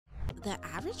The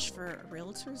average for a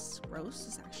realtor's gross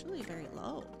is actually very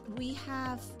low. We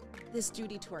have this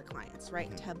duty to our clients,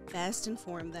 right? To best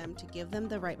inform them, to give them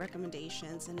the right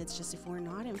recommendations. And it's just, if we're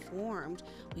not informed,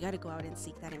 we got to go out and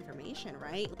seek that information,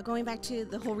 right? Going back to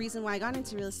the whole reason why I got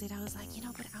into real estate, I was like,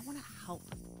 but I want to help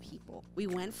people. We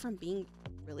went from being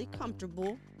really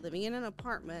comfortable living in an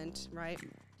apartment, right,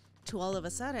 to all of a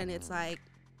sudden it's like,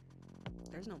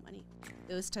 there's no money.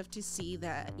 It was tough to see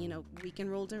that,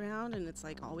 weekend rolled around and it's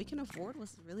like all we can afford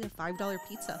was really a $5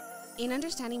 pizza. In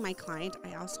understanding my client,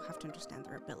 I also have to understand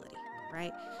their ability,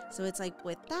 right? So it's like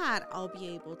with that, I'll be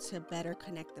able to better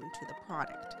connect them to the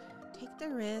product. Take the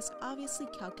risk, obviously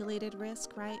calculated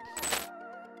risk, right?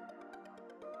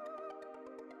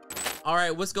 All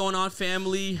right, what's going on,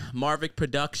 family? MarVic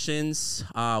Productions.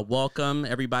 Welcome,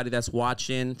 everybody that's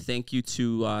watching. Thank you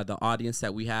to the audience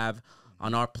that we have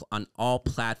on all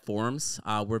platforms.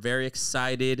 We're very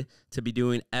excited to be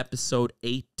doing episode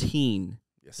 18.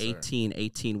 Yes, sir.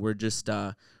 18. We're just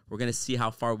we're gonna see how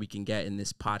far we can get in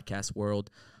this podcast world.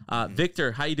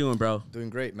 Victor, how you doing, bro? Doing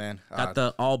great, man. Got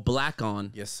the all black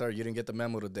on. Yes, sir. You didn't get the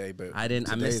memo today, but I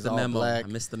didn't. I missed the memo. I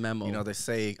missed the memo. They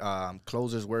say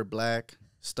closers wear black,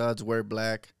 studs wear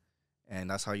black, and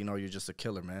that's how you know you're just a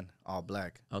killer, man. All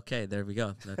black. Okay, there we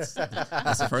go. That's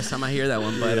the first time I hear that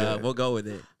one, but we'll go with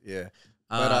it. Yeah.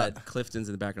 Clifton's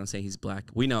in the background saying he's black.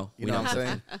 We know. You know what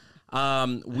I'm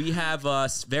saying? We have a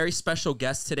very special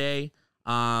guest today.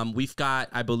 We've got,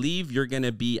 I believe you're going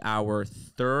to be our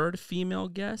third female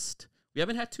guest. We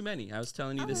haven't had too many. I was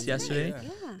telling you this yesterday.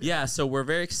 Yeah, so we're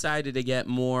very excited to get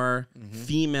more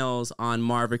females on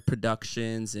MarVic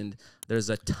Productions, and there's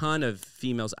a ton of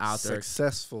females out there.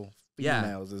 Successful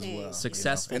females as well.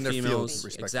 Successful females,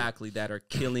 exactly, that are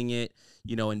killing it,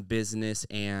 in business,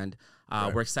 and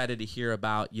we're excited to hear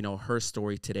about, her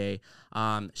story today.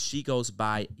 She goes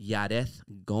by Yareth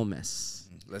Gomez.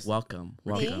 Welcome.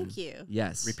 Thank you.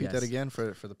 Yes. Repeat that again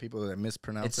for the people that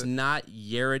mispronounce it. It's not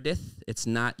Yareth. It's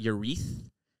not Yareth.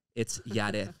 It's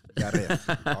Yareth.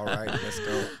 Yareth. All right, let's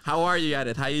go. How are you,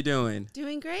 Yareth? How you doing?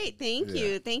 Doing great. Thank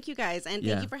you. Thank you, guys. And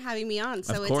thank you for having me on.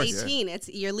 So it's 18.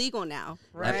 You're legal now,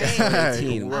 right?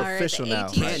 18. We're official now.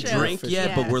 Can't drink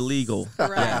yet, but we're legal.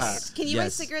 Right. Yes. Can you buy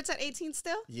cigarettes at 18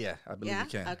 still? Yeah, I believe you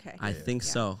can. Okay. I think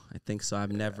so.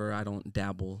 I don't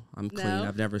dabble. I'm clean.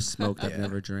 I've never smoked. I've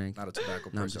never drank. Not a tobacco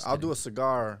person. I'll do a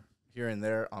cigar here and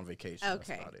there on vacation.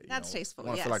 Okay, that's tasteful. You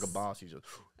want to feel like a boss? You just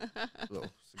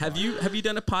have you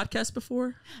done a podcast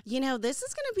before? This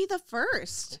is going to be the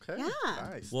first. Okay. Yeah.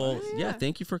 Nice. Well,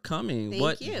 thank you for coming.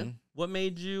 Thank you. What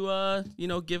made you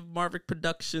give MarVic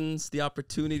Productions the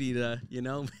opportunity to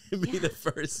be the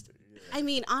first? I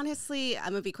mean, honestly,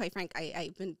 I'm gonna be quite frank.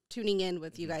 I've been tuning in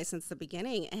with you guys since the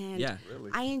beginning, and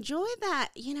I enjoy that.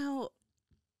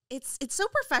 It's so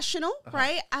professional,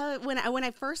 right? When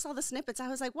I first saw the snippets, I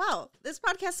was like, wow, this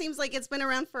podcast seems like it's been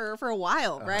around for a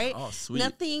while, right? Oh, sweet.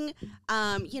 Nothing,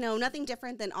 nothing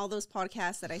different than all those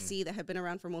podcasts that I see that have been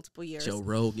around for multiple years. Joe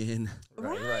Rogan.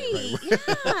 Right.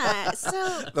 Yeah.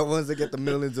 So the ones that get the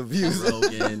millions of views.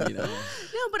 Rogan, No,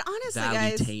 but honestly, Valley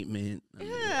guys. Tainment.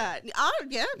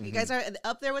 You guys are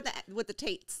up there with the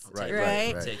Tates,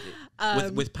 right? Take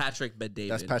it. With Patrick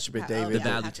Bet-David. That's Patrick Bet-David. The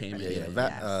Valley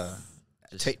Tainment.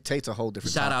 Tate's a whole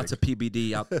different shout topic. out to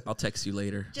PBD. I'll text you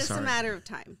later. Just a matter of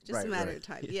time. Just a matter of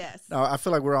time. Yes. No, I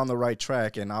feel like we're on the right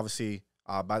track, and obviously,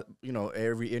 by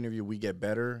every interview we get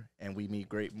better, and we meet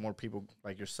more people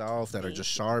like yourself that are just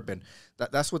sharp, and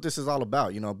that's what this is all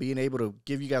about. Being able to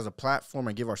give you guys a platform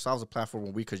and give ourselves a platform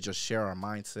where we could just share our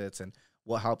mindsets and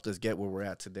what helped us get where we're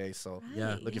at today. So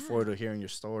looking forward to hearing your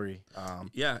story.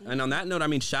 And on that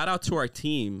note, shout out to our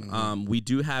team. We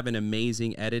do have an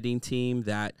amazing editing team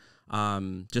that.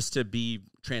 Just to be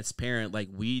transparent,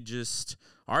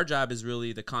 our job is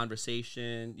really the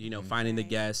conversation, finding the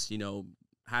guests,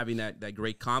 having that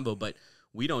great combo, but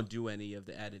we don't do any of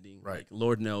the editing. Right.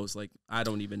 Lord knows, I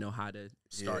don't even know how to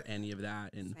start any of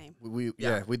that. And we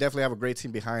definitely have a great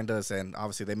team behind us, and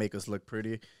obviously they make us look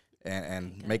pretty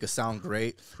and make us sound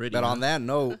great. But on that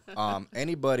note,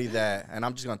 anybody that, and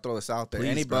I'm just going to throw this out there,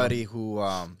 anybody who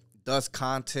does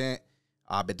content,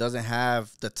 but doesn't have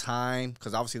the time,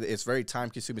 because obviously it's very time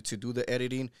consuming to do the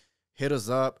editing, hit us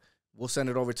up. We'll send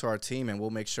it over to our team, and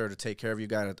we'll make sure to take care of you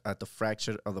guys at the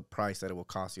fraction of the price that it will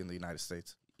cost you in the United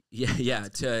States. Yeah.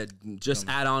 To just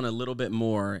add on a little bit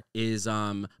more is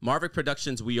MarVic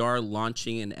Productions, we are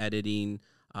launching an editing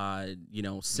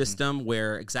system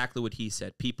where exactly what he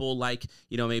said. People like,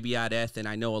 maybe Yareth, and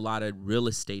I know a lot of real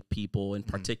estate people in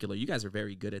particular. You guys are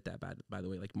very good at that, by the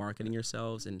way, like marketing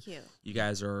yourselves, and you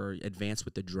guys are advanced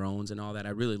with the drones and all that. I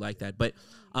really like that. But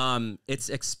it's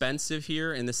expensive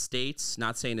here in the States.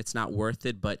 Not saying it's not worth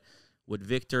it, but what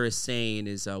Victor is saying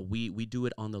is we do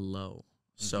it on the low.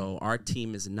 So our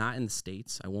team is not in the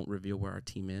States. I won't reveal where our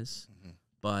team is,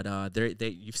 but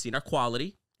you've seen our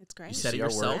quality. It's great. You said it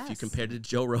yourself. Yes. You compared it to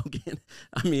Joe Rogan.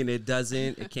 I mean, it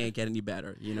can't get any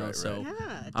better, you know? So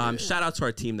shout out to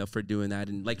our team, though, for doing that.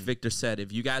 And like Victor said,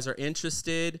 if you guys are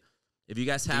interested, if you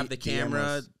guys have the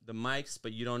camera, the mics,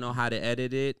 but you don't know how to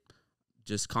edit it,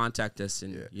 just contact us,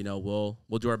 and, you know,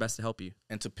 we'll do our best to help you.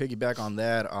 And to piggyback on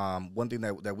that, one thing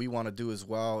that we want to do as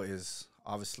well is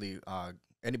obviously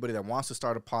anybody that wants to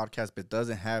start a podcast but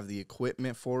doesn't have the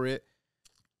equipment for it,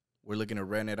 we're looking to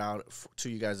rent it out to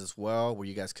you guys as well, where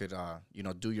you guys could, you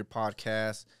know, do your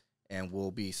podcast, and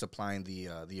we'll be supplying the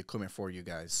equipment for you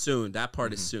guys soon. That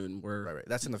part is soon. We're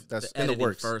That's in the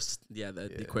works first. Yeah, the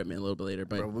equipment a little bit later,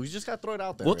 but we just got to throw it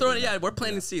out there. We'll throw it. Yeah, we're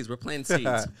planting seeds. We're planting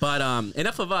seeds. But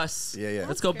enough of us. Yeah.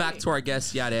 Let's go back to our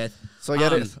guest, Yareth. So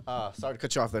Yareth, sorry to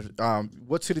cut you off there.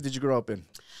 What city did you grow up in?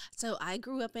 So I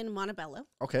grew up in Montebello.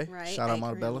 Okay. Right. Shout out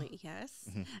Montebello. Yes.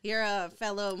 You're a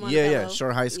fellow Montebello. Yeah.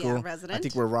 Shore High School. Resident. I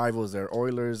think we're rivals there.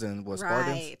 Oilers and Spartans.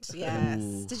 Right.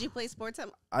 Yes. Did you play sports?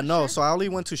 I know. So I only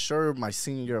went to Shore my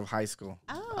senior year of high school.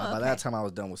 Oh. By that time, I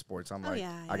was done with sports. I'm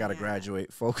I got to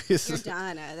graduate. Focus. You're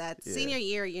done. That senior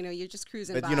year, you know, you're just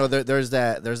cruising. But by. you know, there's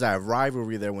that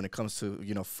rivalry there when it comes to,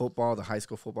 you know, football, the high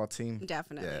school football team.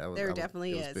 Definitely. Yeah, there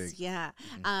definitely is. Big. Yeah.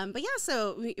 But yeah.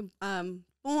 So we,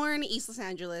 born East Los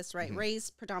Angeles, right?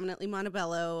 Raised predominantly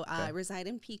Montebello. Reside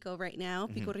in Pico right now,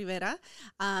 Pico Rivera.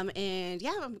 And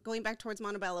yeah, I'm going back towards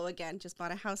Montebello again. Just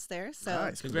bought a house there. So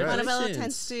nice. Montebello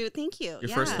tends to, thank you. Your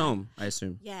first home, I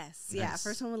assume. Yes. Nice. Yeah.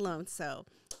 First home alone. So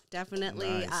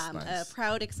definitely nice. a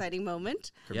proud, exciting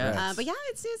moment. Yeah. But yeah,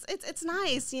 it's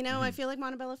nice. You know, I feel like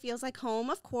Montebello feels like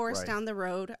home. Of course, down the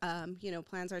road, you know,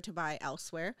 plans are to buy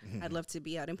elsewhere. I'd love to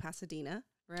be out in Pasadena.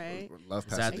 Right. Love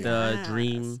Pasadena. Pasadena. Is that the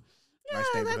dream? Yeah,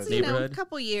 nice that's, neighborhood. a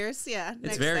couple years. Yeah.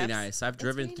 It's very nice. I've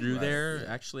driven through there.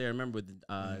 Actually, I remember with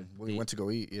we went to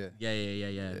go eat. Yeah.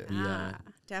 Yeah.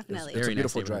 Definitely. It's a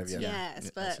beautiful nice drive. Yeah.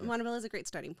 Yes, but Montebello is a great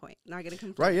starting point. Not going to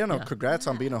complain. Right. Yeah. No. Congrats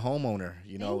on being a homeowner.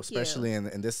 You know, Thank especially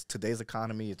in this today's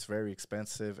economy, it's very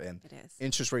expensive, and It is.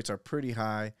 interest rates are pretty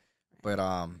high. But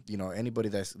you know, anybody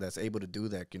that's able to do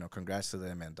that, you know, congrats to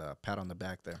them, and pat on the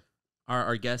back there.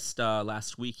 Our guest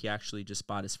last week, he actually just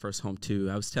bought his first home too.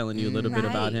 I was telling you a little bit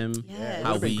about him. Yes.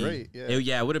 How we great.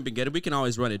 It would have been good. We can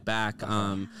always run it back.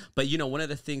 But you know, one of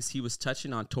the things he was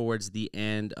touching on towards the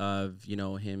end of, you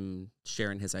know, him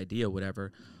sharing his idea,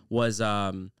 whatever, was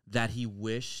that he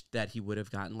wished that he would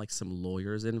have gotten like some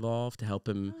lawyers involved to help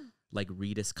him like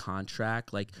read his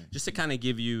contract, like just to kind of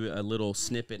give you a little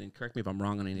snippet, and correct me if I'm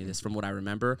wrong on any of this from what I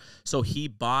remember. So he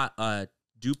bought a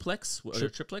duplex or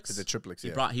triplex. It's a triplex.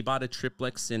 He bought a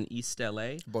triplex in East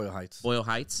LA, Boyle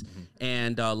Heights.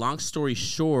 And long story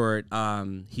short,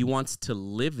 he wants to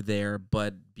live there,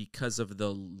 but because of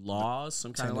the laws,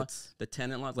 some kind of law, the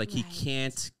tenant laws, like he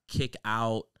can't kick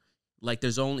out. Like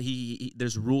there's only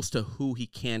there's rules to who he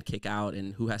can kick out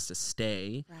and who has to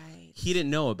stay. Right. He didn't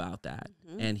know about that,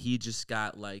 and he just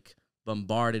got like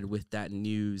bombarded with that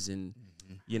news, and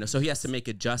you know, so he has to make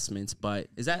adjustments. But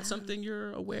is that something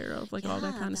you're aware of, like all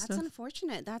that kind of stuff?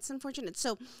 That's unfortunate.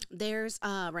 So there's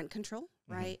rent control,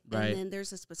 right? Right. And then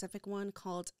there's a specific one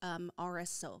called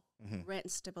RSO,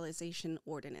 Rent Stabilization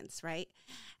Ordinance, right?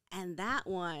 And that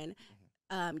one,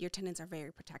 your tenants are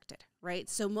very protected, right?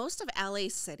 So most of LA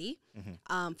City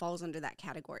falls under that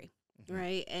category,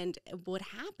 right? And what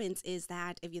happens is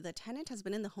that if the tenant has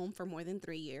been in the home for more than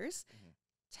 3 years,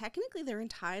 technically they're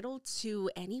entitled to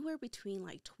anywhere between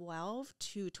like 12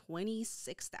 to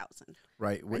 26,000.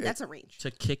 Right. And that's a range.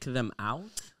 To kick them out?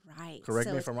 Right.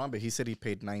 Correct me if I'm wrong, but he said he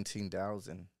paid $19,000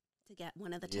 to get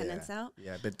one of the tenants out.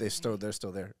 Yeah, but they're still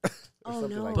there. Oh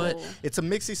no! Like but it's a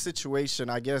mixy situation,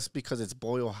 I guess, because it's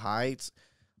Boyle Heights.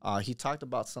 He talked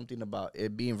about something about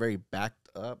it being very backed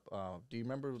up. Do you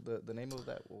remember the name of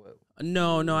that?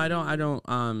 No, I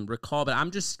don't recall. But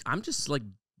I'm just like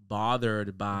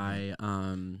bothered by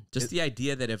just the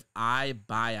idea that if I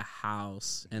buy a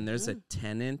house and there's a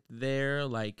tenant there,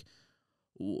 like,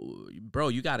 bro,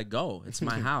 you got to go. It's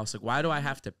my house. Like, why do I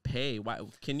have to pay? Why?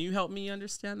 Can you help me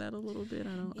understand that a little bit?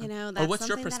 I don't. You know, that's or what's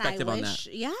your perspective on that?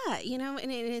 Yeah, you know,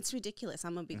 and it's ridiculous.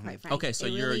 I'm gonna be quite frank. Okay, so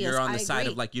you're on the side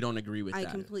of like you don't agree with that. I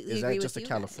completely agree. Is that just a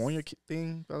California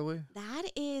thing, by the way? That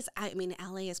is, I mean,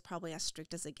 LA is probably as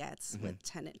strict as it gets with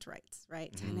tenant rights,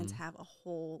 right? Tenants have a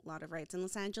whole lot of rights in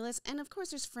Los Angeles, and of course,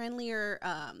 there's friendlier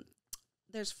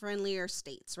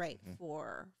states, right,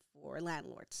 for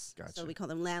landlords. Gotcha. So we call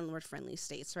them landlord-friendly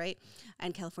states, right?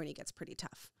 And California gets pretty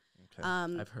tough. Okay.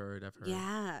 I've heard.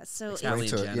 Yeah. So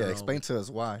explain to us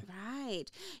why. Right.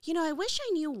 You know, I wish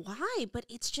I knew why, but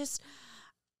it's just,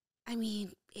 I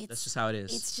mean, that's just how it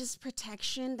is. It's just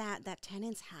protection that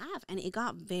tenants have, and it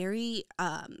got very,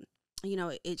 you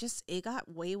know, it got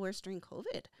way worse during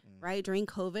COVID, right? During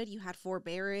COVID, you had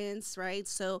forbearance, right?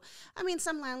 So, I mean,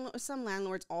 some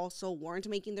landlords also weren't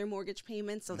making their mortgage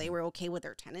payments, so they were okay with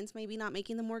their tenants maybe not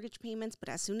making the mortgage payments. But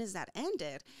as soon as that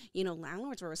ended, you know,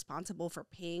 landlords were responsible for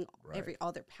paying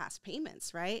all their past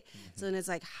payments, right? So then it's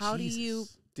like, how do you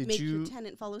make your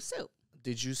tenant follow suit?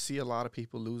 Did you see a lot of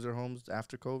people lose their homes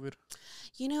after COVID?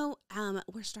 You know,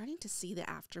 we're starting to see the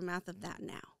aftermath of that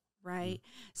now. Right.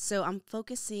 So I'm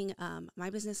focusing my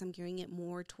business. I'm gearing it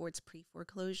more towards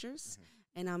pre-foreclosures.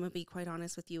 And I'm going to be quite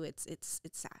honest with you. It's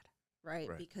sad. Right.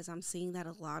 Because I'm seeing that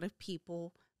a lot of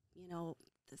people, you know,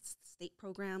 the state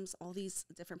programs, all these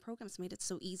different programs made it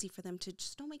so easy for them to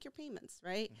just don't make your payments.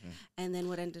 Right. And then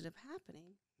what ended up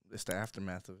happening? It's the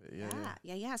aftermath of it.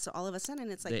 Yeah. So all of a sudden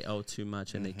it's like they owe too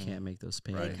much and they can't make those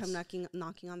payments. They come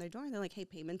knocking on their door and they're like, hey,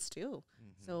 payments due.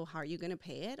 So how are you going to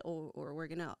pay it? Or we're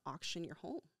going to auction your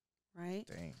home. Right.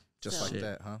 Dang. Just like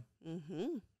that, huh?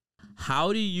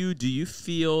 How do you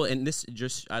feel, and this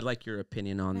just, I'd like your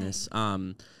opinion on this.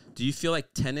 Do you feel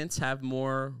like tenants have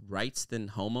more rights than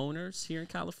homeowners here in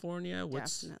California?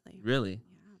 Definitely. Really? Yeah.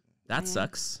 That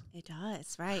sucks. It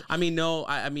does, right? I mean, no,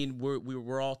 I mean,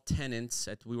 we're all tenants.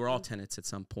 We were all tenants at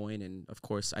some point, and of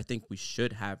course, I think we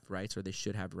should have rights, or they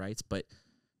should have rights, but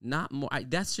not more.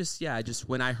 That's just,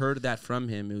 when I heard that from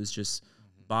him, it was just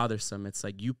bothersome. It's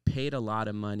like you paid a lot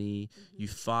of money, you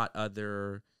fought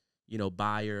other, you know,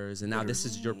 buyers, and now this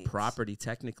is your property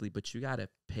technically, but you got to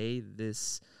pay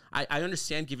this. I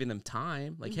understand giving them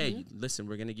time, like, hey, listen,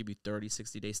 we're going to give you 30,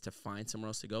 60 days to find somewhere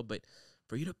else to go, but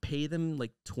for you to pay them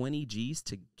like 20 G's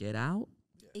to get out?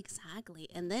 Exactly.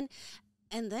 And then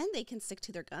they can stick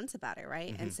to their guns about it,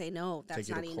 right? And say, no, that's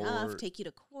not enough. Take you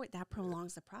to court. That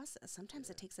prolongs the process. Sometimes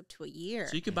it takes up to a year.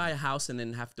 So you could buy a house and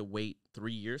then have to wait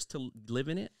 3 years to live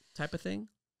in it, type of thing?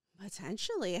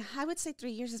 Potentially. I would say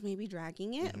 3 years is maybe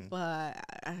dragging it, but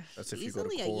that's if you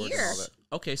easily go to court a year.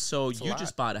 Okay, so you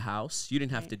just bought a house. You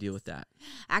didn't have to deal with that.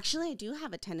 Actually, I do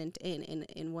have a tenant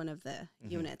in one of the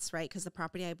units, right? Because the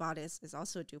property I bought is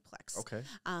also a duplex. Okay.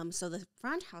 So the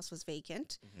front house was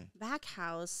vacant. Back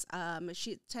house,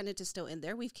 she tended to still in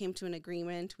there. We've came to an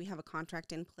agreement. We have a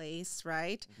contract in place,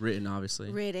 right? Written,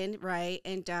 obviously. Written, right?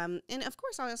 And of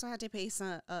course, I also had to pay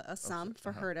a sum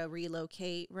for her to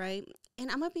relocate, right? And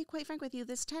I'm gonna be quite frank with you.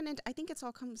 This tenant, I think it's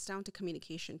all comes down to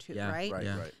communication too, right?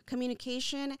 Right.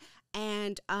 Communication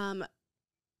and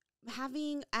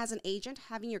having, as an agent,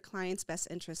 having your client's best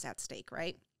interest at stake,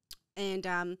 right?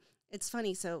 And it's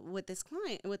funny. So with this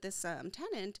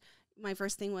tenant, my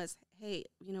first thing was, hey,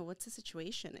 you know, what's the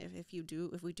situation? If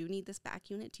we do need this back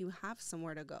unit, do you have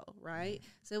somewhere to go, right?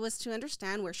 So it was to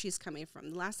understand where she's coming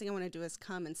from. The last thing I want to do is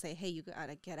come and say, hey, you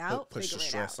gotta get out. Push the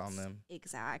stress on them.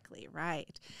 Exactly,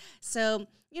 right. So,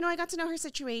 you know, I got to know her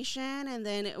situation, and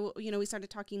then, you know, we started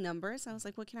talking numbers. I was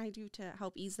like, what can I do to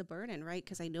help ease the burden, right?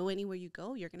 Because I know anywhere you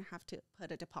go, you're going to have to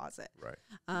put a deposit. Right.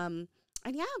 And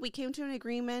yeah, we came to an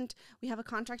agreement. We have a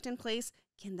contract in place.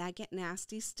 Can that get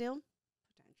nasty still?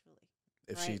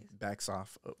 If she backs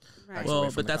off. Right.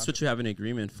 Well, but that's what you have an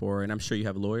agreement for, and I'm sure you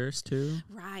have lawyers too.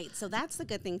 Right. So that's the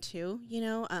good thing too, you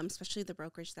know, especially the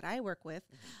brokerage that I work with.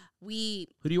 Who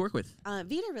do you work with?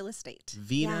 Vida Real Estate.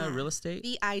 Real Estate?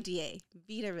 VIDA.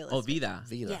 Vida Real Estate. Oh, Vida.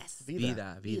 Yes.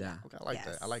 Vida. Okay, I like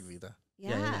that. I like Vida.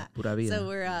 Yeah. Pura vida. So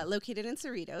we're located in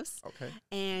Cerritos. Okay.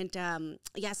 And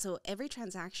so every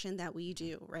transaction that we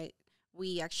do, right,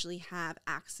 we actually have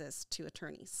access to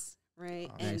attorneys. Right.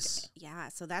 Oh, and nice. yeah,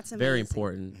 so that's amazing. Very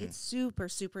important. It's super,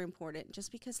 super important.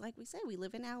 Just because, like we said, we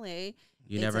live in LA.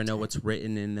 You never know what's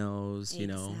written in those, you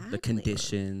know, the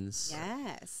conditions.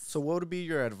 Yes. So what would be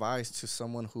your advice to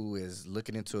someone who is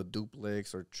looking into a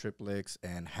duplex or triplex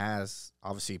and has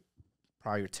obviously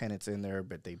prior tenants in there,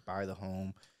 but they buy the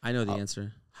home? I know the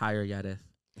answer. Hire Yareth.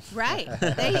 Right.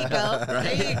 There you go.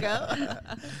 There you go.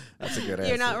 That's a good answer.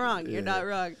 You're not wrong. You're not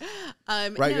wrong.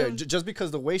 Right. No. Just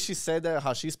because the way she said that,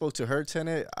 how she spoke to her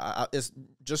tenant, it's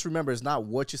just remember, it's not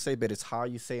what you say, but it's how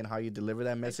you say and how you deliver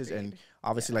that message. Agreed. And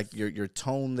obviously, like your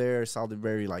tone there sounded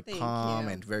very like calm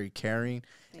and very caring,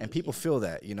 and people feel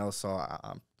that, you know. So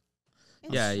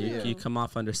you come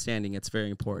off understanding. It's very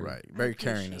important. Right. Very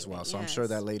caring as well. So I'm sure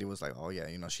that lady was like, oh yeah,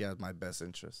 you know, she has my best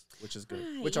interest, which is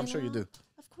good, which I'm sure you do.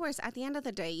 Of course, at the end of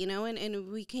the day, you know,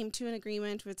 and we came to an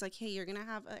agreement where it's like, hey, you're going to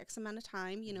have X amount of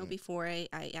time, you know, before I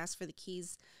ask for the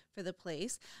keys for the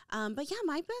place. But yeah,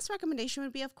 my best recommendation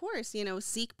would be, of course, you know,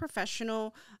 seek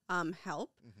professional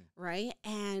help, right?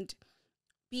 And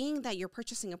being that you're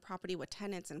purchasing a property with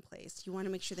tenants in place, you want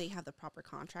to make sure that you have the proper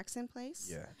contracts in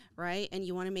place, right? And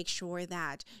you want to make sure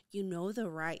that you know the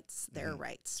rights, their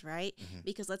rights, right?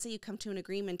 Because let's say you come to an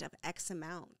agreement of X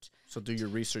amount. So do your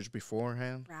research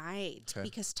beforehand? Right. Okay.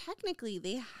 Because technically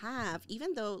they have,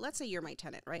 even though, let's say you're my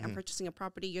tenant, right? I'm purchasing a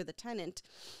property, you're the tenant.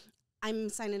 I'm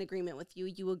signing an agreement with you.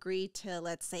 You agree to,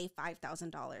 let's say,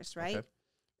 $5,000, right? Okay.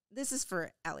 This is for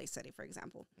LA City, for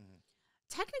example.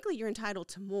 Technically, you're entitled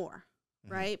to more.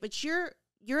 Right. But you're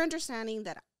understanding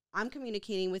that I'm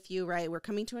communicating with you. Right. We're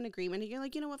coming to an agreement and you're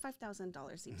like, you know what?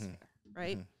 $5,000 seems fair.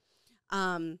 Right.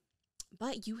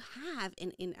 But you have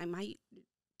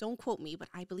don't quote me, but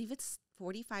I believe it's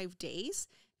 45 days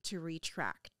to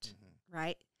retract.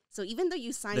 Right. So even though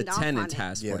you signed off on it. The tenant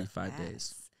has 45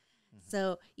 days.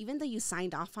 So even though you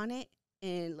signed off on it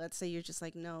and let's say you're just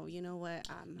like, no, you know what?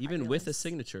 Even with a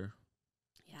signature.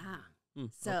 Yeah.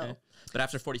 So, okay. But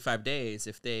after 45 days,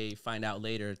 if they find out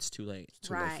later, it's too late.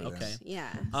 Right. Okay.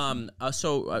 Yeah.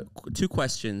 So two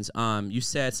questions. You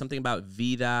said something about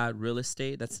Vida Real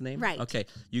Estate. That's the name? Right. Okay.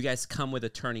 You guys come with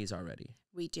attorneys already.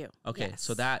 We do. Okay. Yes.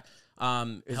 So that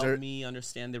helped me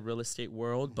understand the real estate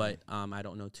world, but I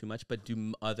don't know too much. But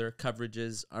do other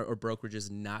coverages or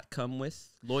brokerages not come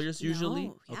with lawyers usually?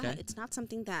 No, yeah, okay. It's not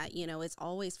something that, it's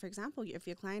always, for example, if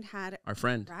your client had... Our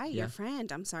friend. Right, your friend.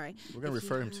 I'm sorry. We're going to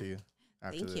refer him to you.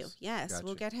 Thank you. Yes,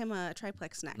 we'll get him a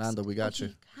triplex next. Nando, we got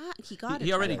you. He got it.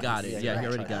 He already got it. Yeah, he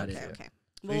already got it. Okay.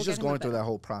 He's just going through that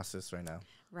whole process right now.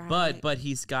 Right. But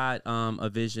he's got a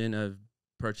vision of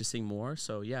purchasing more.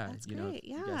 So yeah, that's great.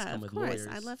 Yeah, you guys come with of course. lawyers.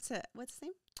 I'd love to. What's his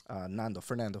name?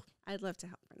 Fernando. I'd love to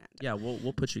help Fernando. Yeah,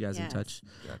 we'll put you guys in touch.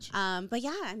 Gotcha. But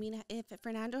yeah, I mean, if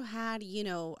Fernando had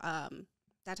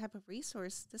that type of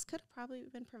resource, this could have probably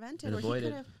been prevented, or he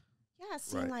could have. Yeah, it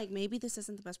seemed like maybe this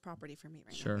isn't the best property for me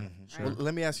right now. Sure. Right? Well,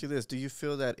 let me ask you this. Do you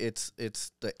feel that it's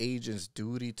the agent's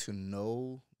duty to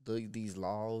know these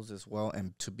laws as well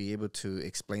and to be able to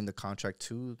explain the contract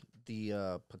to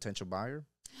the potential buyer?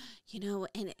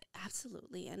 And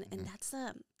absolutely. And that's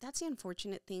the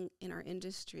unfortunate thing in our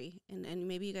industry. And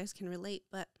maybe you guys can relate,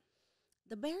 but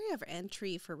the barrier of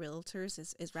entry for realtors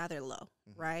is rather low,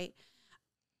 right?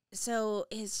 So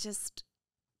it's just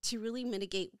to really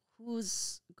mitigate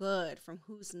who's good from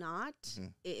who's not,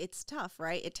 it's tough,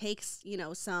 right? It takes,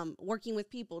 some working with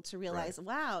people to realize,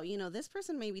 wow, this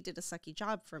person maybe did a sucky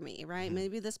job for me, right?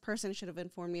 Maybe this person should have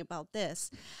informed me about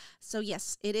this. So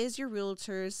yes, it is your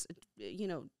realtor's,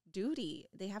 duty.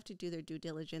 They have to do their due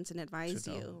diligence and advise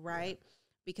you, right? Yeah.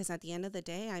 Because at the end of the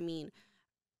day, I mean,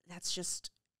 that's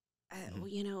just,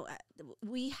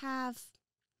 we have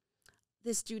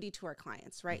this duty to our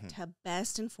clients, right? To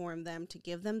best inform them, to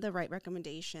give them the right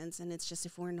recommendations. And it's just,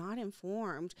 if we're not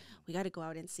informed, we got to go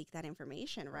out and seek that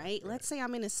information, right? Let's say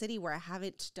I'm in a city where I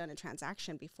haven't done a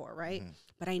transaction before, right?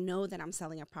 But I know that I'm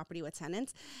selling a property with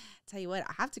tenants. Tell you what,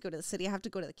 I have to go to the city. I have to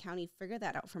go to the county, figure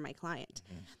that out for my client.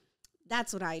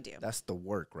 That's what I do. That's the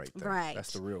work right there. Right.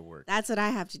 That's the real work. That's what I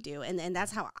have to do. And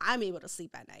that's how I'm able to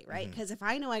sleep at night, right? Because if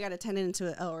I know I got a tenant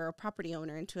or a property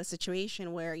owner into a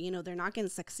situation where, they're not going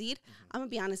to succeed, I'm going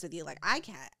to be honest with you. Like, I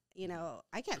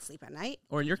can't sleep at night.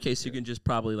 Or in your case, you can just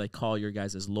probably call your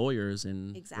guys as lawyers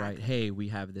and write, hey, we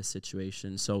have this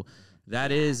situation. So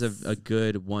that is a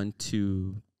good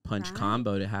 1-2 punch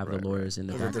combo to have the lawyers in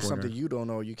the back. If there's something you don't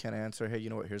know, you can answer, hey, you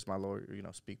know what, here's my lawyer,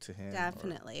 speak to him.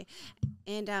 Definitely.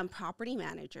 And property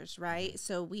managers, right?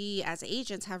 So we as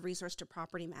agents have resource to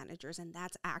property managers, and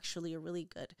that's actually a really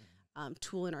good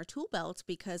tool in our tool belt,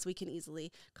 because we can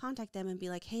easily contact them and be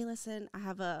like, hey, listen, I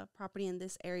have a property in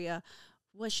this area.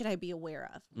 What should I be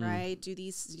aware of, right?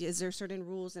 Is there certain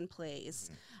rules in place?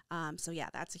 So yeah,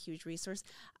 that's a huge resource.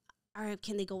 Or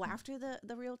can they go after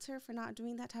the realtor for not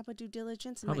doing that type of due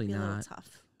diligence? It Probably might be not. a little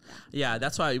tough. Yeah,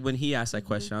 that's why when he asked that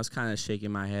question, I was kind of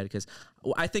shaking my head, because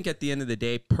I think at the end of the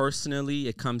day, personally,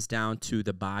 it comes down to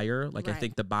the buyer. Like, I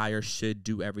think the buyer should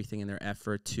do everything in their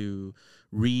effort to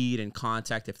read and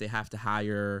contact if they have to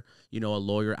hire, a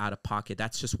lawyer out of pocket.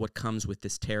 That's just what comes with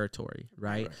this territory,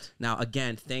 right? Now,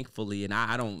 again, thankfully,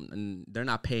 and they're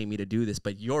not paying me to do this,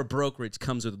 but your brokerage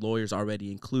comes with lawyers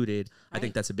already included. I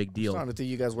think that's a big deal. I'm starting to think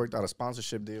you guys worked out a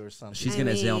sponsorship deal or something. She's going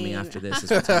to zail me after this. Is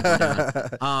what's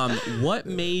going what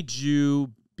made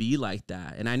you be like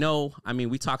that?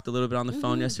 And we talked a little bit on the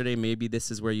phone yesterday. Maybe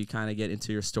this is where you kind of get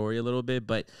into your story a little bit,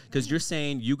 but because you're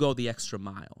saying you go the extra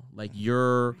mile, like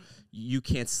you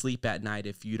can't sleep at night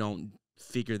if you don't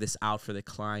figure this out for the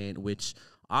client, which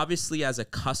obviously as a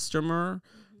customer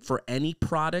for any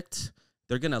product,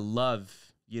 they're going to love,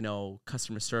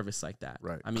 customer service like that.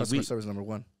 Right. Customer service number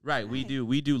one. Right. We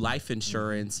do life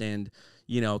insurance and,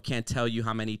 can't tell you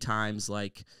how many times,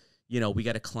 like, we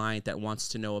got a client that wants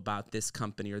to know about this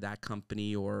company or that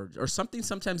company or something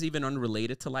sometimes even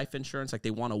unrelated to life insurance, like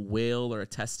they want a will or a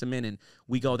testament, and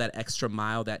we go that extra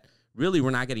mile that really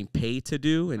we're not getting paid to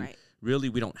do, and really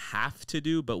we don't have to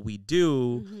do, but we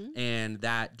do, and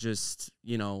that just,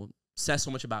 says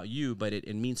so much about you, but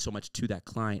it means so much to that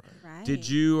client. Right.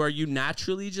 Are you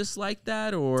naturally just like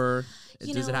that, or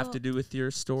does it have to do with your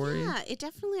story? Yeah, it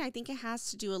definitely, I think it has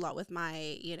to do a lot with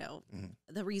my,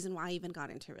 the reason why I even got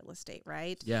into real estate,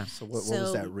 right? Yeah. So what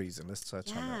was that reason? Let's touch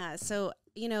on that. Yeah, so,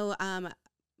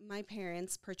 my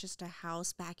parents purchased a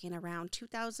house back in around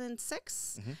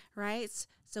 2006, right?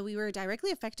 So we were directly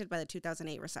affected by the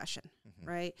 2008 recession,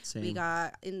 right? Same. We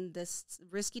got in this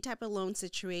risky type of loan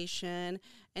situation.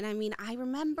 And I mean, I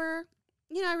remember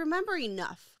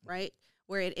enough, right,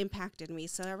 where it impacted me.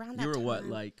 So around that time. You were what,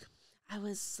 like? I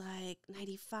was like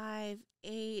 95,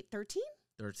 13?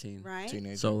 13. Right?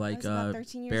 Teenager. So like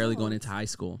barely going into high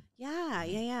school.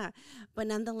 Yeah. But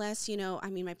nonetheless,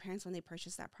 my parents, when they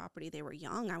purchased that property, they were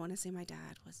young. I want to say my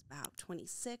dad was about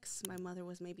 26. My mother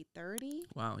was maybe 30.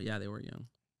 Wow. Yeah, they were young.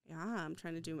 Yeah, I'm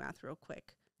trying to do math real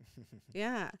quick.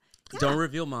 Yeah. Don't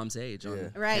reveal mom's age.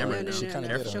 Right. No. She She'll come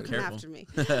Careful. after me.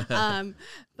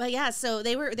 But yeah, so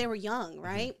they were young,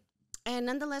 right? And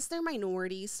nonetheless, they're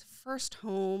minorities, first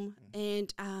home.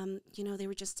 And, they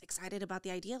were just excited about the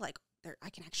idea, like,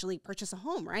 I can actually purchase a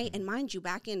home, right? And mind you,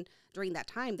 during that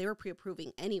time, they were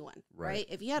pre-approving anyone, right?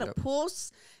 If you had a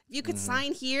pulse, if you could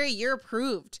sign here, you're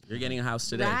approved. You're getting a house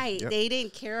today. Right. Yep. They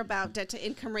didn't care about debt to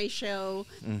income ratio.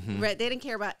 Right. They didn't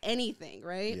care about anything,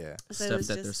 right? Yeah. So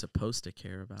stuff that they're supposed to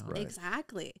care about. Right.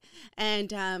 Exactly. And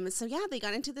they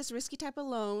got into this risky type of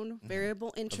loan,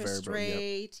 variable interest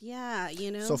rate. Yep.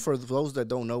 Yeah, So for those that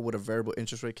don't know what a variable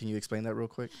interest rate, can you explain that real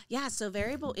quick? Yeah, so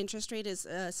variable interest rate is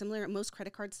similar. Most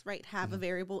credit cards, right, have a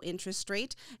variable interest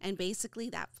rate, and basically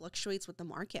that fluctuates with the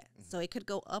market. So it could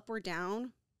go up or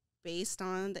down based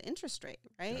on the interest rate,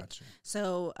 right? Gotcha.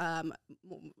 So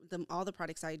all the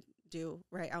products I do,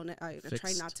 right, I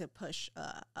try not to push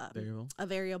a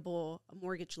variable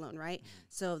mortgage loan, right?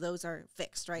 So those are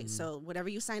fixed, right? So whatever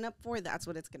you sign up for, that's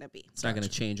what it's going to be. It's not going to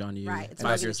change on you. Right. It's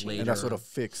 5 years later. And that's what a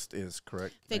fixed is,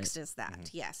 correct? Fixed is that,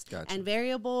 yes. Gotcha. And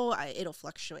variable, it'll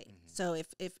fluctuate. So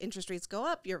if interest rates go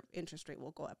up, your interest rate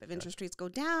will go up. If interest rates go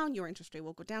down, your interest rate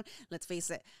will go down. Let's face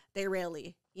it, they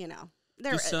rarely,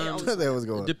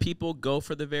 Do people go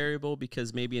for the variable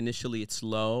because maybe initially it's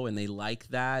low and they like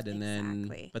that,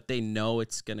 and but they know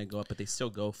it's gonna go up, but they still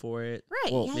go for it?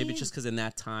 Right. Well, maybe just because in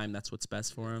that time that's what's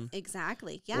best for them.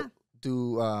 Exactly. Yeah.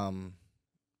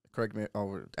 Correct me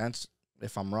or answer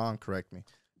if I'm wrong. Correct me.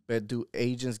 But do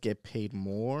agents get paid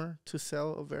more to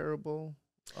sell a variable,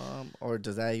 or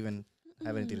does that even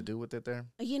have anything to do with it there?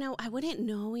 I wouldn't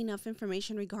know enough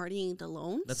information regarding the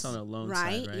loans. That's on a loan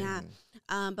side, side, right?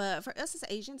 Yeah. But for us as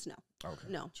agents, no. Okay.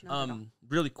 No.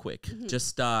 Really quick,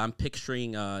 just I'm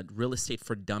picturing Real Estate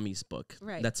for Dummies book.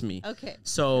 Right. That's me. Okay.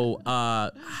 So,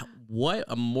 what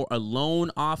a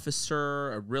loan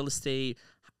officer, a real estate,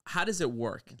 how does it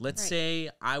work? Let's say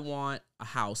I want a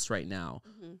house right now.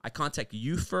 I contact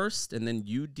you first, and then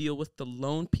you deal with the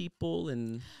loan people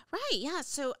and... Right, yeah.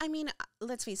 So,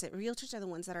 let's face it, realtors are the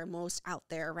ones that are most out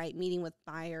there, right, meeting with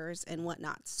buyers and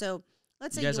whatnot. So,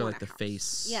 let's say you guys are want like the house.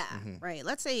 face. Yeah, right.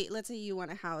 Let's say you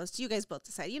want a house. You guys both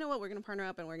decide, you know what, we're going to partner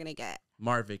up and we're going to get...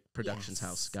 MarVic Productions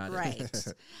house. Got it.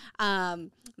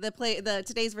 Right.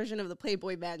 Today's version of the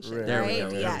Playboy Mansion, Right. There right?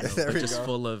 we go. Yes. There we just go.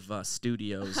 full of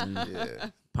studios and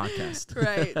podcast.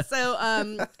 Right. So,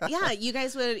 you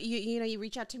guys would, you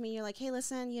reach out to me. You're like, hey,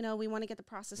 listen, we want to get the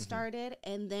process started.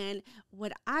 And then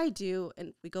what I do,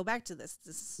 and we go back to this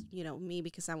is, me,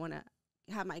 because I want to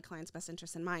have my client's best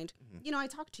interest in mind. I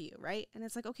talk to you, right? And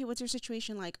it's like, okay, what's your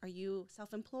situation like? Are you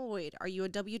self-employed? Are you a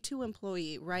W-2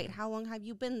 employee, right? How long have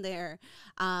you been there?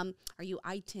 Are you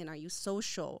ITIN? Are you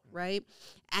social, right?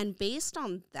 And based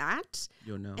on that,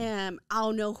 you'll know.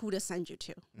 I'll know who to send you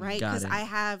to, right? Because I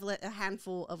have a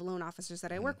handful of loan officers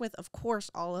that I work with. Of course,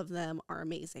 all of them are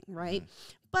amazing, right?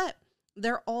 But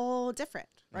they're all different,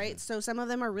 right? So some of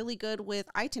them are really good with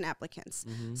ITIN applicants.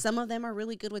 Some of them are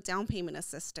really good with down payment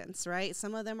assistance, right?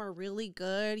 Some of them are really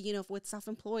good, with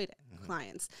self-employed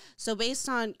clients. So based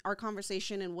on our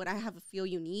conversation and what I have a feel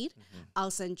you need,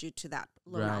 I'll send you to that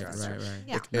loan officer.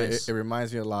 Right. Yeah. It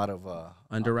reminds me a lot of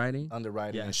underwriting,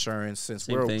 insurance. Since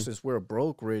we're a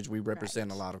brokerage, we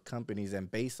represent a lot of companies,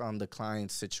 and based on the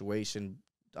client's situation,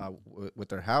 with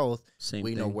their health, Same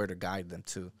we thing. know where to guide them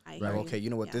to. I Like, agree. okay, you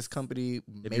know what, Yes. this company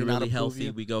If may you're not really approve healthy,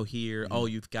 you. we go here. Oh,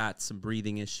 you've got some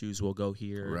breathing issues, we'll go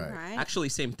here. Right. Right. Actually,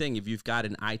 same thing. If you've got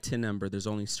an ITIN number, there's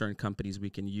only certain companies we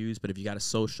can use. But if you got a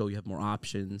social, you have more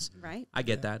options. Right. I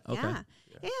get that. Okay. Yeah.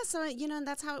 Yeah. So, and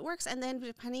that's how it works. And then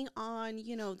depending on,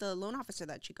 the loan officer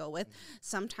that you go with,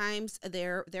 sometimes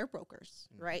they're brokers,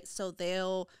 right? So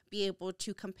they'll be able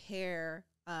to compare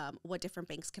what different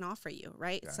banks can offer you,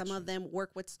 right? Gotcha. Some of them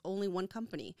work with only one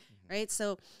company, right?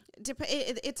 So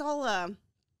it's all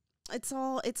it's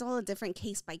all a different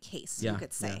case by case, you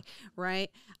could say, right?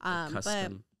 But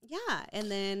Custom. yeah,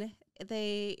 and then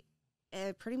they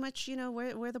pretty much,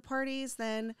 we're the parties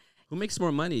then. Who makes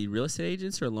more money, real estate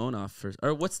agents or loan officers?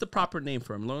 Or what's the proper name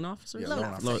for them? Loan officers? Yeah, Loan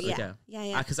loan officer, officer.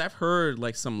 yeah. Because I've heard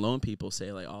like some loan people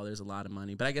say like, oh, there's a lot of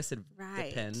money. But I guess it Right.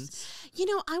 depends.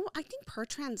 I think per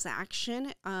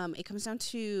transaction, it comes down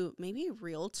to maybe a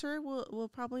realtor will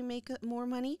probably make more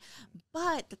money.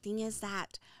 But the thing is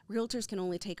that realtors can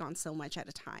only take on so much at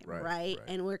a time, right?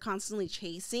 And we're constantly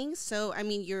chasing. So, I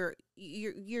mean, you're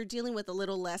dealing with a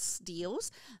little less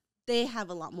deals. They have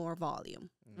a lot more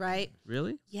volume, right?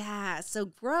 Really? Yeah. So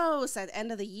gross at the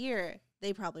end of the year,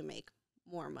 they probably make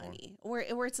more money, or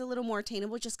it's a little more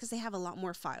attainable just because they have a lot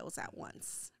more files at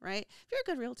once, right? If you're a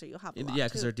good realtor, you'll have a lot. Yeah,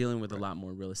 because too. they're dealing with a lot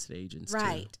more real estate agents.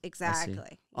 Right. Too.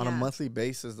 Exactly. On a monthly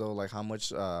basis, though, like how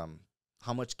much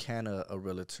can a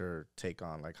realtor take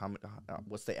on? Like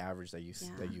what's the average that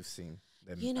you've seen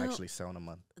them actually sell in a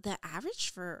month? The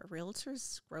average for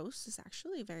realtors gross is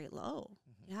actually very low.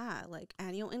 Yeah, like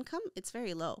annual income, it's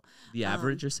very low. The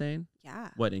average, you're saying?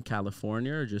 Yeah. What, in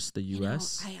California or just the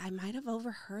U.S.? I might have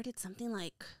overheard it's something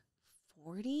like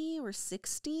 40 or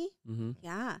 60. Mm-hmm.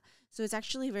 Yeah. So it's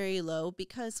actually very low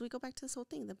because we go back to this whole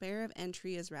thing. The barrier of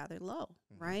entry is rather low,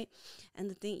 right? And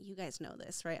the thing, you guys know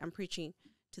this, right? I'm preaching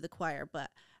to the choir,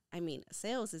 but I mean,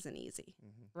 sales isn't easy,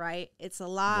 right? It's a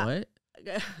lot. What?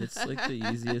 It's like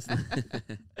the easiest.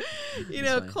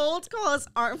 Cold calls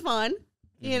aren't fun,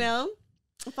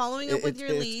 following up with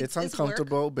your leads. It's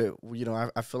uncomfortable, but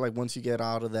I feel like once you get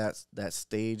out of that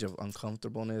stage of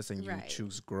uncomfortableness and you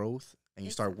choose growth and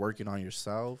you start working on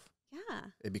yourself,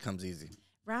 it becomes easy.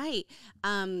 Right.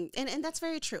 And that's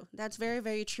very true. That's very,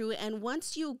 very true. And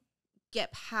once you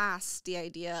get past the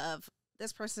idea of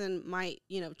this person might,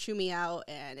 chew me out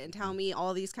and tell me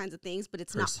all these kinds of things, but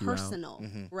it's not personal,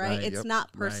 right? It's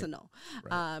not personal.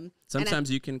 Right.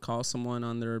 Sometimes you can call someone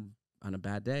on a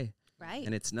bad day. Right.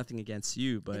 And it's nothing against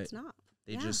you, but it's not.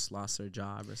 They just lost their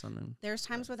job or something. There's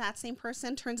times where that same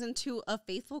person turns into a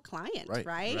faithful client,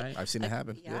 right? I've seen it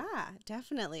happen. Yeah,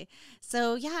 definitely.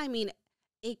 So, I mean,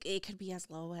 it could be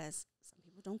as low as some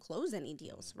people don't close any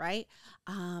deals, right?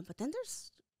 But then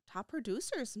there's top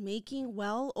producers making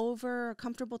well over a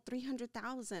comfortable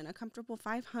 300,000, a comfortable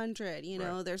 500.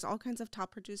 There's all kinds of top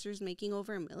producers making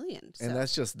over $1 million. And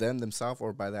that's just them themselves,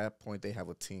 or by that point they have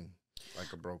a team,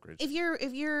 like a brokerage. If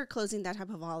you're closing that type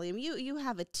of volume, you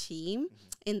have a team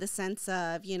in the sense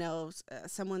of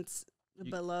someone's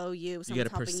below you,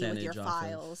 someone's helping you with your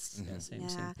files. Same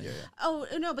thing. Oh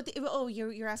no, but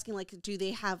you're asking like, do they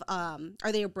have are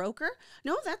they a broker?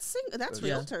 No, that's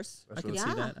realtors. I can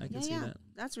see that. I can see that.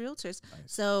 That's realtors. Nice.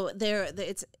 So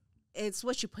it's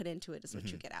what you put into it is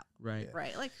what you get out. Right.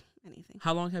 Right. Like anything.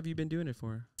 How long have you been doing it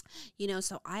for?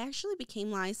 So I actually became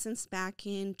licensed back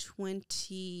in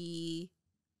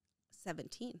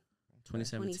 2017.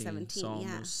 2017. So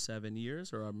almost 7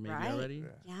 years, or maybe already.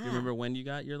 Yeah. Do you remember when you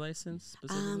got your license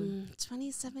specifically?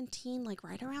 2017, like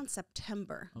right around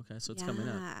September. Okay, so it's coming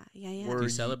up. Yeah. Do you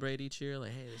celebrate each year?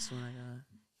 Like, hey, this one I got.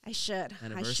 I should,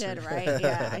 Anniversary. right?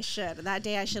 Yeah, I should. That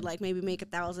day I should like maybe make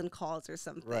 1,000 calls or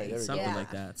something. Right, something like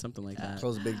that. Something like that.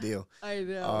 Close a big deal. I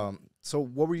know. So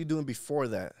what were you doing before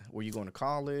that? Were you going to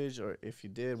college, or if you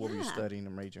did, what were you studying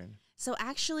or majoring? So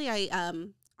actually,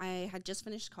 I had just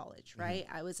finished college, right?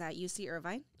 I was at UC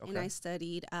Irvine, and I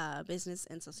studied business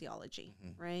and sociology,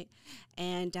 right?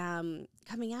 And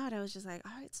coming out, I was just like,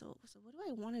 all right, so what do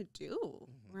I want to do,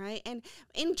 right? And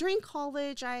during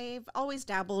college, I've always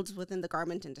dabbled within the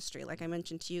garment industry. Like I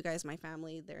mentioned to you guys, my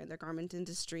family, they're in the garment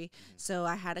industry. So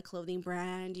I had a clothing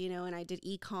brand, and I did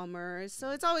e-commerce. So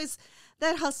it's always,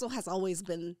 that hustle has always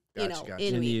been,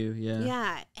 in me. You,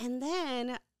 Yeah. And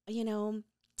then,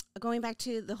 going back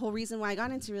to the whole reason why I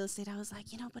got into real estate, I was like,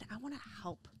 but I want to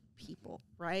help people,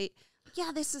 right?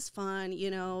 Yeah, this is fun,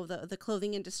 the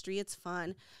clothing industry, it's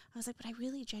fun. I was like, but I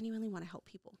really genuinely want to help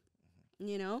people,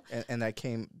 And that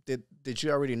came, did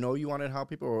you already know you wanted to help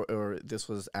people, or this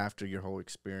was after your whole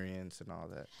experience and all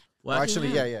that? Well, actually,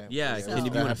 yeah. So, can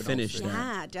you want to finish that?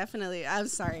 Yeah, definitely. I'm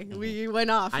sorry, we went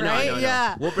off. I know, right? I know.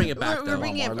 Yeah, we'll bring it back. We're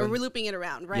looping it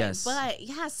around, right? Yes. But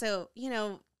yeah, so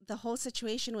the whole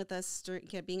situation with us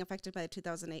being affected by the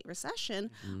 2008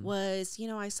 recession was,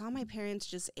 I saw my parents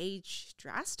just age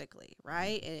drastically,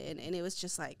 right? And it was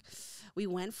just like, we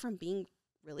went from being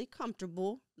really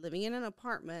comfortable living in an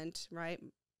apartment, right?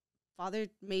 Father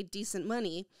made decent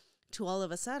money, to all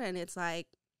of a sudden it's like,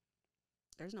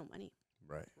 there's no money.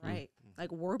 Right.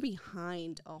 Like, we're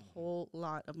behind a whole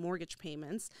lot of mortgage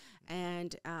payments.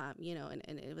 And, and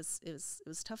it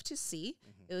was tough to see.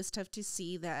 It was tough to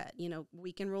see that,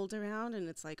 weekend rolled around and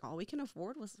it's like, all we can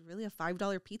afford was really a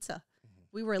 $5 pizza.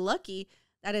 We were lucky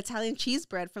that Italian cheese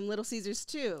bread from Little Caesars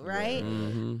too, right?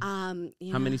 How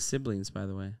many siblings, by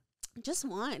the way? Just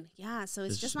one. Yeah. So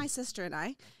it's just my sister and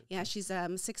I. Yeah. She's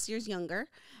 6 years younger.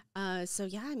 So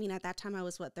yeah, I mean, at that time I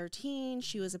was 13.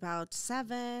 She was about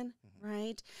 7.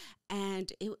 Right.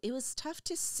 And it was tough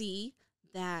to see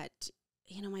that,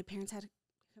 my parents had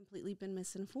completely been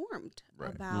misinformed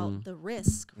about the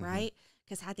risk. Right.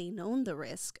 Because had they known the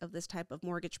risk of this type of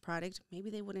mortgage product, maybe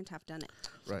they wouldn't have done it.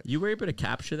 Right. You were able to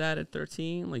capture that at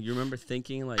 13? Like, you remember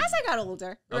thinking, like... As I got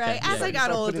older, right? As I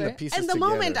got older. And the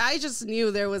moment I just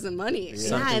knew there wasn't money.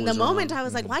 Yeah, and the moment I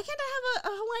was like, why can't I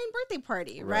have a Hawaiian birthday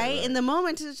party, right? In the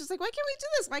moment, it's just like, why can't we do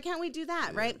this? Why can't we do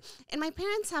that, right? And my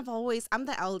parents have always... I'm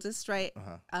the eldest, right?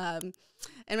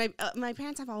 And my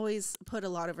parents have always put a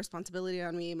lot of responsibility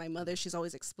on me. My mother, she's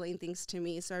always explained things to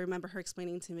me. So I remember her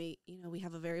explaining to me, we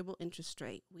have a variable interest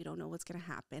rate. We don't know what's going to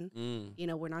happen.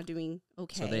 We're not doing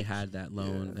okay. So they had that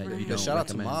loan. That you don't shout out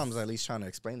to moms, at least trying to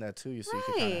explain that to you so you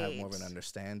can kind of have more of an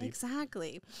understanding.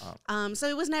 Exactly. So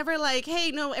it was never like,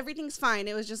 hey, no, everything's fine.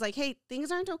 It was just like, hey,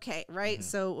 things aren't okay, right?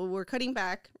 So we're cutting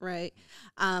back, right?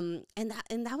 And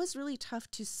that was really tough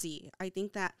to see. I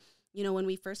think that, when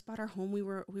we first bought our home, we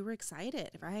were excited,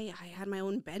 right? I had my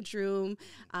own bedroom.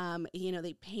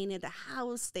 They painted the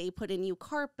house. They put in new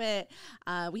carpet.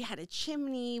 We had a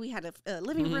chimney. We had a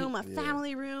living room, a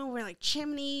family room. We're like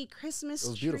chimney, Christmas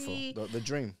tree. It was beautiful. The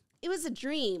dream. It was a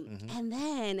dream. And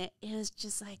then it was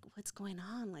just like, what's going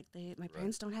on? Like, my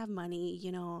parents don't have money,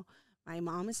 My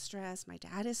mom is stressed. My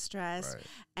dad is stressed.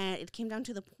 And it came down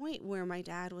to the point where my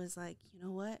dad was like, you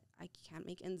know what? I can't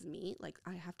make ends meet. Like,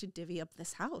 I have to divvy up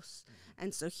this house.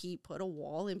 And so he put a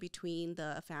wall in between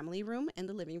the family room and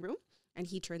the living room. And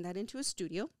he turned that into a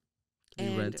studio.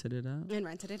 And rented it out. And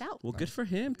rented it out. Well, good for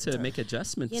him to make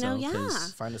adjustments.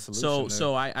 Find a solution.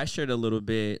 So I shared a little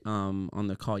bit on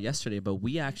the call yesterday, but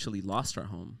we actually lost our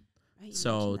home. Right,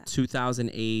 so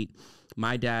 2008,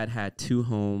 my dad had 2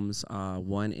 homes,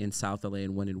 one in South LA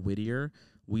and one in Whittier.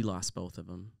 We lost both of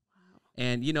them. Wow.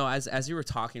 And, as you were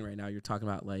talking right now, you're talking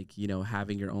about like,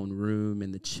 having your own room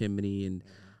and the chimney. And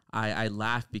I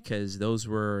laughed because those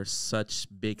were such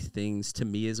big things to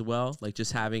me as well. Like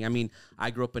just having, I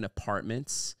grew up in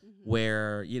apartments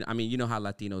where, you know how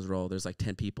Latinos roll. There's like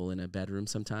 10 people in a bedroom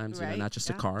sometimes, not just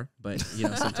a car, but,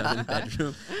 sometimes in a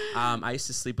bedroom. I used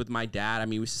to sleep with my dad.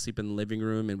 We used to sleep in the living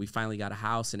room, and we finally got a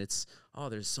house, and it's,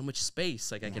 there's so much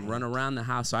space. Like I can run around the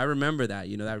house. So I remember that,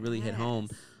 that really hit home.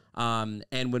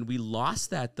 And when we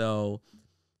lost that though,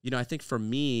 I think for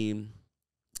me,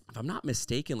 if I'm not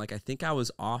mistaken, like I think I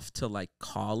was off to like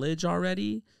college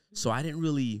already. So I didn't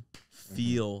really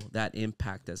feel that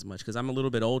impact as much because I'm a little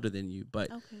bit older than you, but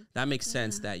that makes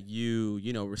sense that you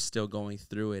were still going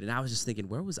through it. And I was just thinking,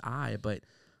 where was I? But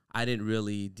I didn't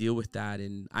really deal with that.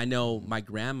 And I know my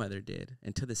grandmother did.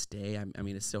 And to this day,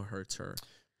 it still hurts her,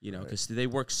 because they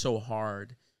work so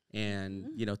hard and,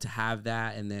 to have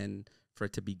that and then for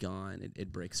it to be gone,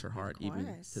 it breaks her heart even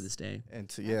to this day.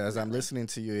 And as I'm listening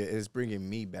to you, it's bringing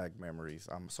me back memories.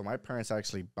 So my parents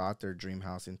actually bought their dream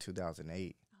house in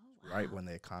 2008. Right when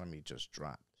the economy just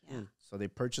dropped. So they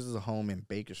purchased a home in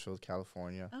Bakersfield,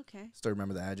 California. Still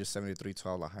remember the address,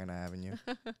 7312 Lahaina Avenue.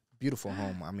 Beautiful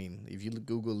home. If you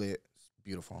Google it,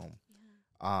 beautiful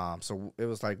home. So it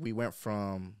was like we went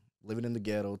from living in the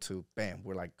ghetto to, bam,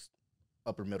 we're like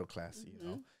upper middle class,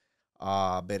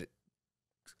 But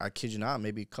I kid you not,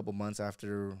 maybe a couple months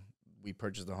after we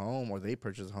purchased the home or they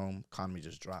purchased the home, economy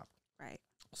just dropped. Right.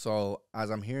 So as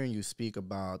I'm hearing you speak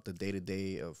about the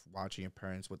day-to-day of watching your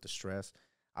parents with the stress,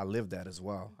 I lived that as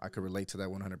well. I could relate to that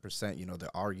 100%. The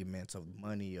arguments of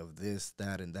money, of this,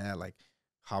 that, and that. Like,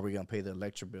 how are we going to pay the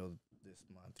electric bill this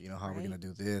month? How are we going to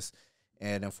do this?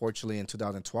 And unfortunately, in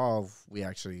 2012,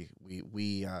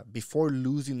 we before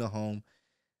losing the home,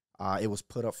 it was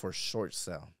put up for short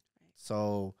sale.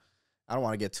 So I don't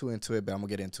want to get too into it, but I'm going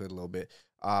to get into it a little bit.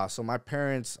 So my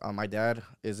parents, my dad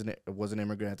was an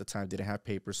immigrant at the time, didn't have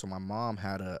papers. So my mom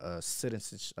had a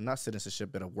citizenship, not citizenship,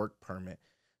 but a work permit.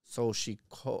 So she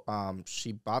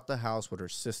bought the house with her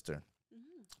sister.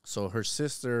 So her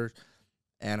sister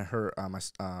and her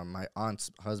my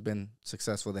aunt's husband,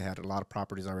 successful. They had a lot of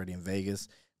properties already in Vegas.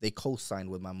 They co-signed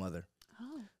with my mother.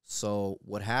 Oh. So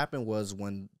what happened was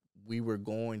when we were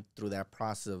going through that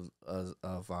process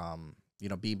of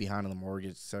being behind on the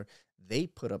mortgage, sir, they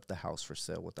put up the house for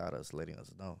sale without us letting us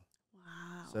know.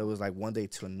 Wow. So it was like one day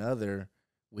to another,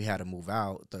 we had to move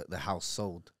out. The house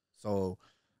sold. So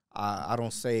I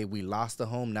don't say we lost the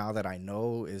home. Now that I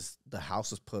know, is the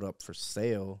house was put up for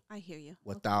sale. I hear you.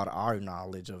 Without our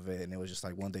knowledge of it, and it was just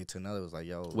like one day to another. It was like,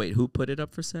 yo, Wait, who put it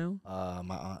up for sale?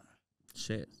 my aunt.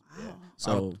 Shit. Wow. Yeah.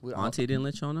 So auntie didn't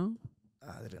let y'all know?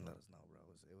 They didn't let us know,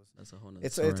 bro. That's a whole nother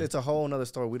It's story. it's a whole nother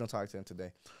story. We don't talk to him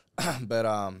today,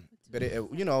 but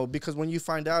it, because when you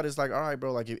find out, it's like, all right,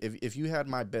 bro. Like if you had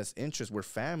my best interest, we're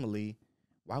family.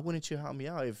 Why wouldn't you help me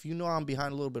out? If you know I'm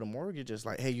behind a little bit of mortgage, it's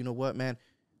like, hey, you know what, man?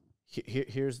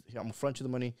 Here's I'm gonna front you the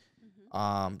money.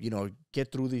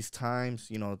 Get through these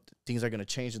times. Things are gonna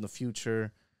change in the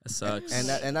future. That sucks.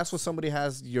 And that's what somebody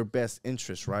has your best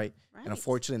interest, right? Right. And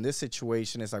unfortunately, in this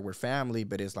situation, it's like we're family,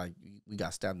 but it's like we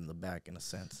got stabbed in the back in a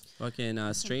sense.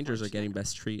 Fucking strangers are getting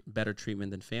better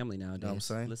treatment than family nowadays. Know what I'm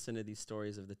saying? Listen to these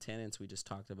stories of the tenants we just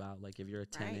talked about. Like if you're a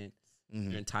tenant, Mhm.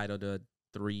 you're entitled to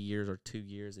 3 years or 2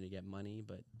 years and you get money,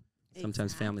 but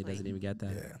sometimes family doesn't even get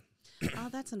that. Yeah. Oh,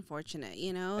 that's unfortunate.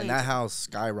 And that house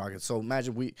skyrocketed. So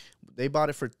imagine they bought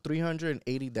it for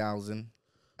 $380,000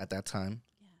 at that time.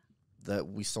 Yeah. That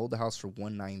we sold the house for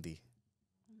 $190,000.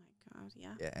 Oh my God.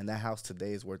 Yeah. Yeah, and that house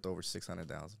today is worth over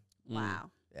 $600,000.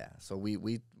 Wow. Yeah, so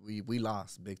we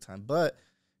lost big time. But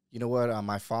you know what?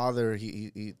 My father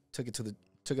he took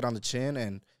it on the chin,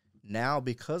 and now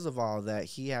because of all that,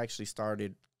 he actually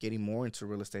started getting more into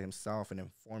real estate himself and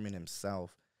informing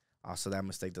himself. So that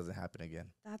mistake doesn't happen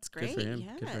again. That's Good great. for him.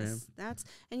 Yes. Good for him.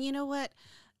 And you know what?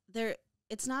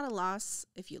 It's not a loss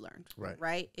if you learned. Right.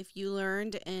 Right? If you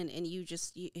learned and you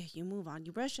just you move on.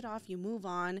 You brush it off, you move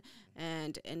on.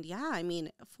 And yeah, I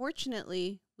mean,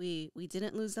 fortunately, we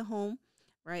didn't lose the home.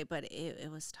 Right, but it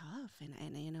was tough, and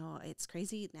it's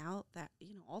crazy now that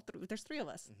there's 3 of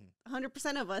us,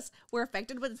 100% of us were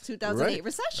affected with the 2008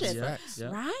 recession.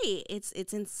 Yeah. Right, it's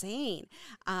insane,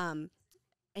 and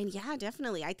yeah,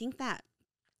 definitely, I think that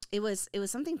it was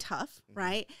something tough,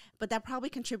 right? But that probably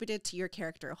contributed to your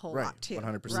character a whole lot too,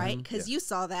 100%. right? Because you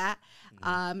saw that,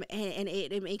 and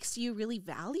it makes you really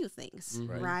value things,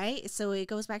 right? So it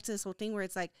goes back to this whole thing where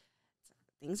it's like,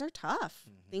 things are tough.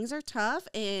 Things are tough,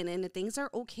 and things are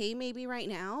okay maybe right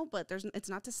now, but it's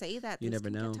not to say that You things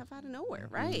never can know. get tough out of nowhere,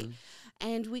 right?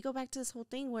 And we go back to this whole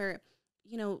thing where,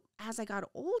 as I got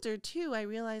older too, I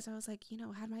realized I was like,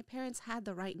 had my parents had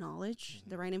the right knowledge,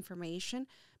 the right information,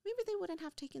 maybe they wouldn't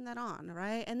have taken that on,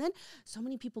 right? And then so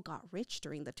many people got rich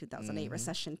during the 2008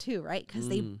 recession too, right? Because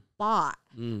they bought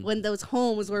when those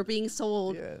homes were being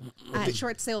sold at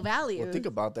short sale value. Well, think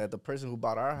about that. The person who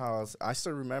bought our house, I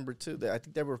still remember too, that I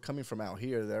think they were coming from out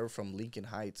here. They were from Lincoln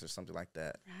Heights or something like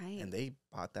that. Right. And they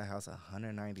bought that house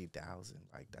 $190,000.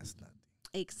 Like, that's nothing.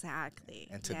 Exactly.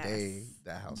 And today,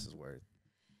 that house is worth.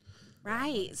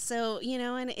 Right. So,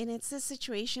 and it's a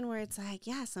situation where it's like,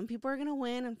 yeah, some people are going to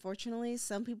win. Unfortunately,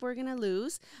 some people are going to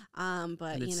lose.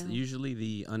 But, and it's usually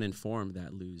the uninformed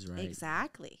that lose, right?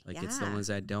 Exactly. Like it's the ones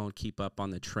that don't keep up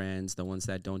on the trends, the ones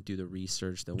that don't do the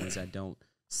research, the ones that don't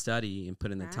study and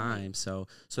put in the time. So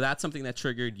that's something that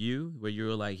triggered you where you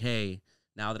were like, hey,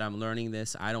 now that I'm learning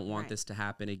this, I don't want this to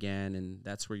happen again. And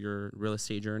that's where your real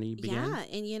estate journey began. Yeah.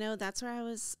 And, that's where I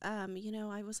was, I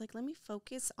was like, let me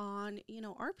focus on,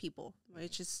 our people,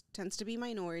 which tends to be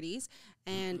minorities.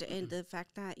 And the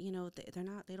fact that,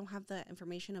 they don't have the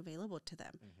information available to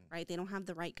them, right? They don't have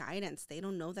the right guidance. They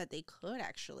don't know that they could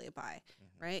actually buy,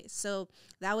 right? So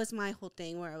that was my whole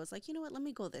thing where I was like, you know what, let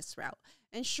me go this route.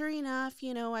 And sure enough,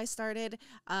 I started,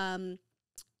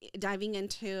 diving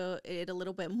into it a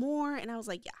little bit more, and I was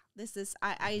like, yeah,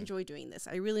 I enjoy doing this.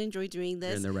 I really enjoy doing this.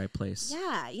 You're in the right place.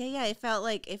 Yeah. It felt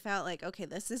like, okay,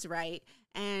 this is right.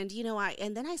 And,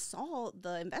 and then I saw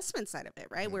the investment side of it,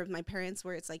 right? Where my parents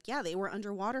were, it's like, yeah, they were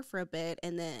underwater for a bit,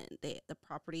 and then the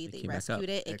property, they rescued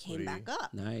it. It came back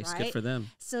up. Nice. Right? Good for them.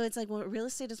 So it's like, real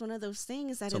estate is one of those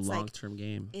things that it's a long-term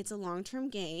game. It's a long-term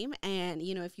game. And,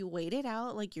 if you wait it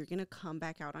out, like, you're going to come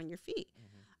back out on your feet.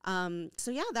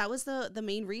 So yeah, that was the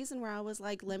main reason where I was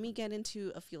like, let me get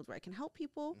into a field where I can help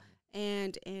people.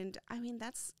 And I mean,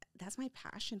 that's my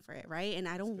passion for it. Right. And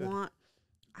I don't want,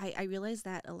 I realize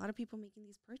that a lot of people making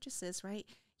these purchases, right?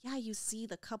 Yeah. You see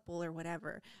the couple or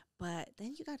whatever, but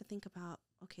then you got to think about,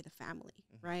 okay, the family,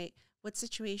 right? What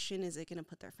situation is it going to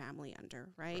put their family under,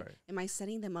 right? Am I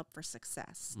setting them up for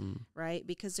success, right?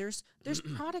 Because there's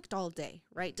product all day,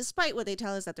 right? Despite what they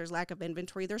tell us that there's lack of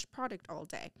inventory, there's product all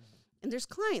day. And there's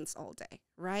clients all day,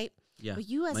 right? Yeah. But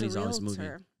you as Money's a always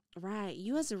realtor, right?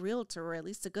 You as a realtor, or at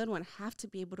least a good one, have to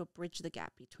be able to bridge the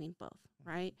gap between both,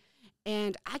 right?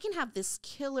 And I can have this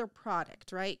killer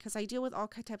product, right? Because I deal with all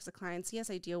types of clients. Yes,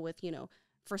 I deal with,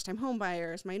 first-time home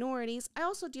buyers, minorities. I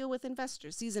also deal with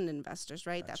investors, seasoned investors,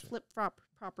 right? Gotcha. That flip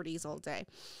properties all day.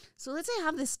 So let's say I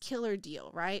have this killer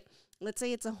deal, right? Let's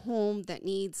say it's a home that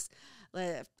needs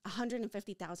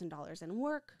 $150,000 in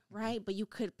work, right? But you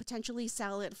could potentially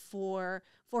sell it for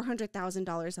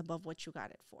 $400,000 above what you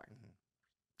got it for.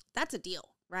 That's a deal,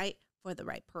 right? For the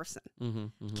right person.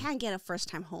 Can't get a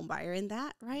first-time home buyer in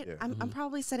that, right? Yeah. I'm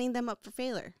probably setting them up for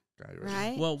failure,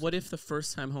 right? Well, what if the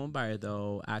first-time home buyer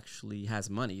though actually has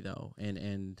money though,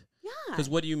 and yeah, because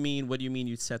what do you mean? What do you mean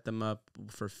you set them up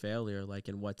for failure? Like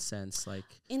in what sense? Like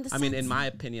in the in my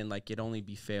opinion, like it'd only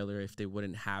be failure if they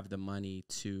wouldn't have the money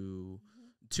to.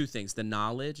 Two things: the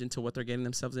knowledge into what they're getting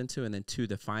themselves into, and then two,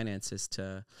 the finances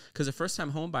to. Because a first-time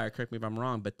home buyer, correct me if I'm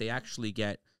wrong, but they actually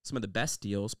get some of the best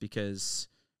deals because,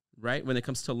 right, when it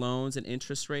comes to loans and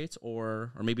interest rates,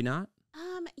 or maybe not.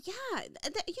 Yeah,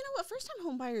 you know what? First-time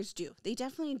home buyers do. They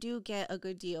definitely do get a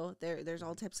good deal. There's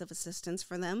all types of assistance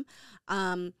for them.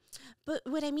 But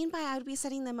what I mean by I would be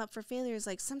setting them up for failure is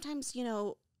like sometimes,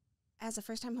 as a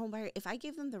first-time home buyer, if I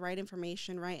give them the right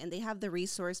information, right, and they have the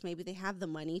resource, maybe they have the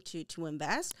money to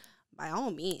invest, by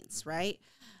all means, right?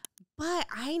 But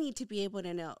I need to be able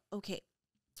to know, okay,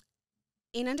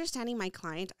 in understanding my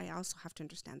client, I also have to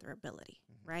understand their ability,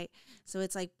 right? So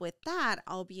it's like with that,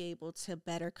 I'll be able to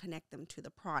better connect them to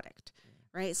the product,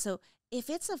 right? So if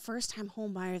it's a first-time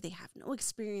home buyer, they have no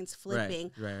experience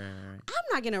flipping, Right. I'm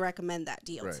not going to recommend that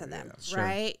deal to them,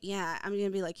 right? Yeah, I'm going to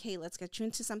be like, hey, let's get you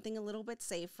into something a little bit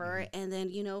safer. And then,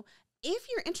 if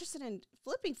you're interested in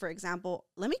flipping, for example,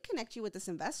 let me connect you with this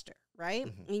investor,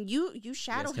 right? And you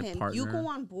shadow him, you go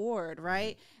on board,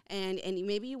 right? And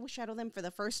maybe you shadow them for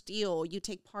the first deal, you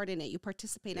take part in it, you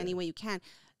participate any way you can.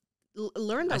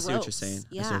 Learn the ropes. I see what you're saying.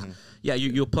 Yeah. Yeah,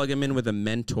 you'll plug them in with a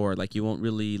mentor. Like you won't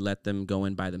really let them go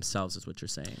in by themselves is what you're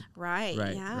saying. Right.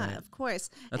 Yeah, of course.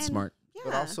 That's smart. Yeah.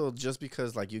 But also just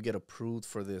because like you get approved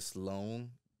for this loan,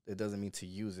 it doesn't mean to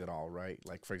use it all, right?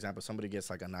 Like for example, somebody gets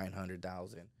like a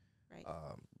 $900,000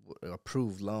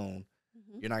 approved loan.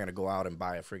 You're not gonna go out and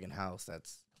buy a freaking house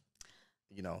that's,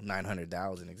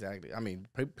 $900,000 exactly. I mean,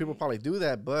 people probably do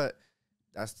that, but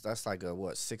that's like a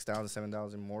what, $6,000,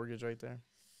 $7,000 mortgage right there.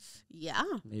 Yeah,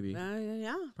 maybe.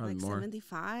 Yeah, probably like more.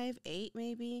 75, 8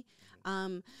 maybe.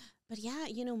 But yeah,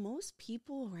 most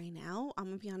people right now, I'm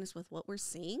gonna be honest with what we're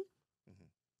seeing.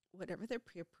 Whatever they're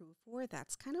pre-approved for,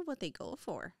 that's kind of what they go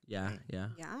for. Yeah.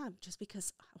 Yeah, just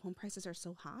because home prices are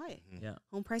so high. Yeah.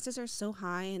 Home prices are so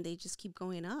high and they just keep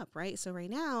going up, right? So right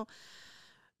now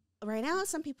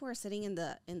some people are sitting in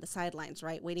the sidelines,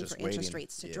 right? Waiting for interest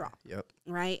rates to drop. Yep.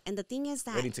 Right? And the thing is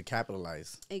that waiting to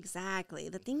capitalize. Exactly.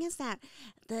 The thing is that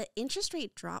the interest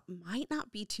rate drop might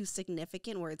not be too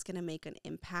significant where it's going to make an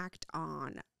impact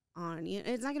on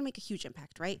it's not going to make a huge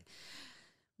impact, right?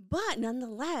 But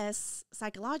nonetheless,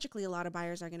 psychologically, a lot of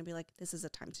buyers are going to be like, this is a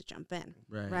time to jump in,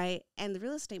 right? And the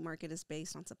real estate market is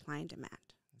based on supply and demand.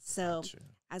 So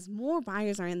as more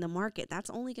buyers are in the market,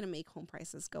 that's only going to make home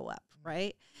prices go up,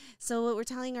 right? So what we're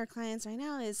telling our clients right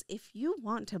now is if you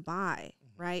want to buy,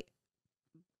 right,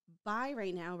 buy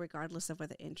right now regardless of what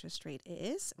the interest rate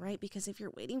is, right? Because if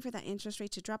you're waiting for that interest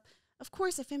rate to drop, of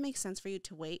course, if it makes sense for you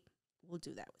to wait, we'll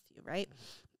do that with you, right?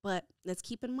 But let's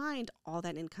keep in mind all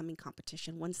that incoming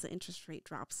competition once the interest rate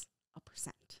drops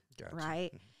 1%,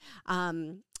 right?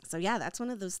 So yeah, that's one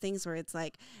of those things where it's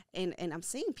like, and I'm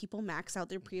seeing people max out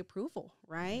their pre-approval,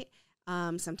 right?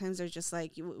 Sometimes they're just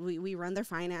like, we run their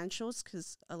financials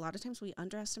because a lot of times we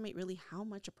underestimate really how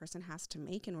much a person has to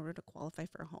make in order to qualify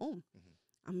for a home.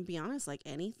 I'm gonna be honest, like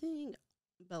anything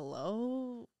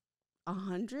below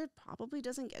 100 probably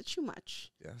doesn't get you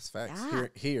much. Yeah, that's facts.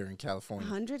 Here in California,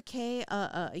 $100K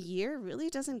a year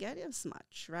really doesn't get us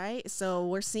much, right? So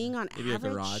we're seeing on maybe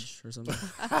average, a garage or something.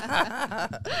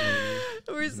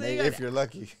 We're seeing if you're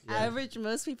lucky, average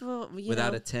most people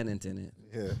without a tenant in it.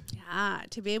 Yeah,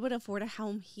 to be able to afford a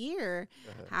home here,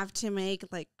 have to make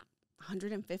like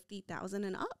 $150,000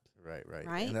 and up. Right.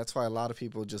 And that's why a lot of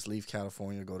people just leave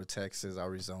California, go to Texas,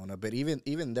 Arizona. But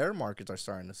even their markets are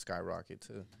starting to skyrocket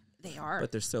too. They are.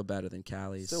 But they're still better than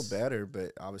Cali's. Still better,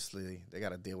 but obviously they got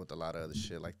to deal with a lot of other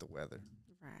shit like the weather.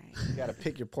 You got to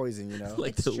pick your poison, you know.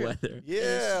 Like It's the true. weather.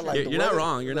 Yeah, like You're not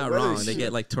wrong. You're not wrong. They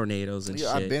get like tornadoes and shit.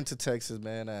 I've been to Texas,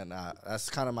 man, and that's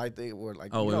kind of my thing. We're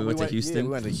like, oh, we went to Houston. Yeah, we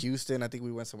went to Houston. I think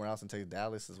we went somewhere else in Texas,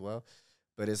 Dallas as well.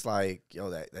 But it's like, yo,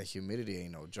 that humidity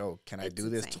ain't no joke. Can I do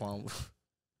this 12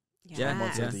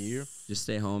 months of the year? Just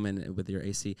stay home and with your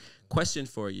AC. Question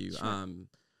for you.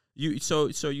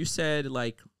 Sure. So you said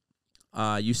like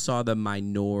you saw the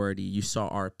minority, you saw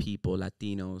our people,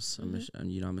 Latinos.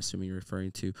 I'm assuming you're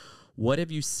referring to. What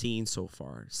have you seen so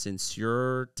far since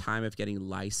your time of getting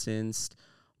licensed?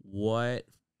 What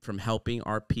from helping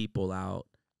our people out?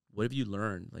 What have you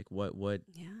learned? Like what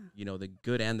you know, the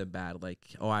good and the bad. Like,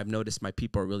 oh, I've noticed my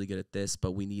people are really good at this,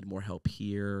 but we need more help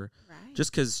here. Right.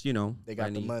 Just because, you know, they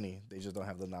got the money, they just don't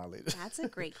have the knowledge. That's a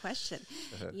great question.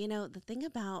 You know, the thing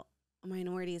about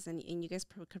minorities, and you guys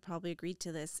could probably agree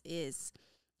to this, is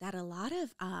that a lot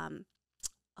of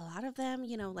them,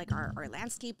 you know, like our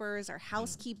landscapers, our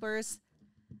housekeepers,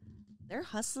 they're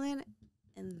hustling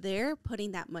and they're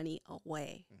putting that money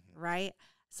away, right?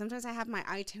 Sometimes I have my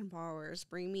I-10 borrowers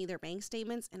bring me their bank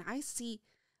statements and I see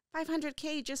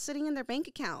 $500K just sitting in their bank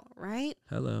account, right?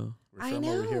 Hello. We're from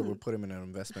over here, we'll put them in an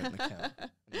investment account.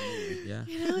 Yeah.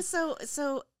 You know,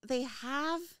 so they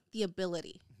have the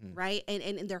ability, right?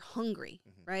 And they're hungry,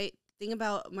 right? Think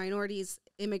about minorities,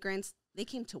 immigrants, they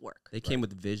came to work. They came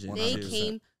with vision. They 100%.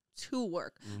 came to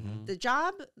work. The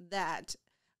job that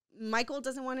Michael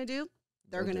doesn't want to do,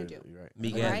 they're going to do. Right.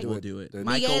 Miguel will do it. Miguel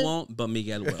Michael won't, but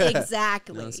Miguel will.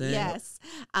 Exactly. You know what I'm saying?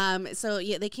 Yes. So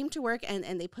yeah, they came to work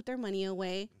and they put their money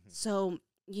away. So,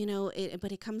 you know,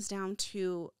 but it comes down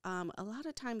to a lot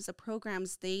of times the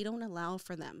programs, they don't allow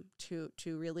for them to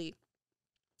really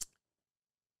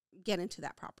get into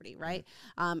that property, right?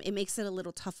 It makes it a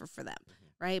little tougher for them,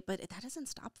 right? But that doesn't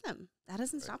stop them. That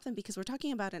doesn't stop them because we're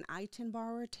talking about an I-10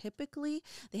 borrower. Typically,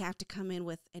 they have to come in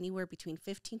with anywhere between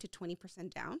 15 to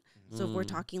 20% down. So if we're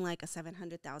talking like a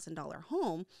 $700,000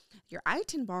 home, your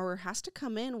I-10 borrower has to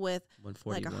come in with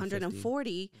like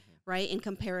 140, right? In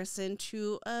comparison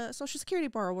to a Social Security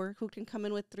borrower who can come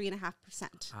in with 3.5%.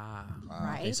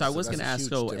 Right. Okay, so I was going to ask,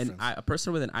 a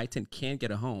person with an I-10 can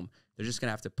get a home. They're just going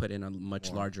to have to put in a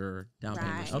much larger down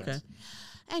payment. Okay.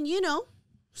 And you know,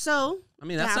 so I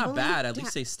mean, that's not bad. At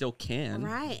least they still can.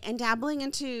 Right. And dabbling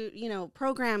into, you know,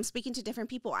 programs, speaking to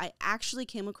different people, I actually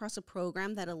came across a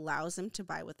program that allows them to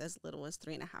buy with as little as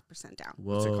 3.5% down.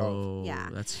 Whoa. Yeah.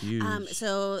 That's huge.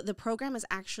 So the program is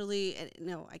actually,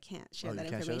 no, I can't share that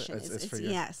information. It's for you.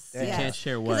 Yes. You can't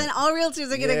share what? Because then all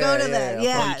realtors are going to go to them.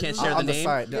 Yeah. Oh, you can't share the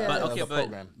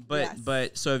name? But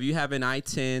But so if you have an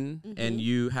I-10 and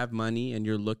you have money and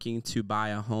you're looking to buy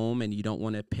a home and you don't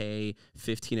want to pay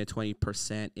 15 to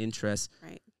 20% interest,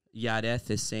 right. Yareth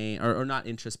is saying, or not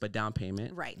interest, but down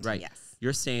payment. Right. Yes.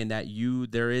 You're saying that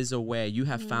there is a way, you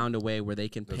have found a way where they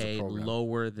can pay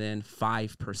lower than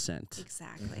 5%.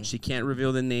 Exactly. She can't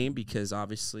reveal the name because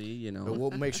obviously, you know. But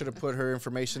we'll make sure to put her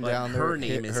information down there. Her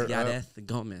name is Yareth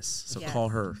Gomez, so call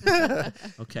her.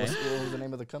 Okay. What was the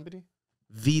name of the company?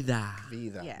 Vida.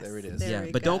 Yes, there it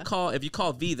is. But don't call, if you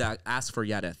call Vida, ask for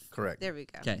Yareth. Correct. There we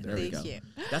go. Okay, there we go. You.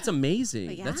 That's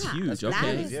amazing. That's huge. That's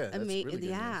okay. That is amazing.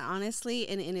 Really honestly,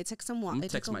 and it took some while. I'm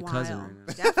text my cousin right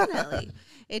now. Definitely.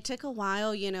 It took a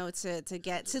while, you know, to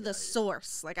get to the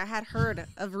source. Like I had heard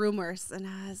of rumors and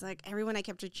I was like, everyone I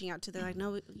kept reaching out to, they're like,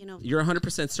 no, you know. You're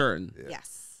 100% certain. Yeah.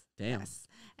 Yes. Damn. Yes.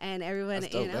 And everyone,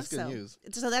 that's you know, that's good news.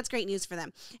 So that's great news for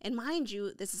them. And mind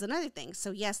you, this is another thing.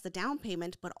 So yes, the down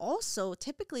payment, but also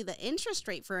typically the interest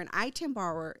rate for an I-10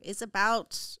 borrower is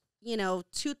about, you know,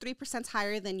 2-3%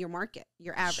 higher than your market,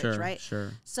 your average, right?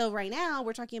 Sure. So right now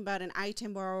we're talking about an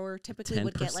I-10 borrower typically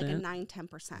would get like a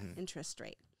 9-10% interest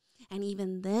rate. And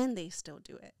even then they still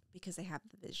do it because they have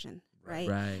the vision, right?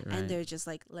 Right. And they're just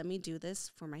like, let me do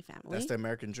this for my family. That's the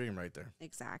American dream right there.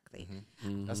 Exactly.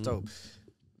 That's dope.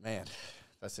 Man.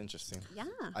 That's interesting. Yeah.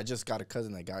 I just got a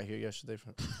cousin that got here yesterday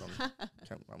from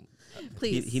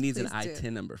Please. He needs an do.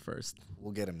 I-10 number first.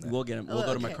 We'll get him there. We'll get him. We'll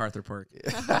go to MacArthur Park.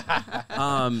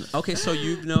 Yeah. Okay, so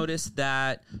you've noticed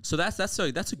that. So that's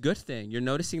a good thing. You're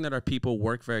noticing that our people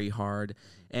work very hard,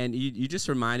 and you just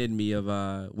reminded me of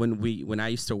when I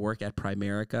used to work at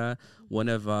Primerica. One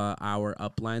of our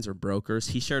uplines or brokers,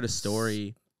 he shared a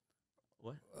story.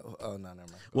 What? Oh, no, never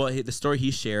mind. Well, the story he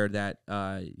shared that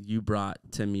you brought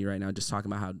to me right now, just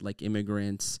talking about how like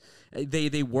immigrants,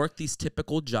 they work these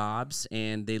typical jobs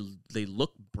and they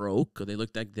look broke or they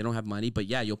look like they don't have money, but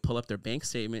yeah, you'll pull up their bank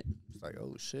statement. It's like,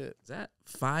 oh shit, is that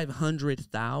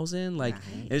 500,000? Like,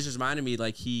 it just reminded me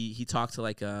like he talked to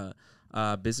like a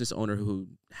business owner who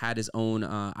had his own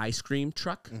ice cream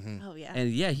truck. Oh yeah, and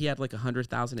yeah, he had like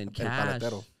 100,000 in cash.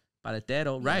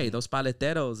 paletero, right? Those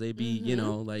paleteros, they be, you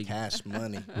know, like cash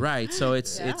money, right? So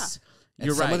it's Yeah.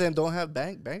 you're some right. of them don't have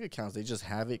bank accounts; they just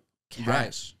have it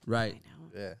cash. Right. I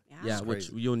know. Yeah. Yeah, It's which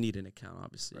crazy. you'll need an account,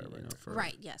 obviously. Right, You know, for,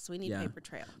 Right. Yes, we need Yeah. paper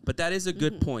trail. But that is a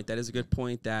good point. That is a good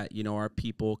point that, you know, our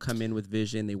people come in with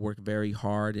vision. They work very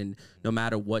hard, and no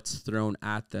matter what's thrown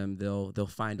at them, they'll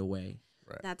find a way.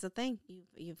 That's the thing.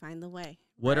 You find the way.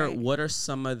 What right? are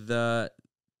some of the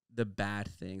bad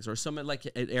things or some of like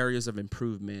areas of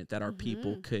improvement that our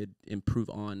people could improve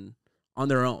on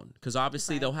their own? Because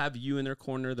obviously they'll have you in their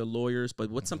corner, the lawyers,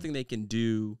 but what's something they can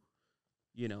do,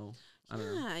 you know, I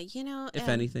don't know, you know, if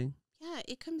anything. Yeah,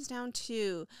 it comes down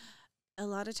to a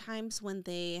lot of times when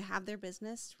they have their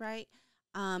business, right?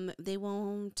 They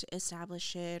won't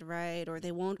establish it, right? Or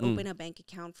they won't open a bank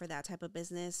account for that type of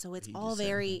business. So it's all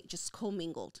very just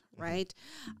commingled, right?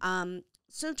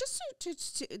 So just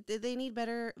to they need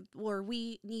better, or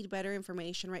we need better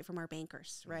information, right, from our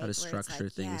bankers, right? How to structure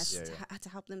things. Yes, to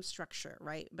help them structure,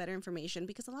 right, better information.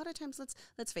 Because a lot of times,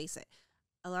 let's face it,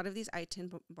 a lot of these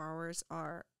ITIN borrowers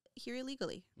are here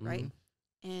illegally, right?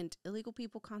 And illegal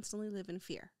people constantly live in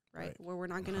fear, right? Where we're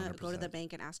not going to go to the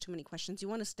bank and ask too many questions. You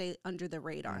want to stay under the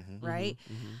radar, right?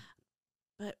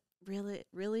 But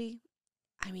really,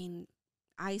 I mean,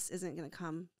 ICE isn't going to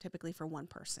come typically for one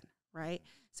person, right?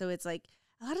 So it's like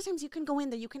a lot of times you can go in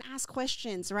there, you can ask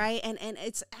questions, right? And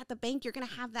it's at the bank, you're going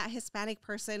to have that Hispanic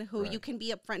person who you can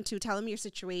be upfront to, tell them your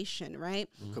situation, right?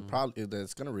 Could probably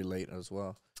that's gonna relate as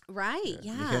well. Right, Mi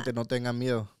yeah. gente no tenga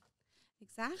miedo.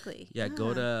 Exactly. Yeah,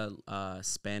 go to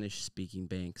Spanish-speaking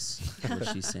banks. What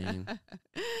she's saying.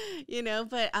 You know,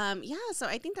 but yeah. So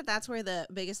I think that's where the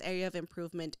biggest area of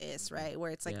improvement is, right?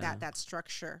 Where it's like that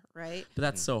structure, right? But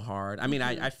that's so hard. I mean,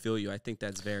 I feel you. I think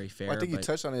that's very fair. Well, I think you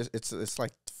touched on it. It's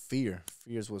like fear.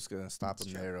 Fear is what's gonna stop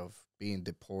them there of being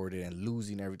deported and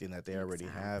losing everything that they already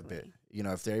have. But you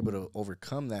know, if they're able to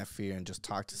overcome that fear and just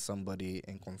talk to somebody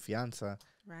in confianza,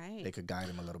 right, they could guide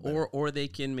them a little bit. Or they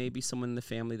can maybe someone in the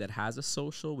family that has a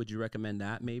social. Would you recommend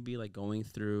that? Maybe like going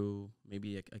through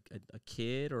maybe a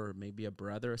kid or maybe a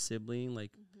brother, a sibling,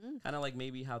 like kind of like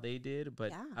maybe how they did.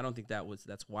 But I don't think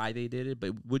that's why they did it.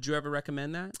 But would you ever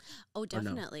recommend that? Oh,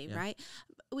 definitely, right?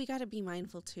 We got to be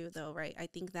mindful too, though, right? I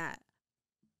think that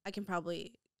I can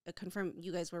probably confirm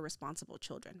you guys were responsible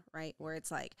children, right? Where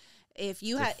it's like if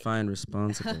you had Define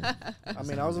responsible. I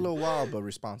mean, I was a little wild, but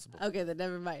responsible. Okay, then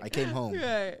never mind. I came home.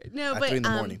 Right. No, at but 3 in the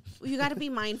morning. You got to be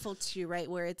mindful too, right?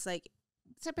 Where it's like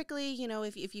typically, you know,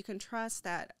 if you can trust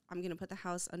that I'm going to put the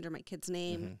house under my kid's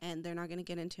name and they're not going to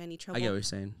get into any trouble. I get what you're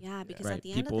saying. Yeah, because Right. at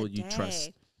the end People of the you day,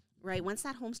 trust. right, once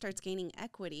that home starts gaining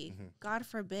equity, God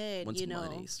forbid, Once you know,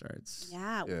 money starts.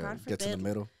 God forbid, gets in the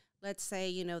middle. let's say,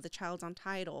 you know, the child's on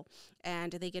title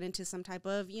and they get into some type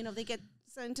of, you know, they get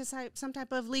into some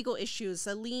type of legal issues.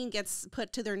 A lien gets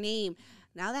put to their name.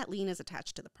 Now that lien is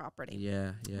attached to the property.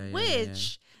 Yeah.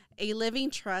 Which a living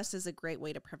trust is a great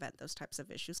way to prevent those types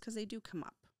of issues because they do come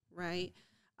up, right?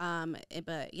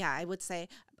 But yeah, I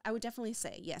would definitely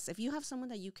say, yes, if you have someone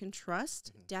that you can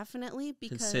trust, definitely,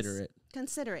 because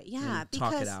consider it. Yeah. And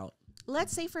talk it out.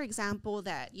 Let's say, for example,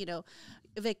 that, you know,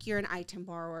 Vic, you're an item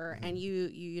borrower and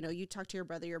you know, you talk to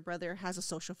your brother has a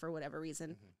social for whatever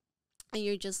reason. And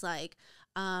you're just like,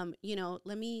 you know,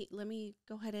 let me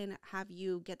go ahead and have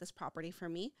you get this property for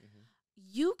me.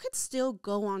 You could still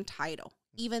go on title,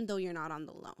 even though you're not on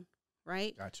the loan,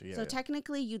 right? Gotcha. Yeah. So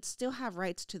technically, you'd still have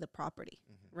rights to the property,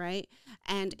 right?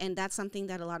 And that's something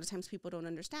that a lot of times people don't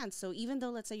understand. So even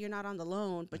though, let's say you're not on the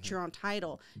loan, but you're on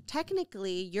title,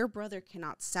 technically, your brother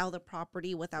cannot sell the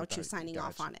property without you signing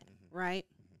off on it, right?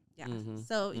 Yeah.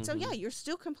 So yeah, you're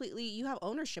still you have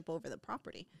ownership over the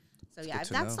property. So yeah, if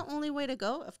that's the only way to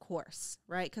go, of course,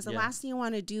 right? Because the last thing you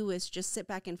want to do is just sit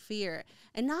back in fear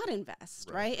and not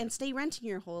invest, right? And stay renting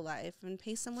your whole life and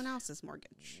pay someone else's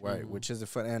mortgage. Right, which is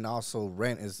fun. And also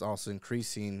rent is also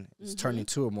increasing. It's turning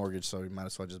to a mortgage, so you might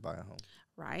as well just buy a home.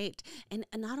 Right. And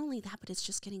not only that, but it's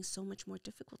just getting so much more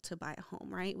difficult to buy a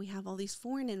home, right? We have all these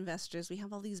foreign investors. We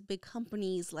have all these big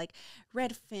companies like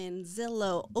Redfin,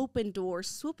 Zillow, Open Door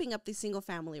swooping up these single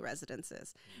family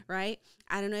residences, right?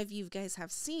 I don't know if you guys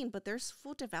have seen, but there's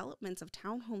full developments of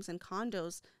townhomes and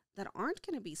condos that aren't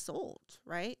going to be sold,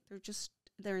 right?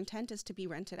 Their intent is to be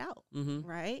rented out,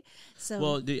 right? So,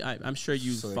 well, I'm sure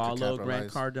you follow Grant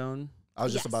Cardone. I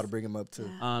was just about to bring him up too.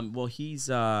 Well, he's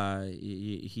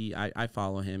I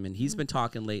follow him, and he's been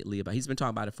talking lately about. He's been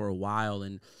talking about it for a while,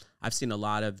 and I've seen a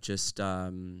lot of just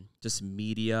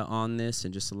media on this,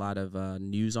 and just a lot of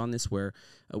news on this, where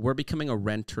we're becoming a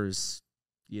renter's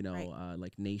you know,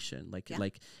 like nation, like,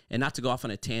 and not to go off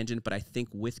on a tangent, but I think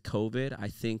with COVID, I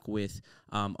think with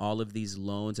all of these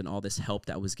loans and all this help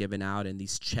that was given out and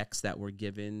these checks that were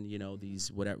given, you know,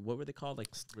 these what were they called? Like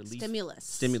relief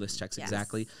stimulus checks. Yes.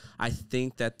 Exactly. I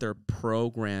think that they're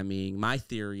programming. My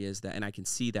theory is that, and I can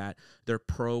see that they're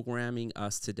programming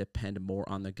us to depend more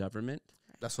on the government.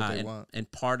 That's what they want.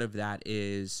 And part of that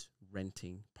is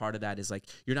renting. Part of that is like,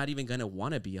 you're not even going to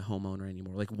want to be a homeowner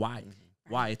anymore. Like, why?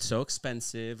 Why? It's so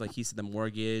expensive. Like he said, the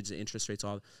mortgage, the interest rates,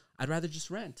 all. I'd rather just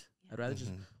rent. I'd rather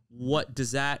just. What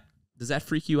does that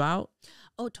freak you out?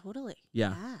 Oh, totally.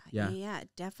 Yeah.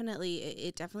 Definitely.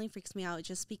 It definitely freaks me out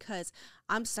just because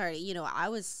I'm sorry. You know, I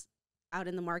was out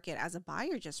in the market as a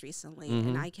buyer just recently,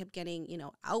 and I kept getting, you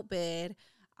know, outbid.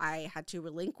 I had to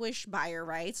relinquish buyer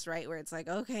rights, right? Where it's like,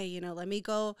 okay, you know, let me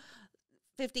go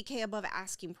 $50K above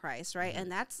asking price, right?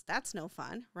 And that's no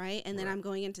fun, right? And then I'm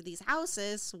going into these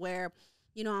houses where,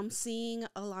 you know, I'm seeing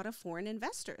a lot of foreign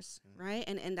investors, right?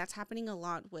 And that's happening a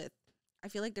lot with, I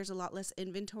feel like there's a lot less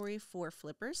inventory for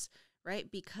flippers,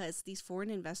 right? Because these foreign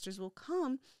investors will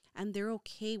come and they're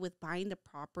okay with buying the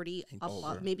property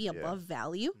above, maybe above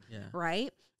value, right?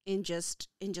 And just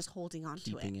holding on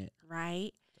to it,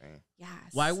 right? Yes.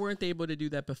 Why weren't they able to do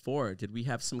that before? Did we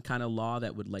have some kind of law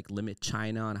that would like limit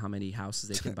China on how many houses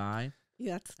they can buy?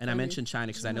 I mentioned China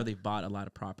because I know they've bought a lot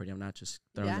of property. I'm not just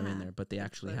throwing them in there, but they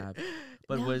actually have.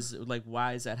 But was like,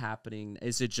 why is that happening?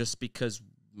 Is it just because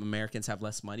Americans have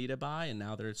less money to buy and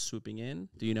now they're swooping in?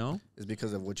 Do you know? It's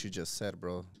because of what you just said,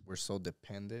 bro. We're so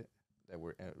dependent that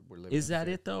we're living. Is that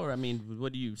it though? Or I mean,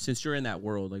 what do you? Since you're in that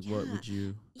world, like, what would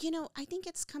you? You know, I think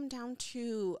it's come down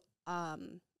to.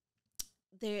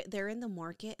 They're in the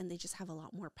market and they just have a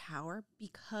lot more power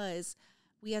because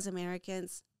we as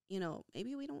Americans, you know,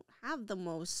 maybe we don't have the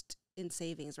most in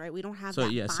savings, right? We don't have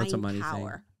that buying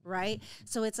power, right?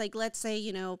 So it's like, let's say,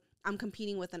 you know, I'm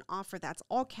competing with an offer that's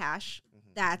all cash,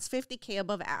 that's $50K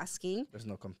above asking. There's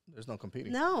no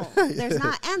competing. No, there's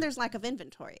not, and there's lack of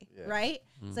inventory, right?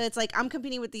 So it's like I'm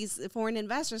competing with these foreign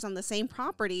investors on the same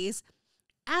properties.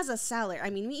 As a seller, I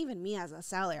mean, even me as a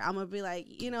seller, I'm gonna be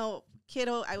like, you know,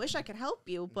 kiddo, I wish I could help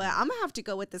you, but I'm gonna have to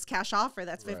go with this cash offer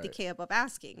that's $50K above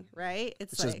asking, right?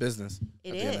 It's like, just business.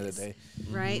 At the end of the day,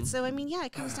 right? So I mean, yeah,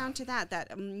 it comes down to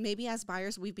that maybe as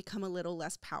buyers we become a little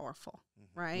less powerful,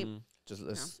 right?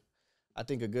 I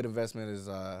think a good investment is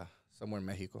somewhere in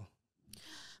Mexico,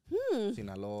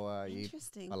 Sinaloa,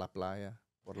 interesting, a la playa,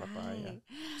 por la playa.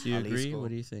 Do you agree? What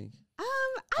do you think?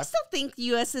 I still think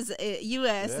U.S. is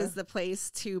the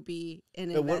place to be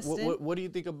and invest in. What do you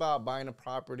think about buying a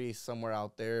property somewhere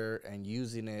out there and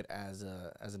using it as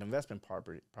an investment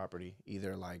property,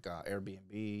 either like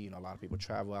Airbnb? You know, a lot of people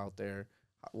travel out there.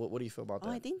 What do you feel about that?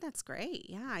 I think that's great.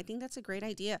 Yeah, I think that's a great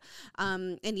idea.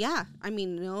 And yeah, I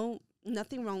mean,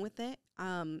 nothing wrong with it.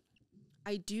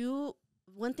 I do.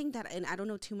 One thing that, and I don't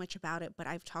know too much about it, but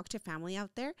I've talked to family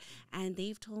out there, and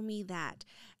they've told me that.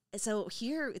 So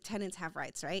here, tenants have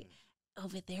rights, right?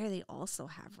 Over there, they also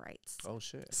have rights. Oh,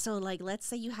 shit. So, like, let's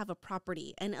say you have a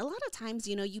property, and a lot of times,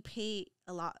 you know, you pay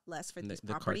a lot less for these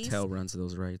properties. The cartel runs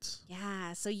those rights.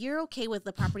 Yeah, so you're okay with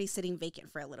the property sitting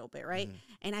vacant for a little bit, right?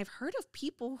 And I've heard of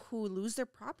people who lose their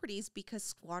properties because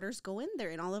squatters go in there,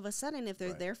 and all of a sudden, if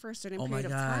they're there for a certain period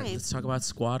of time, let's talk about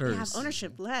squatters. They have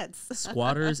ownership.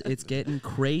 Squatters, it's getting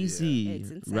crazy,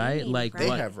 it's insane, right? Like they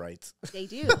have rights. They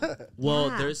do. Well,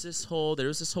 there's this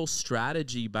whole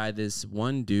strategy by this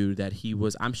one dude that he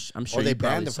was. I'm sure they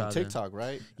banned him from TikTok,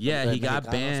 right? Yeah, he got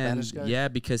banned. Yeah,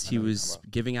 because he was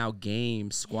giving out games,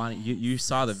 squatting. You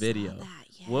saw the video.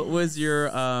 Yes. What was your?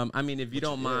 I mean, if you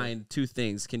don't mind, two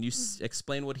things. Can you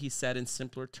explain what he said in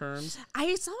simpler terms?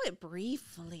 I saw it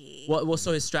briefly. Well,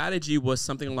 so his strategy was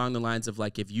something along the lines of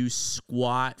like, if you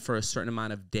squat for a certain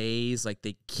amount of days, like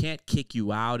they can't kick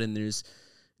you out, and there's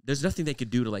nothing they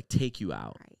could do to like take you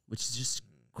out, which is just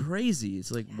crazy.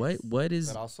 It's like what is?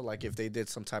 But also like if they did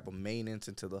some type of maintenance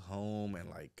into the home and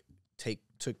like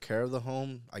took care of the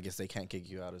home, I guess they can't kick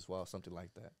you out as well, something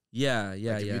like that. Yeah.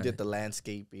 If you did the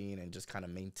landscaping and just kind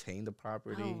of maintain the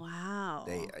property. Oh wow.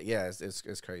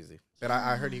 It's crazy. But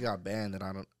I heard he got banned, and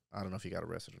I don't know if he got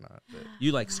arrested or not. But.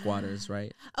 You like squatters,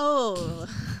 right? Oh,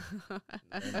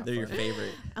 they're your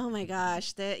favorite. Oh my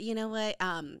gosh! You know what?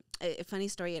 A funny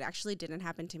story. It actually didn't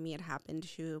happen to me. It happened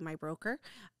to my broker.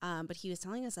 But he was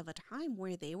telling us of a time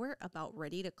where they were about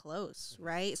ready to close,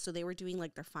 right? So they were doing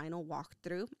like their final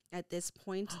walkthrough. At this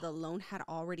point, the loan had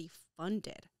already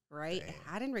funded, right? Dang. It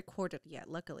hadn't recorded yet,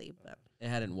 luckily, but it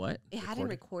hadn't what? It hadn't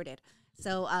recorded.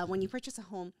 So when you purchase a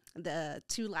home, the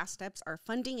two last steps are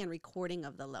funding and recording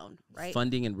of the loan, right?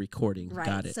 Funding and recording. Right.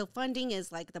 Got it. So funding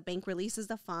is like the bank releases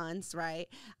the funds, right?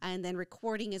 And then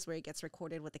recording is where it gets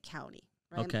recorded with the county,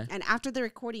 right? Okay. And after the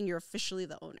recording, you're officially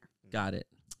the owner. Got it.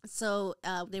 So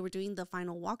they were doing the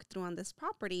final walkthrough on this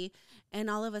property, and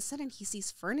all of a sudden he sees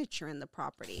furniture in the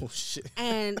property. Oh, shit.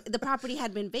 And the property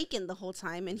had been vacant the whole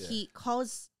time, and he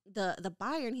calls the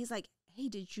buyer, and he's like, hey,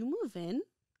 did you move in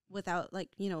without, like,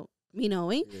 you know, me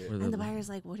knowing? Yeah. And the buyer's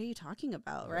like, what are you talking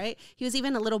about, right? He was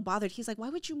even a little bothered. He's like, why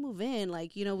would you move in?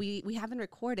 Like, you know, we haven't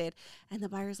recorded. And the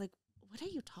buyer's like, what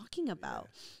are you talking about?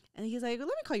 And he's like, let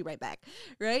me call you right back,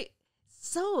 right?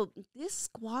 So this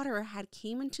squatter had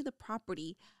came into the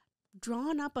property,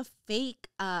 drawn up a fake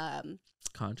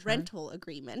Contract? rental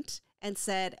agreement, and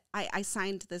said, I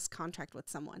signed this contract with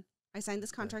someone. I signed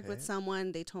this contract with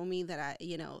someone. They told me that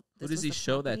Who does he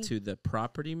show that to? The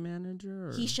property manager?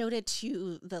 Or? He showed it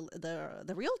to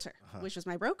the realtor, which was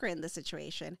my broker in this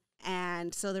situation.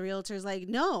 And so the realtor's like,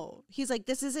 no. He's like,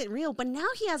 this isn't real. But now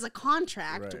he has a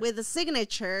contract with a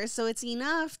signature, so it's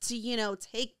enough to, you know,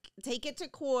 take it to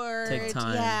court. Take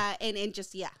time. Yeah,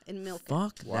 and milk it.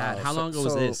 Fuck that. How long ago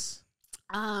was this?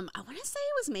 I want to say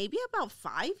it was maybe about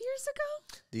 5 years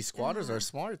ago. These squatters are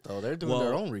smart, though. They're doing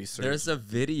their own research. There's a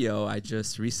video I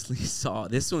just recently saw.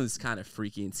 This one's kind of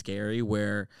freaky and scary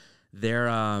where they're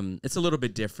it's a little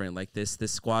bit different. Like this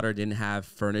squatter didn't have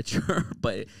furniture,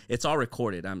 but it's all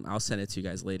recorded. I'll send it to you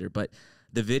guys later. But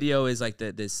the video is like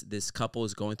this couple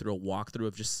is going through a walkthrough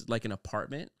of just like an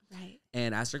apartment. Right.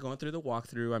 And as they're going through the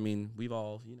walkthrough, I mean, we've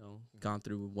all, you know, gone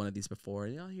through one of these before.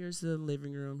 You know, here's the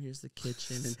living room, here's the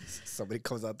kitchen, and somebody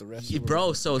comes out the restroom.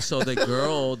 bro, so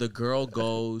the girl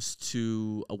goes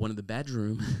to one of the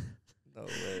bedroom. No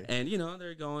way. And you know,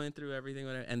 they're going through everything,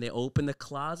 whatever, and they open the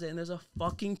closet and there's a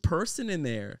fucking person in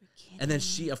there. And then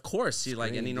she, of course, she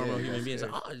like any normal human being is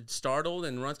like, oh, startled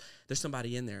and runs. There's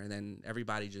somebody in there, and then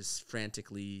everybody just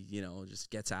frantically, you know, just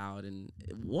gets out and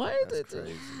what? That's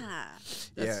crazy.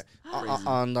 Yeah.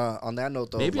 On that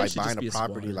note though, Maybe I like should just buying be a a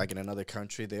property squatter. like in another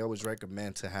country, they always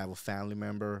recommend to have a family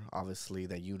member, obviously,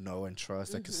 that you know and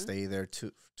trust that can stay there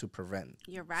to prevent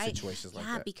You're right. situations like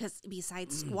yeah, that. because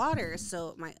besides squatters,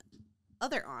 so my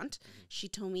other aunt, she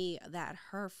told me that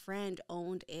her friend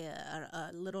owned a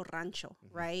little rancho,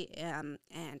 right?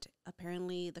 And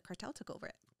apparently the cartel took over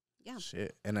it. Yeah.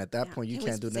 Shit. And at that point, you Can we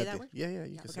can't do say that nothing. word? Yeah,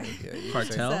 you can say it. Yeah, you can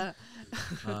say Cartel?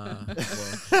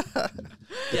 So,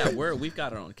 Yeah, we've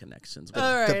got our own connections. But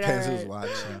all right, Depends all who's right.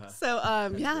 watching. So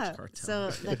cartel?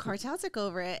 so the cartel took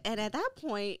over it, and at that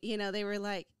point, you know, they were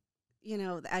like, you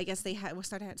know, I guess they had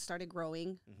started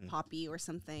growing poppy or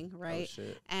something, right? Oh,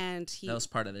 shit. And he that was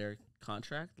part of their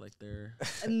contract, like their.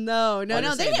 no, you're they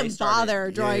saying they didn't started- bother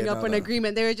drawing Yeah, up no, an no.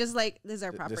 agreement. They were just like, this is our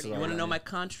This property. is You our want to know right. my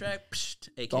contract? Psht,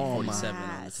 Don't AK-47 mind.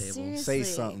 on the table. Seriously. Say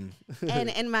something.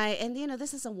 and you know,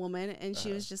 this is a woman, and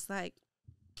she was just like,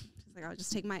 I'll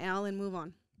just take my L and move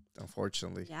on.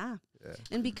 Unfortunately. Yeah. Yeah.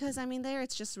 And because I mean, there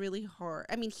it's just really hard.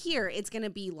 I mean, here it's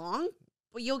gonna be long,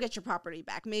 but you'll get your property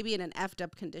back, maybe in an effed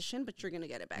up condition, but you're gonna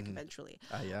get it back eventually.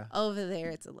 Yeah. Over there,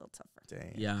 it's a little tougher.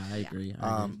 Dang. Yeah, I agree.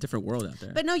 Different world out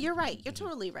there. But no, you're right. You're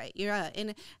totally right. You're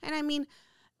and I mean,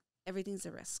 everything's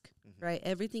a risk, right?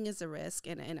 Everything is a risk,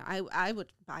 and I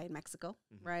would buy in Mexico,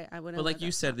 right? I wouldn't. But like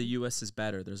you said, the U.S. is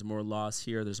better. There's more laws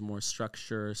here. There's more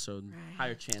structure, so Right.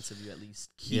 higher chance of you at least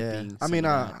keeping. I mean, some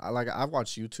of that. I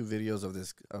watched YouTube videos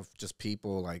of just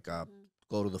people like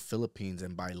go to the Philippines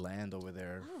and buy land over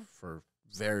there for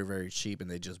very, very cheap, and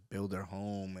they just build their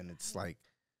home, and it's like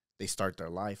they start their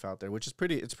life out there, which is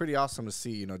pretty awesome to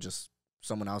see. You know, just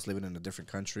someone else living in a different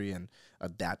country and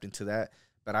adapting to that.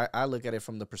 But I look at it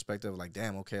from the perspective of like,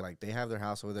 damn, okay, like they have their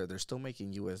house over there, they're still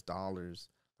making U.S. dollars,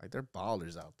 like they're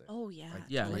ballers out there. Oh yeah. Like,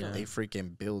 Yeah, like yeah. they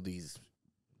freaking build these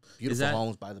beautiful that-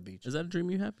 homes by the beach. Is that a dream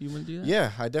you have? You want to do that?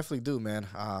 Yeah, I definitely do, man.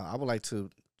 I would like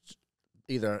to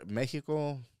either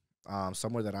Mexico,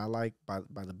 somewhere that I like by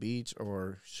the beach,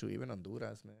 or shoot, even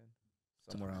Honduras, man.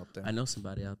 Somewhere out there. I know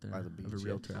somebody out there. By the I have a beach, yeah.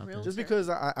 realtor out there. Realtor. Just because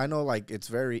I know like it's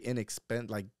very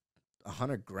inexpensive, like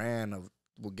 $100,000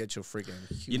 will get you a freaking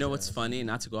huge You know what's ass. funny?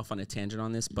 Not to go off on a tangent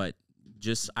on this, but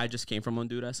I just came from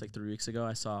Honduras like 3 weeks ago.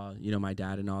 I saw, you know, my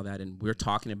dad and all that, and we're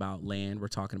talking about land, we're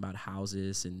talking about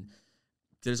houses, and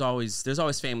there's always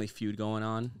family feud going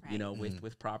on, you know,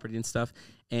 with property and stuff.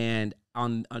 And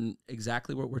on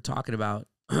exactly what we're talking about,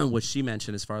 what she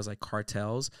mentioned as far as like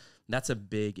cartels, that's a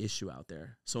big issue out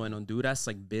there. So in Honduras,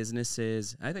 like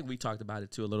businesses, I think we talked about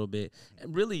it too a little bit.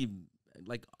 And really,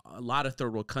 like a lot of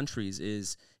third world countries,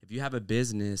 is if you have a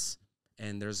business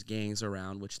and there's gangs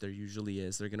around, which there usually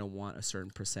is, they're gonna want a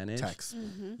certain percentage. Tax.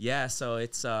 Yeah, so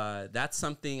it's that's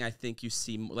something I think you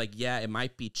see. Like, yeah, it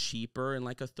might be cheaper in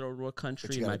like a third world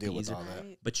country. It might be easier,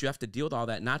 but you have to deal with all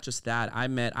that. Not just that. I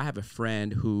have a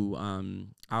friend who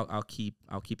I'll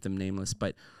keep them nameless,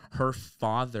 but her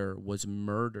father was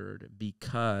murdered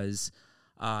because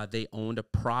they owned a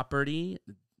property.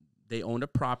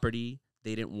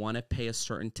 They didn't want to pay a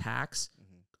certain tax.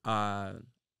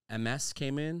 MS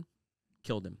came in,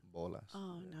 killed him. Bolas.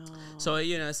 Oh no. So,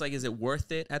 you know, it's like, is it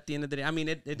worth it at the end of the day? I mean,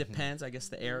 it depends, I guess,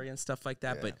 the area and stuff like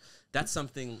that. But that's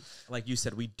something, like you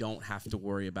said, we don't have to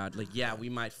worry about. Like, yeah, we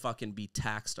might fucking be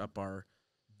taxed up our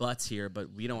butts here,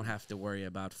 but we don't have to worry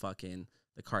about fucking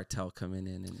the cartel coming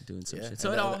in and doing some shit.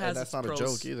 So it all has its pros. That's not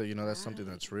a joke either. You know, that's something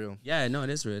that's real. Yeah, no, it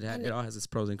is real. It all has its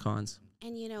pros and cons.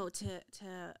 And, you know, to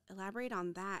elaborate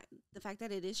on that, the fact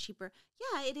that it is cheaper,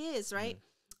 yeah, it is, right?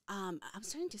 I'm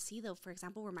starting to see, though, for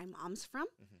example, where my mom's from.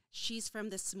 She's from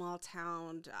this small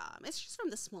town. It's just from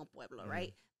the small pueblo,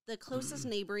 right? The closest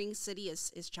neighboring city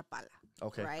is Chapala.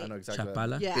 Okay, right? I know exactly.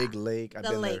 Chapala? Yeah. Big lake. I've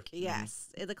been lake, there. yes.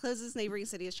 The closest neighboring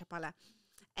city is Chapala.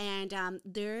 And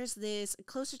there's this,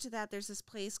 closer to that, there's this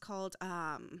place called,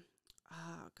 oh,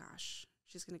 gosh.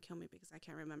 She's going to kill me because I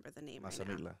can't remember the name right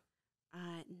now.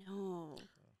 No.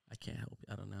 I can't help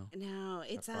you. I don't know. No,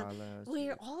 it's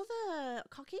where all the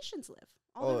Caucasians live.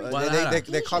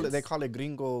 They call it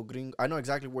gringo. I know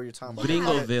exactly where you're talking about.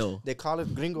 Gringoville. They call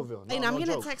it Gringoville. And I'm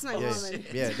gonna text my mom.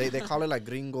 Yeah, they call it like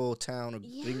Gringo Town or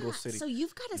Gringo City. So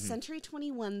you've got a Century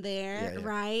 21 there,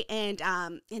 right? And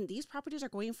these properties are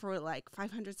going for like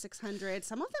 500, 600.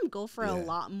 Some of them go for a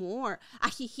lot more.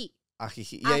 Ajiji.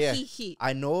 Yeah.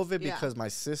 I know of it because my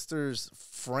sister's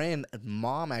friend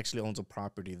mom actually owns a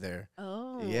property there.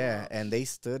 Oh. Yeah, and they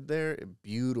stood there.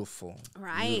 Beautiful.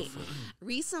 Right. Beautiful.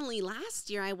 Recently, last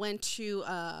year, I went to,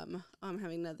 I'm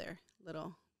having another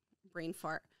little brain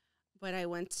fart, but I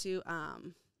went to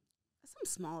some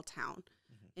small town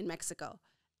in Mexico.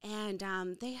 And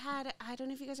they had, I don't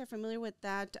know if you guys are familiar with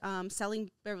that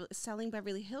Selling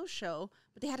Beverly Hills show,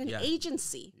 but they had an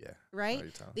agency, right?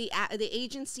 The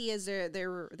agency is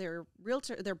their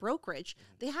realtor, their brokerage.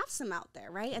 They have some out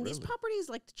there, right? And these properties,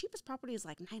 like the cheapest property is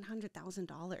like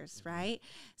 $900,000, right?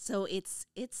 So it's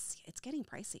getting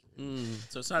pricey.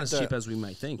 So it's not as cheap as we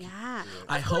might think. Yeah.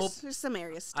 I hope there's some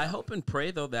areas still. I hope and pray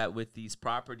though that with these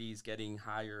properties getting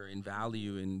higher in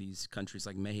value in these countries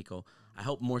like Mexico, I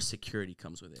hope more security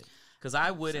comes with it. Because I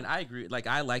agree. Like,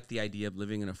 I like the idea of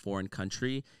living in a foreign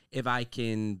country if I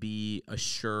can be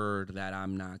assured that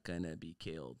I'm not going to be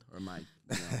killed or my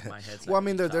head's not. Well, I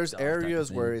mean, there's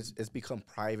areas where it's become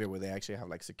private where they actually have,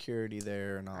 like, security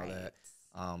there and all that.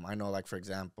 I know, like, for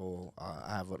example,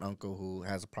 I have an uncle who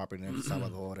has a property in El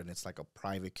Salvador, and it's like a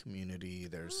private community.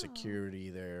 There's security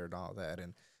there and all that.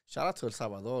 And shout out to El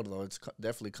Salvador, though. It's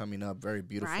definitely coming up. Very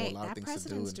beautiful. A lot of things to do. That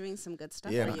president's doing some good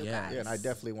stuff for you guys. Yeah, and I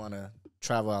definitely want to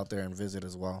travel out there and visit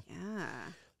as well. Yeah.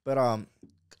 But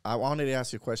I wanted to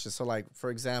ask you a question. So, like,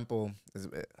 for example,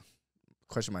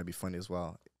 question might be funny as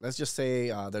well. Let's just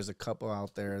say there's a couple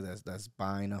out there that's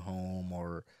buying a home,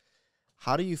 or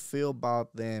how do you feel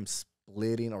about them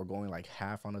splitting or going like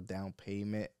half on a down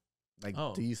payment? Like,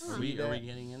 do you see that? Are we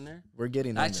getting in there? We're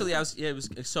getting actually. In there. It was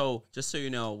so. Just so you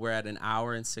know, we're at an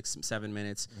hour and 7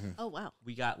 minutes. Oh wow.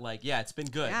 We got it's been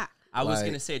good. Yeah. I was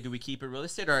gonna say, do we keep it real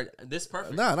estate or this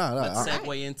perfect? No. Let's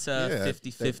segue into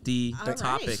 50-50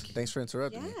 topic. Thanks for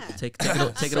interrupting me. Take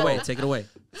it away. Take it away.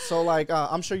 So, like,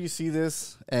 I'm sure you see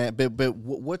this, but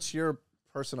what's your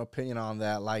personal opinion on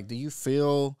that? Like, do you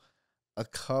feel a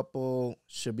couple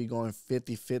should be going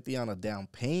 50-50 on a down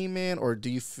payment, or do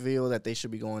you feel that they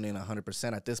should be going in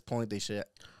 100% at this point? They should.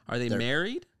 Are they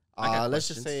married? Let's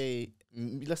say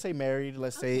married.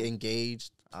 Let's say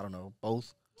engaged. I don't know,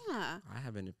 both. Yeah. I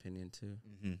have an opinion too.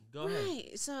 Go ahead.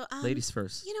 Right. So, ladies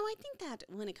first. You know, I think that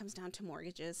when it comes down to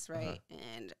mortgages, right,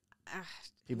 and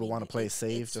people want to play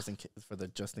safe just in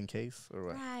case, or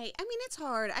what? Right. I mean, it's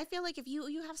hard. I feel like if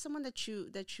you have someone that you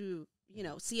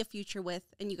see a future with,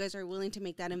 and you guys are willing to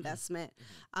make that investment,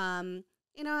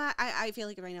 you know, I feel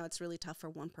like right now it's really tough for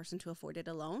one person to afford it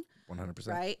alone. 100%.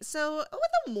 Right. So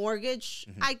with a mortgage,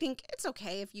 I think it's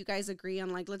okay if you guys agree on,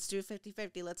 like, let's do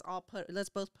 50-50. Let's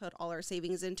both put all our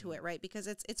savings into it. Right. Because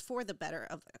it's for the better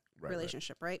of the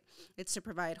relationship. Right. It's to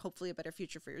provide hopefully a better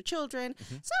future for your children.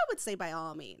 So I would say by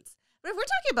all means. But if we're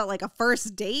talking about like a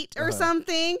first date or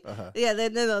something,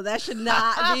 no, that should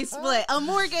not be split. A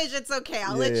mortgage, it's okay.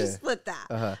 I'll let you split that.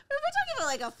 But if we're talking about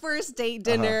like a first date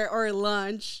dinner or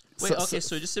lunch. Wait,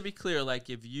 so just to be clear,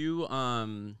 like if you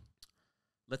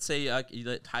let's say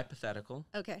hypothetical.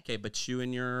 Okay. Okay, but you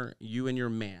and your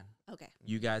man. Okay.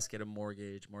 You guys get a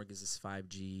mortgage. Mortgage is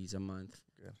 $5,000 a month.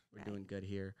 Good. We're doing good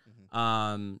here.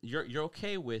 Mm-hmm. You're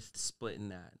okay with splitting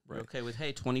that? Right. You're okay with,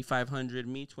 hey, 2,500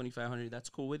 me, 2,500. That's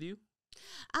cool with you?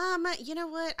 You know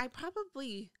what? I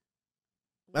probably.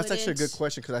 That's actually a good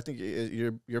question because I think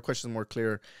your question is more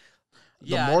clear.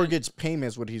 Yeah, the mortgage payment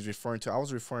is what he's referring to. I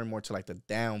was referring more to like the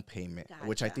down payment, Gotcha.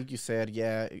 which I think you said,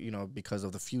 because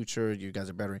of the future, you guys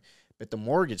are bettering. But the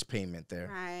mortgage payment there.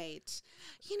 Right.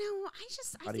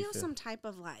 I feel some type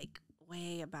of like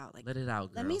way about like. Let it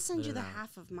out, girl. Let me send Let you it the out.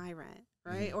 half of my rent,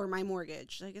 right? Or my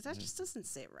mortgage. Like, that just doesn't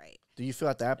sit right. Do you feel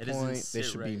at that It doesn't point they sit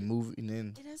should right. be moving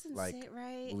in? It doesn't like, sit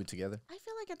right. moving together? I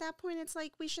feel like at that point, it's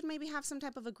like we should maybe have some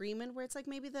type of agreement where it's like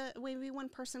maybe one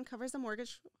person covers the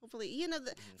mortgage. Hopefully, I feel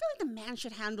like the man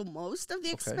should handle most of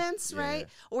the expense, right?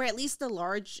 Or at least the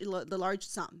large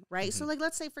sum, right? So, like,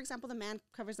 let's say, for example, the man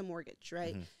covers the mortgage,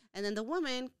 right? And then the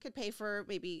woman could pay for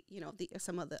maybe,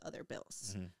 some of the other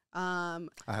bills. I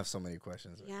have so many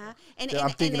questions. Yeah. I'm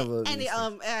thinking of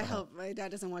I hope my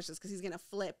dad doesn't watch this because he's going to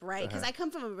flip, right? Because I come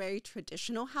from a very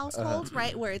traditional household,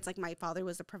 right? Where it's like my father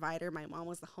was the provider, my mom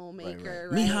was the homemaker,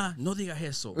 right? Mija, no digas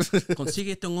eso.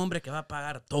 Consíguete un hombre que va a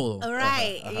pagar todo.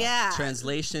 Right, yeah.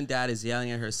 Translation, dad is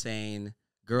yelling at her saying,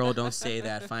 girl, don't say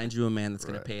that. Find you a man that's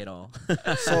going to pay it all.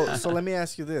 So let me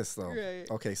ask you this, though. Right.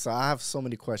 Okay, so I have so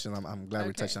many questions. I'm glad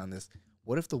we're touching on this.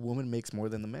 What if the woman makes more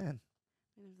than the man?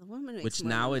 The woman makes Which more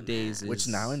than the nowadays man.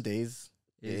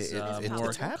 is it's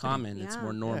more happening. common. Yeah. It's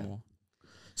more normal.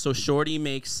 So shorty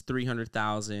makes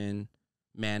 300,000,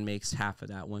 man makes half of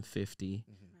that, 150.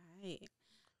 Right.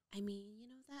 I mean,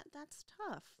 that's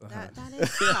tough. That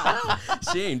is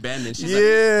tough. She ain't bending. She's she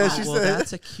well, said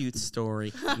that's a cute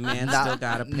story. Man still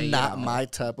gotta pay. Not out. my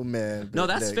type of man. No,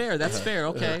 that's fair. That's fair.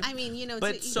 Okay. I mean,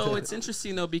 But so it's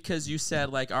interesting though because you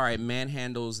said like, all right, man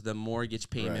handles the mortgage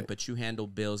payment, Right. but you handle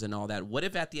bills and all that. What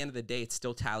if at the end of the day it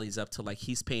still tallies up to like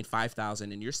he's paying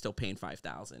 5,000 and you're still paying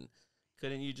 5,000?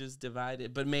 Couldn't you just divide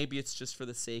it? But maybe it's just for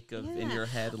the sake of in your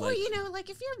head. Like, or, like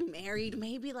if you're married,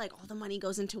 maybe like all the money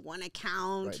goes into one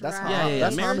account. Right. That's right?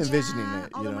 that's how I'm envisioning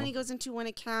it. All the money goes into one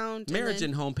account. marriage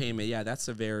and home payment. Yeah, that's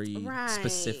a very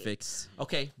specific.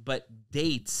 Okay, but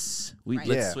dates.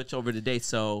 Let's switch over to dates.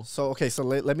 So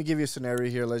let me give you a scenario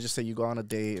here. Let's just say you go on a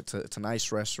date. It's a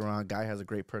nice restaurant. Guy has a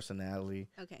great personality.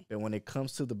 Okay. But when it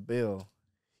comes to the bill,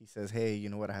 he says, "Hey, you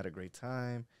know what? I had a great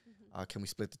time. Can we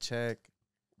split the check?"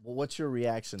 Well, what's your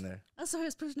reaction there? Oh, so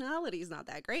his personality is not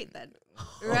that great then,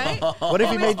 right? What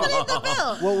if he made you?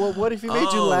 Well, what if he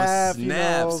made you laugh?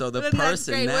 Snap! So the then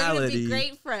personality. We're gonna be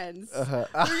great friends. We're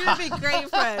gonna be great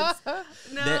friends.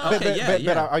 No.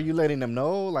 But are you letting them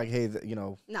know, like, hey,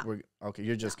 No.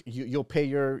 You're just you'll pay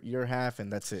your half,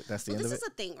 and that's it. That's the end of it. This is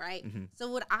the thing, right?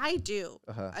 So what I do,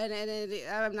 and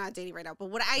I'm not dating right now, but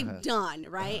what I've done,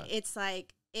 right? It's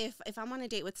like if I'm on a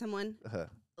date with someone.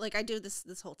 Like I do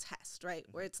this whole test, right?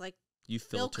 Where it's like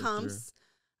bill comes,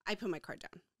 I put my card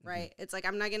down, right? It's like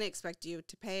I'm not gonna expect you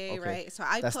to pay, right? So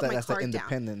I put my card down. That's the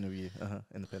independent of you,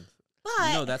 independent.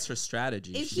 But that's her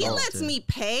strategy. If he lets me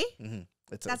pay,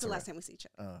 that's the last time we see each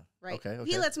other, right? Okay. If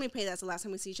he lets me pay, that's the last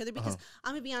time we see each other because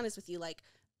I'm gonna be honest with you, like.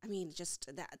 I mean, just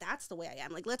that's the way I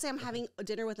am. Like, let's say I'm having a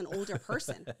dinner with an older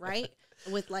person, right?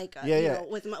 With like,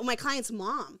 with my client's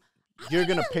mom. You're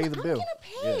going to pay the bill. I'm going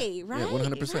to pay, right?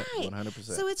 100%. 100%.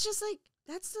 So it's just like,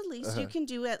 that's the least you can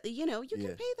do. You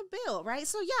can pay the bill, right?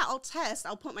 So yeah,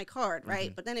 I'll put my card,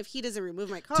 right? But then if he doesn't remove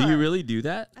my card. Do you really do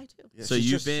that? I do. Yeah, so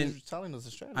you've been she's telling us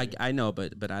the strategy. I know,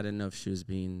 but I didn't know if she was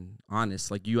being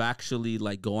honest. Like you actually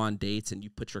like go on dates and you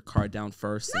put your card down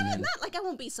first. Not like I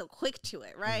won't be so quick to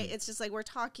it, right? It's just like we're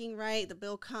talking, right? The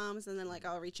bill comes and then like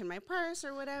I'll reach in my purse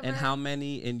or whatever. And how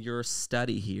many in your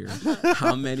study here?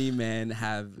 How many men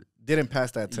didn't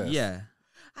pass that test? Yeah.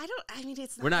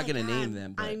 It's not. We're not like going to name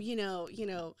them. But. I'm,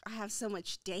 I have so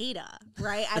much data,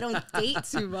 right? I don't date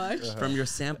too much. From your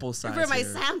sample size. For my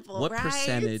sample, what right?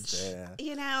 percentage?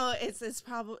 Yeah. It's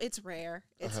probably rare.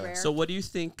 It's rare. So what do you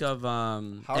think of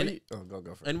go for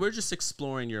it. And we're just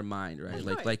exploring your mind, right?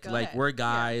 Go like ahead. we're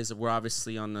guys. We're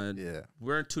obviously on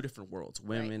we're in two different worlds,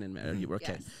 women and men.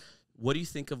 Okay. Yes. What do you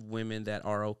think of women that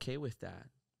are okay with that?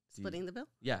 Splitting the bill?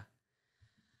 Yeah.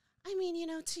 I mean,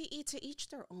 to each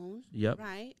their own. Yep.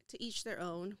 Right? To each their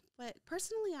own. But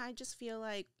personally, I just feel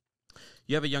like.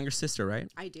 You have a younger sister, right?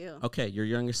 I do. Okay, your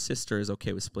younger sister is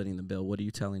okay with splitting the bill. What are you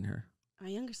telling her? My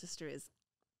younger sister is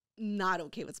not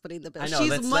okay with splitting the bill. I know,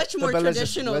 She's much more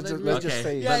traditional than me. Let's just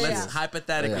say let's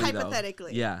hypothetically. Yeah.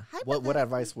 Hypothetically. Yeah. What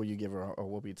advice will you give her, or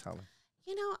what will you tell her?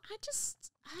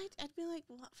 I'd be like,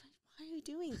 why why are you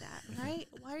doing that, right?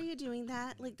 Why are you doing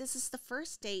that? Like, this is the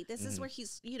first date. This is where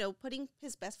he's, you know, putting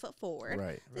his best foot forward.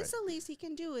 Right. This is the least he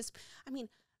can do is, I mean,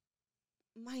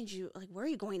 mind you, like, where are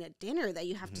you going to dinner that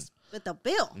you have to split the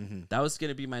bill? That was going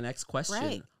to be my next question.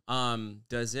 Right.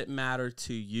 Does it matter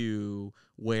to you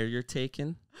where you're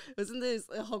taken? Wasn't there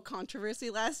a whole controversy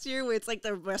last year where it's like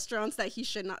the restaurants that he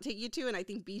should not take you to, and I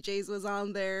think BJ's was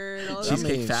on there and all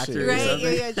Cheesecake Factory, right?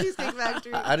 Yeah, Cheesecake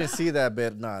Factory. I didn't see that,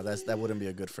 but nah, that wouldn't be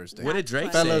a good first date. What did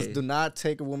Drake Fellas, say? do not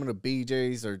take a woman to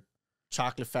BJ's or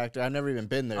Chocolate Factory. I've never even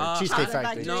been there. Cheesecake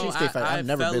Factory. No, Cheesecake Factory. I've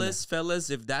never been there. Fellas,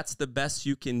 if that's the best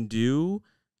you can do,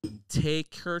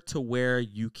 take her to where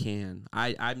you can.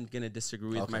 I'm gonna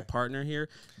disagree with my partner here.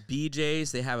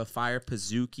 BJ's, they have a fire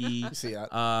Pizookie. See, the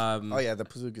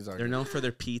Pizookies are. They're known for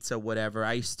their pizza, whatever.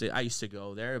 I used to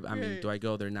go there. I mean, do I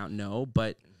go there now? No,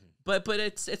 but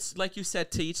it's like you said,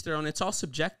 to each their own. It's all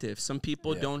subjective. Some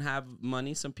people don't have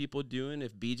money, some people do, and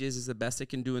if BJ's is the best they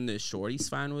can do and the shorty's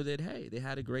fine with it, hey, they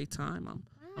had a great time.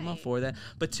 I'm all for that.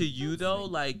 But to you though,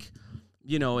 like,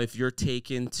 you know, if you're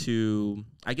taken to,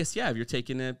 I guess, if you're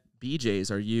taken to BJ's,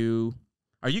 are you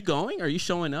going? Are you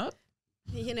showing up?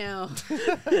 You know.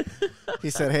 He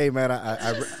said, hey, man, it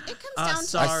comes down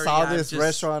to... I saw this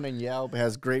restaurant in Yelp. It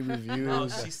has great reviews.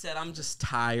 Oh, she said, I'm just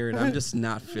tired. I'm just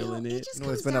not feeling it.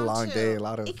 It's been a long day. It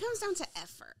comes down to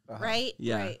effort, right?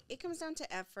 Yeah. Right. It comes down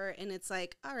to effort, and it's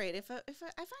like, all right, if I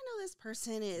know this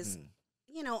person is...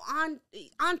 you know,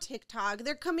 on TikTok,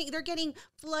 they're getting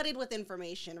flooded with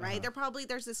information, right?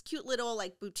 There's this cute little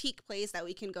like boutique place that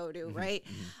we can go to, right?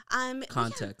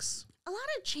 Context. A lot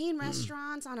of chain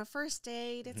restaurants on a first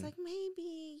date, it's like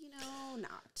maybe, you know,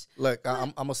 not. Look,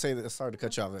 I'm gonna say this. Sorry to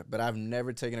cut you off, but I've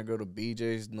never taken a girl to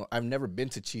BJ's. No, I've never been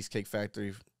to Cheesecake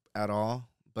Factory at all.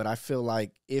 But I feel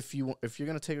like if you're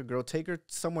gonna take a girl, take her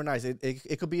somewhere nice.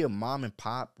 It could be a mom and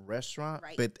pop restaurant,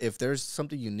 but if there's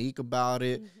something unique about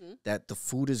it, that the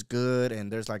food is good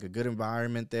and there's like a good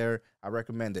environment there, I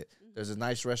recommend it. There's a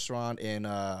nice restaurant in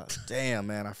damn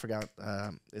man, I forgot.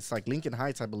 It's like Lincoln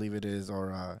Heights, I believe it is,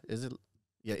 or is it?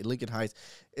 Yeah, Lincoln Heights.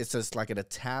 It's just like an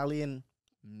Italian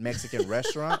Mexican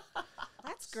restaurant.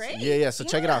 That's great. Yeah. So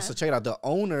check it out. The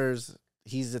owners.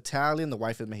 He's Italian. The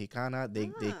wife is Mexicana.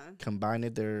 They combined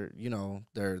their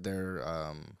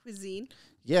cuisine.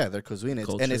 Yeah, their cuisine.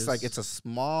 And it's like it's a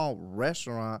small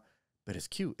restaurant, but it's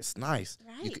cute. It's nice.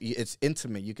 Right. It's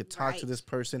intimate. You could talk to this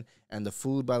person, and the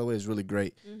food, by the way, is really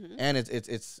great. And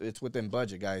it's within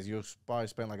budget, guys. You'll probably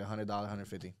spend like $100,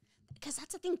 $150. Because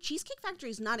that's the thing. Cheesecake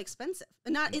Factory is not expensive.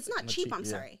 It's not cheap. I'm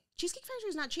sorry. Cheesecake Factory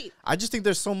is not cheap. I just think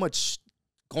there's so much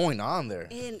going on there.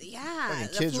 And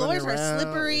the floors are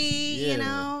slippery, you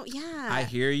know. Yeah. I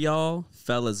hear y'all,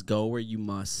 fellas, go where you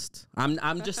must. I'm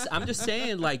just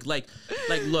saying, like look,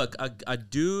 a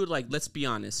dude, like, let's be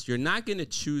honest, you're not gonna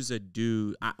choose a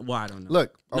dude. I don't know.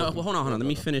 Look, hold on. Let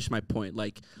me finish my point.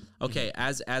 Like, okay,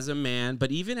 as a man,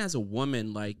 but even as a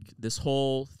woman, like this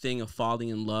whole thing of falling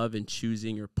in love and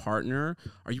choosing your partner,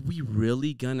 we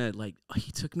really gonna like? Oh,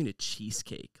 he took me to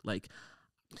cheesecake, like.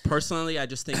 Personally, I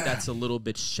just think that's a little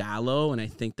bit shallow, and I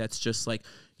think that's just like,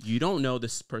 you don't know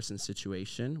this person's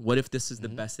situation. What if this is the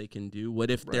best they can do? What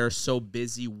if they're so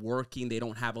busy working they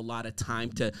don't have a lot of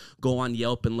time to go on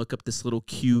Yelp and look up this little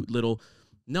cute little...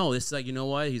 No, this is like, you know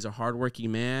what? He's a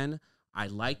hardworking man. I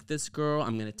like this girl.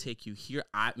 I'm gonna take you here.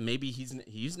 Maybe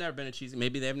he's never been to cheesecake.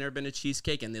 Maybe they've never been to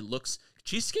cheesecake, and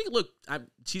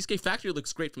Cheesecake Factory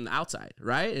looks great from the outside,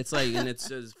 right? It's like, and it's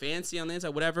fancy on the inside,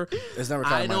 whatever. It's never.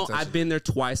 I know. I've been there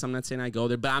twice. I'm not saying I go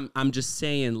there, but I'm just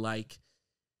saying, like,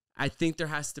 I think there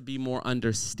has to be more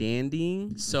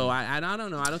understanding. So I don't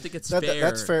know. I don't think it's fair.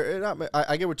 That's fair.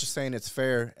 I get what you're saying. It's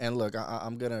fair. And look,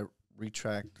 I'm gonna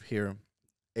retract here,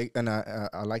 and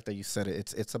I like that you said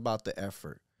it. It's about the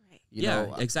effort. You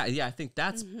know, exactly. Yeah, I think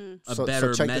that's a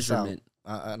better measurement.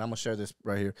 And I'm gonna share this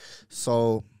right here.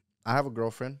 So I have a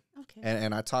girlfriend,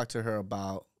 and I talked to her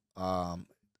about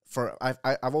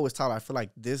I've always thought, I feel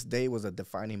like this day was a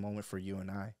defining moment for you and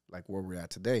I, like where we're at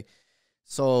today.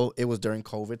 So it was during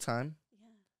COVID time.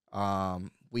 Yeah.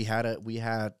 We had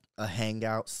a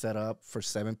hangout set up for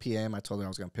 7 p.m. I told her I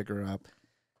was gonna pick her up.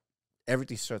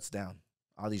 Everything shuts down.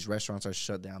 All these restaurants are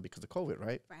shut down because of COVID,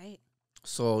 right? Right.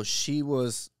 So she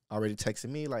was already texting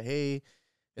me like, hey,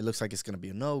 it looks like it's going to be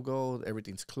a no-go.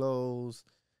 Everything's closed.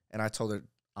 And I told her,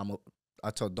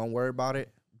 don't worry about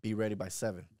it. Be ready by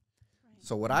 7. Right.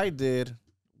 So what I did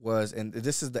was, and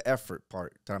this is the effort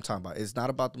part that I'm talking about. It's not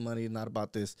about the money, not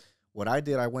about this. What I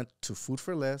did, I went to Food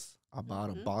for Less. I bought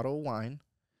a bottle of wine.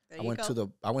 I went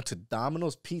to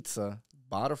Domino's Pizza,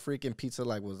 bought a freaking pizza,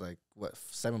 was like, what,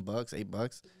 $7, $8?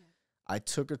 Yeah. I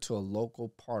took her to a local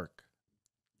park.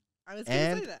 I was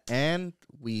going to say that. And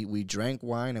we drank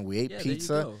wine and we ate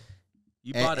pizza.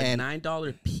 You bought a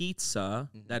 $9 pizza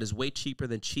that is way cheaper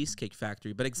than Cheesecake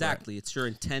Factory. But exactly, it's your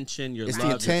intention, your love,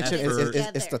 the intention, effort.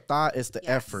 it's the thought, it's the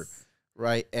effort,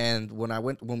 right? And when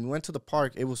we went to the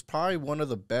park, it was probably one of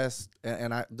the best.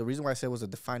 And the reason why I said it was a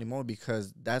defining moment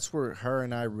because that's where her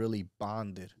and I really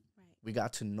bonded. Right. We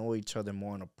got to know each other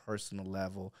more on a personal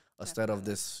level instead of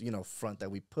this, front that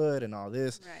we put and all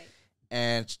this. Right.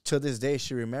 And to this day,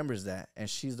 she remembers that, and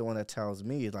she's the one that tells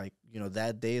me, like,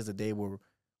 that day is the day where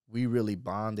we really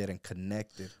bonded and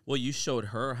connected. Well, you showed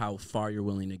her how far you're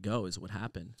willing to go is what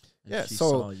happened. And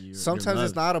so sometimes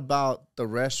it's not about the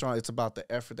restaurant. It's about the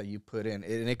effort that you put in.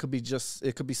 And it could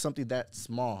be something that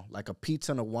small, like a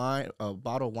pizza and a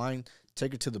bottle of wine,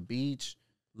 take her to the beach,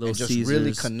 Little and just Caesars,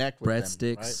 really connect with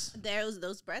breadsticks. them. Right?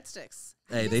 Those breadsticks.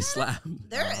 Hey, they slap.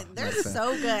 They're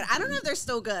so good. I don't know if they're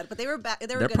still good, but they were back.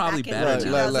 They're good probably back better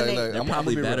in now. 2008. They're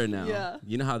probably better now. Yeah.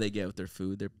 You know how they get with their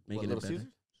food. They're making it better. Caesars?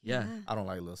 Yeah. I don't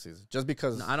like Little Caesars. Just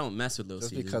because. No, I don't mess with Little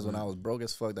Caesars. Just because when I was broke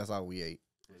as fuck, that's all we ate.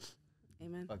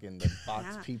 Amen. Fucking the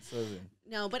box pizzas. And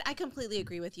no, but I completely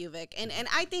agree with you, Vic. And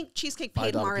I think Cheesecake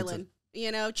paid Marlon.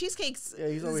 Pizza. Cheesecake's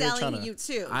he's selling you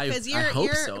too. Because I hope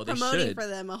you're so. They promoting should. for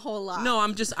them a whole lot. No,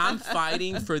 I'm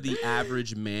fighting for the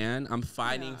average man. I'm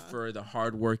fighting for the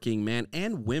hardworking man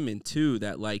and women too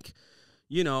that like,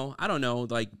 I don't know,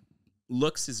 like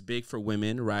looks is big for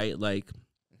women, right? Like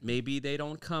maybe they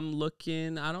don't come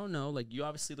looking, I don't know, like you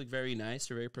obviously look very nice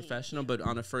or very professional, but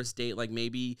on a first date, like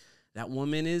maybe that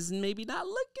woman is maybe not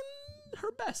looking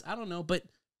her best. I don't know, but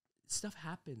stuff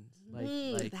happens.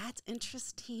 Like that's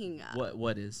interesting.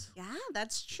 What is? Yeah,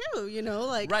 that's true.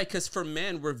 Like right, because for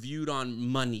men we're viewed on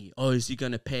money. Oh, is he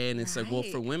gonna pay? And it's like, well,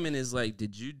 for women is like,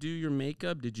 did you do your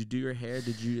makeup? Did you do your hair?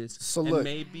 Did you? So and look,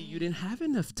 maybe you didn't have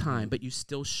enough time, but you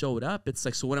still showed up. It's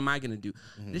like, so what am I gonna do?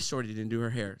 This shorty didn't do her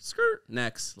hair. Skirt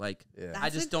next. Like, I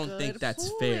just don't think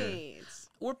that's fair.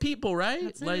 We're people, right?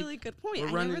 That's like, a really good point.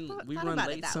 We run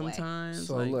late sometimes.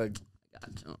 So like, look.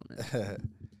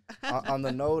 On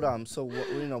the note, so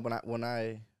when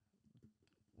I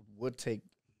would take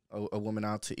a woman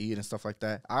out to eat and stuff like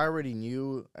that, I already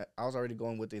knew I was already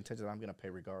going with the intention that I'm gonna pay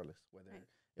regardless, whether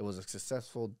it was a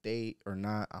successful date or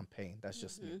not. I'm paying. That's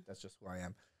just me. That's just who I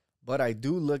am. But I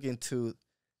do look into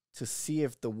to see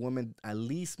if the woman at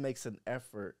least makes an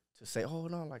effort to say, "Oh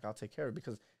no, like I'll take care of it,"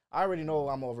 because I already know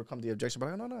I'm gonna overcome the objection.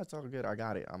 But no, it's all good. I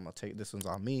got it. I'm gonna take this one's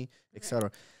on me, etc.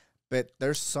 But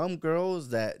there's some girls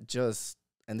that just,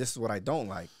 and this is what I don't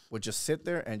like, would just sit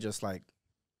there and just like,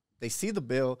 they see the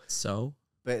bill. So?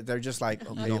 But they're just like,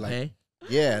 okay, you don't like, pay?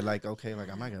 Yeah, like, okay,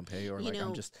 like, I'm not going to pay, or like,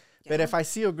 I'm just, but if I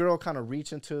see a girl kind of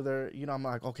reach into their, I'm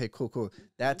like, okay, cool.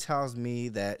 That tells me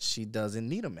that she doesn't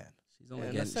need a man. She's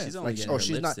only getting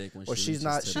her lipstick when she's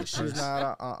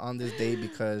not on this date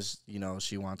because,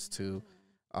 she wants to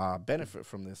benefit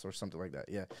from this or something like that.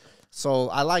 Yeah. So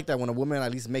I like that when a woman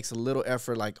at least makes a little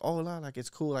effort, like, oh, no, like, it's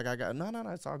cool. Like, I got, no,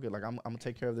 it's all good. Like, I'm going to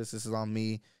take care of this. This is on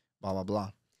me, blah, blah, blah.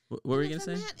 What were you going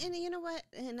to say? And you know what?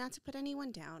 And not to put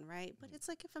anyone down, right? But it's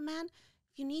like if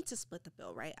you need to split the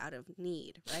bill, right, out of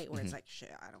need, right, where it's like,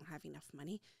 shit, I don't have enough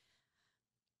money.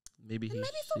 Maybe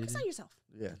focus on yourself.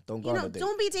 Yeah, don't go on a date.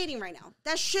 Don't be dating right now.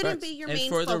 That shouldn't be your main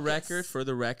focus. And for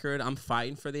the record, I'm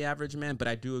fighting for the average man, but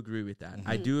I do agree with that.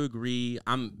 I do agree.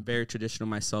 I'm very traditional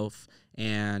myself,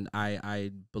 and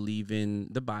I believe in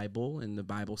the Bible, and the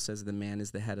Bible says the man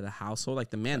is the head of the household. Like,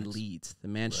 the man leads. The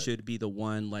man should be the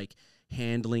one, like,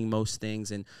 handling most things,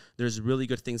 and there's really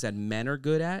good things that men are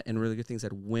good at and really good things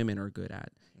that women are good at.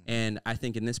 And I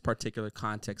think in this particular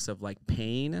context of like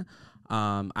pain,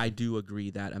 I do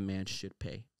agree that a man should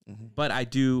pay. But I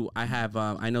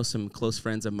know some close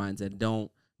friends of mine that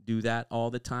don't do that all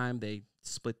the time. They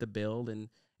split the bill, and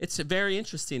it's very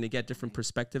interesting to get different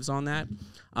perspectives on that.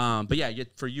 But yeah,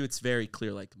 for you, it's very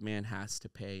clear, like, man has to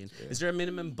pay. And is there a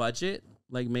minimum budget?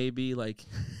 Like, maybe like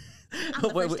on the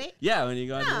first date? Yeah, when you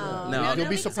go no, you'll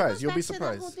be surprised. You'll be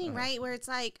surprised. The whole thing, right? Where it's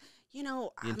like, I'm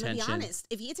gonna be honest.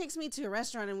 If he takes me to a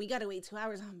restaurant and we gotta wait 2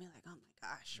 hours, I'm gonna be like, oh my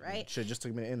gosh, right? Shit, just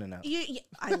took me to In-N-Out.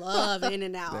 I love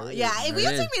In-N-Out. Yeah, if you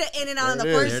take me to In-N-Out on the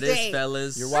first date, date,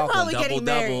 fellas. You're welcome. Probably getting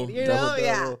married.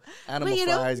 Double. Animal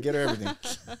fries, get her everything.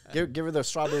 give her the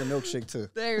strawberry milkshake too.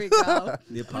 There we go.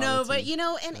 No, but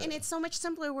and it's so much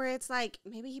simpler where it's like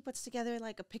maybe he puts together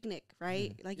like a picnic,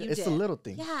 right? Like you did. It's the little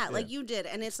thing. Yeah, like you did,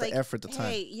 and it's like the effort, the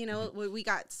time. Hey,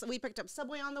 we picked up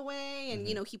Subway on the way, and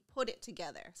he put it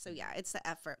together. So yeah, it's the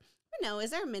effort. No,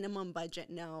 is there a minimum budget?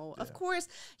 No. Yeah. Of course,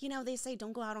 they say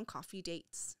don't go out on coffee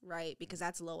dates, right? Because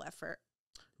that's low effort.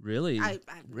 Really?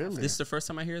 Really? This is the first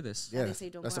time I hear this. Yeah, they say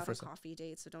don't go out on coffee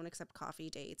dates, so don't accept coffee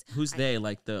dates. Who's they?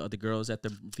 Like the girls at the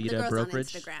Vita the girls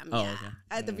brokerage? on Instagram, oh, yeah. okay.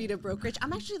 At the Vita brokerage.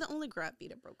 I'm actually the only girl at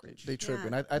Vita brokerage. They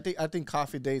tripping. I think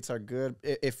coffee dates are good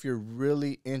if you're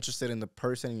really interested in the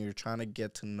person and you're trying to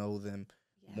get to know them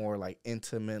more like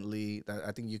intimately.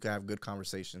 I think you can have good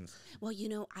conversations. Well, you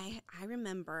know, I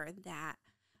remember that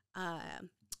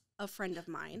a friend of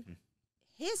mine,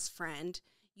 his friend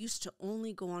used to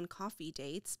only go on coffee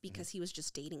dates because he was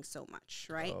just dating so much,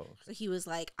 right? Oh. So he was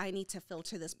like, I need to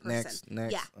filter this person.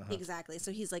 Next. Yeah, exactly.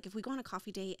 So he's like, if we go on a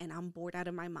coffee date and I'm bored out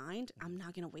of my mind, I'm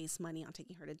not going to waste money on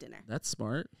taking her to dinner. That's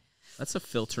smart. That's a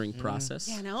filtering process.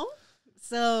 You know?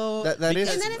 So, that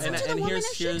is, and then it's up to the woman if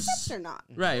she accepts or not.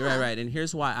 Right. And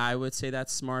here's why I would say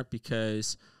that's smart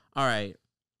because, all right,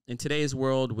 in today's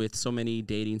world with so many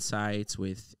dating sites,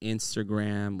 with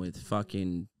Instagram, with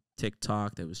fucking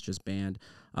TikTok that was just banned,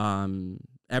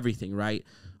 everything, right?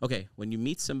 Okay, when you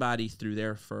meet somebody through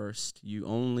there first, you're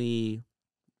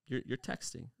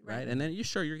texting, right? And then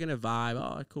you're gonna vibe.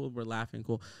 Oh, cool, we're laughing,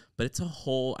 cool. But it's a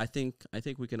whole. I think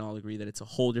we can all agree that it's a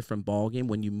whole different ball game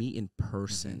when you meet in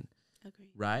person. Agreed.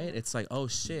 Right? It's like, oh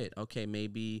shit, okay,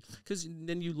 maybe because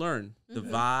then you learn the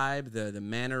vibe, the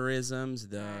mannerisms,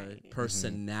 the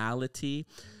personality.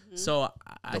 So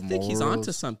I think he's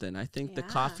onto something. I think the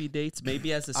coffee dates,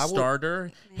 maybe as a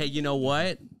starter, hey, you know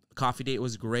what? Coffee date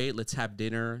was great. Let's have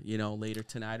dinner, later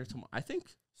tonight or tomorrow. I think.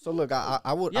 So look,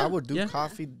 I would do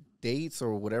coffee dates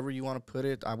or whatever you want to put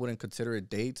it. I wouldn't consider it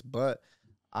dates, but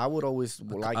I would always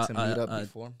like to meet up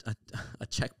before. A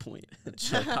checkpoint. A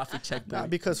coffee checkpoint. Nah,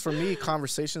 because for me,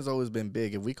 conversation's always been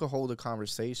big. If we could hold a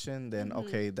conversation, then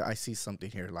okay, I see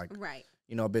something here. Like,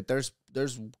 but there's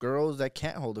girls that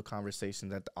can't hold a conversation,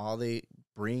 that all they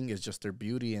bring is just their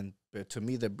beauty. And to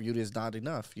me, the beauty is not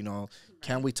enough.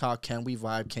 Can we talk? Can we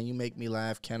vibe? Can you make me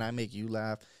laugh? Can I make you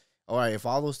laugh? All right, if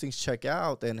all those things check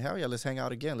out, then hell yeah, let's hang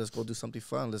out again. Let's go do something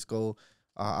fun. Let's go,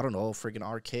 I don't know, freaking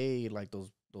arcade, like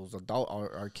those adult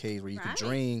arcades where you can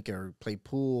drink or play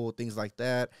pool, things like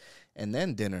that, and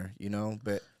then dinner,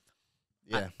 but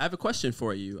yeah. I have a question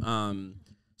for you.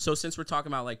 So since we're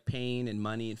talking about like pain and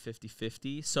money and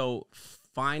 50-50, so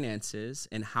finances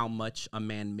and how much a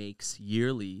man makes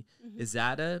yearly, is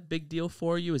that a big deal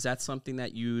for you? Is that something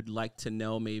that you'd like to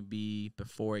know maybe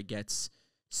before it gets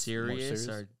serious,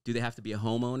 or do they have to be a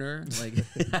homeowner? Like,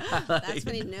 that's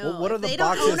funny. No, what are the they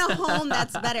boxes? Don't own a home.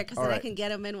 That's better because then I can get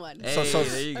them in one. Hey, so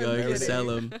there you go. You can sell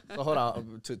them. So hold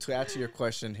on to answer your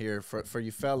question here for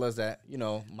you fellas that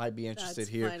might be interested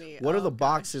here. Funny. What are the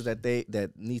boxes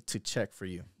that need to check for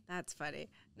you? That's funny.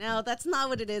 No, that's not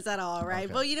what it is at all, right?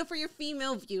 Okay. But for your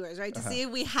female viewers, right, to see if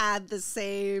we had the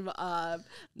same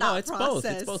no, it's both.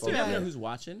 process. It's both. Right? You never know who's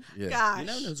watching. Yeah. Gosh. You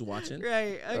never know who's watching.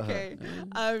 Right. Okay.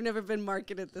 I've never been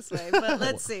marketed this way, but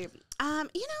let's see.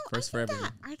 First for everything.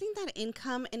 I think that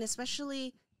income, and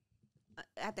especially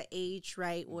at the age,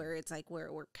 right, where it's like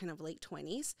we're kind of late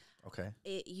 20s. Okay.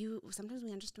 Sometimes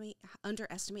we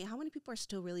underestimate how many people are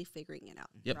still really figuring it out,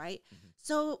 right? Mm-hmm.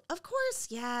 So of course,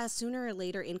 sooner or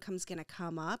later income's gonna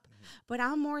come up, but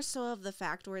I'm more so of the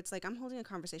fact where it's like I'm holding a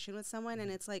conversation with someone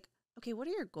and it's like, okay, what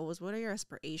are your goals? What are your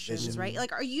aspirations, right?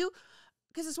 Like, are you?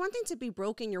 Because it's one thing to be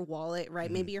broke in your wallet,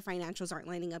 right? Maybe your financials aren't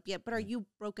lining up yet, but are you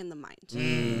broke in the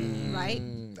mind, right?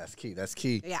 That's key. That's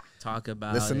key. Yeah. Talk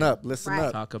about Listen it. up. Listen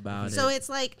up. Talk about it. So it's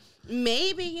like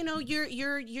maybe you're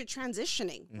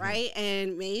transitioning, right?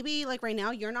 And maybe like right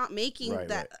now you're not making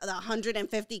the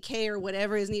 150K or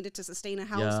whatever is needed to sustain a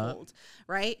household,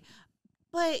 right?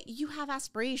 But you have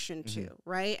aspiration too,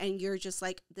 right? And you're just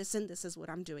like this is what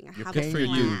I'm doing. I have a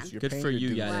plan. Good for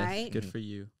you, right? Good for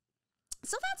you.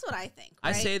 So that's what I think.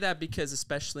 I Right? say that because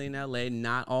especially in LA,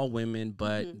 not all women,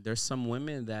 but there's some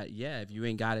women that, if you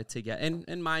ain't got it together,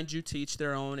 and mind you, to each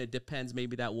their own, it depends.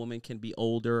 Maybe that woman can be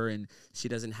older and she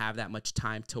doesn't have that much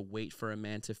time to wait for a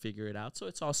man to figure it out. So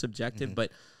it's all subjective,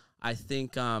 but I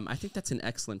think that's an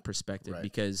excellent perspective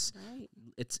because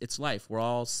it's life. We're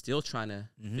all still trying to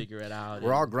figure it out.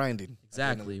 We're all grinding.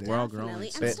 Exactly. We're all growing.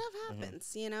 And stuff happens,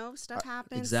 Stuff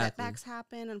happens. Exactly. Setbacks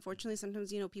happen. Unfortunately,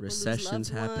 sometimes, people Recessions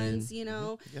lose loved happen. ones,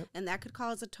 and that could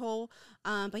cause a toll.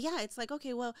 But it's like,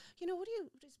 okay, well, what do you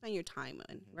spend your time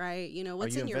on, right? What's in your mind?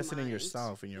 Are you investing in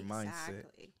yourself, in your mindset,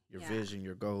 your vision,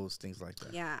 your goals, things like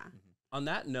that? Yeah. On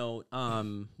that note,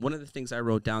 one of the things I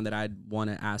wrote down that I'd want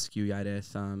to ask you, Yareth,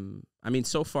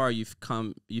 so far you've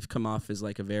come off as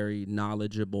like a very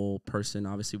knowledgeable person,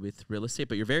 obviously with real estate,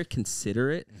 but you're very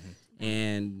considerate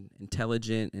and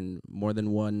intelligent and more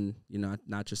than one,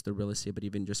 not just the real estate, but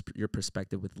even just your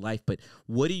perspective with life. But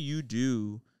what do you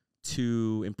do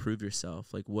to improve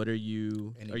yourself? Like, what are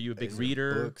you? Are you a big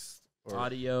reader? Books, Or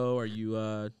audio? Are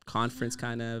you conference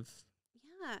kind of?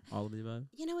 Yeah. All of the above?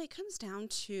 You know, it comes down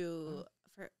to,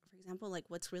 for example, like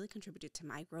what's really contributed to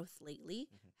my growth lately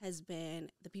has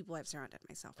been the people I've surrounded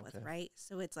myself with, right?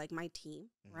 So it's like my team,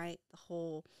 right? The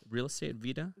whole real estate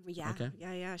Vita? Yeah.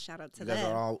 Yeah. Shout out to you them. guys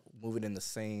are all moving in the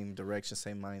same direction,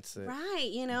 same mindset. Right.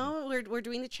 You know, we're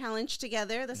doing the challenge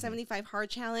together, the 75 hard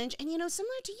challenge. And, you know,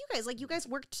 similar to you guys, like you guys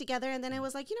worked together and then it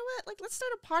was like, you know what, like let's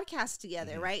start a podcast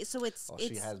together, right? So it's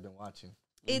she has been watching.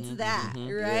 It's that,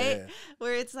 right?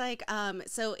 Where it's like,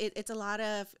 so it's a lot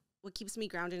of what keeps me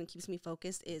grounded and keeps me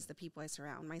focused is the people I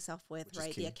surround myself with,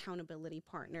 right? The accountability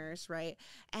partners, right?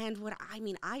 And what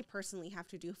I personally have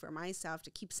to do for myself to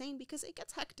keep sane because it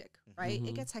gets hectic, right?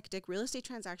 It gets hectic. Real estate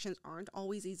transactions aren't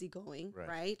always easygoing,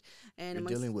 right? And you're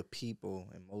dealing with people,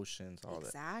 emotions, all that.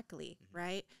 Exactly,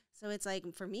 right? So it's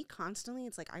like, for me, constantly,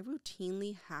 it's like I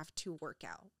routinely have to work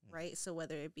out, right? So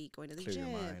whether it be going to the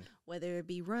gym, whether it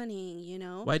be running, you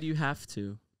know. Why do you have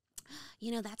to?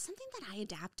 You know, that's something that I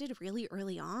adapted really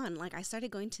early on. Like I started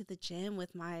going to the gym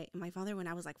with my father when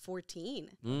I was like 14,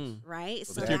 right?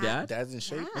 So your dad's in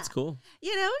shape. Yeah. That's cool.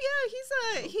 You know,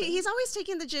 he's always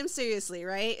taking the gym seriously,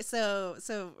 right? So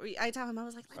I tell him, I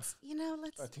was like, let's.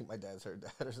 I think my dad's her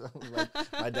dad or something. Like,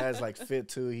 my dad's like fit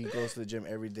too. He goes to the gym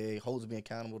every day, holds me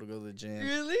accountable to go to the gym.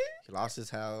 Really? He lost his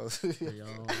house. I'm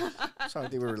trying to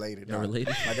think we're related. You're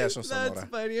related? My dad's from Sonora. That's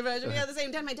funny. Imagine we have the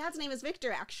same dad. My dad's name is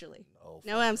Victor, actually.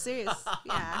 No, I'm serious.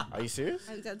 Yeah. Are you serious?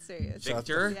 I'm dead serious.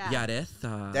 Victor, yeah.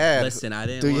 Yareth. Dad, listen, I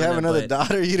didn't. Do you have another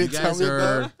daughter? You didn't tell me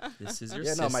about? This is your sister.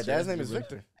 sister. No, my dad's name is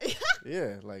Victor.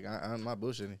 Yeah, like I'm not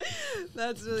bullshitting.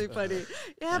 That's really funny.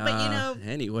 Yeah, but you know.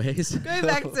 Anyways,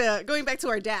 going back to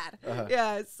our dad.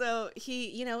 Yeah, so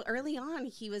he, early on,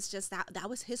 he was just that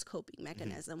was his coping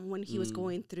mechanism when he was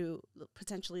going through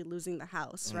potentially losing the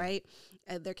house, right?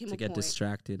 There came a point to get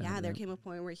distracted. Yeah, there came a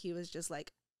point where he was just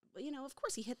like, of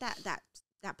course, he hit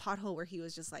that pothole where he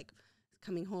was just like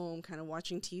coming home, kind of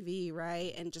watching TV,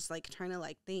 right? And just like trying to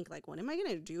like think like, what am I going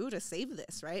to do to save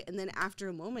this, right? And then after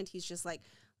a moment, he's just like,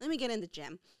 let me get in the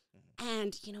gym.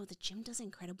 And, the gym does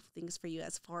incredible things for you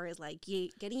as far as like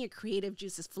getting your creative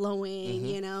juices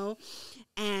flowing,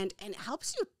 and it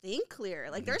helps you think clear.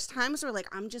 Like there's times where like,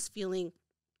 I'm just feeling,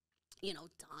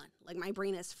 done. Like my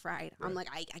brain is fried. Right. I'm like,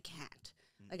 I can't.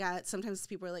 Like sometimes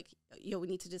people are like, we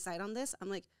need to decide on this. I'm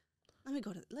like, let me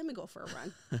go for a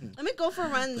run. Let me go for a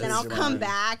run, then I'll come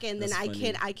back, and then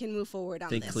I can move forward on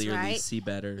think this, clearly, right? see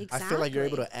better. Exactly. I feel like you're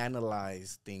able to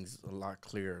analyze things a lot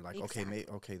clearer. Like,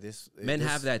 this. Men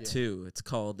have that too. It's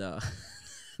called.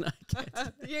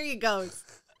 Here you go.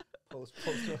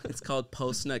 It's called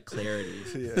post-nut clarity.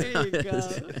 There you go.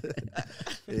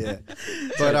 Yeah.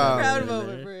 But proud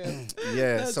moment for him.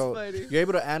 Yeah. That's so funny. you're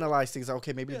able to analyze things.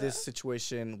 Okay, maybe this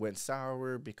situation went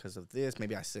sour because of this.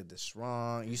 Maybe I said this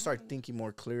wrong. You start thinking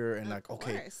more clear and like,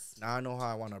 okay, now I know how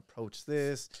I want to approach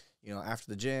this. After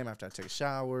the gym, after I take a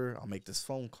shower, I'll make this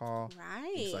phone call.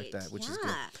 Right. Things like that, which is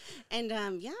good. And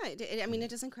it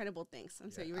does incredible things.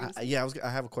 I'm sorry, you were going to say. I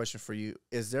have a question for you.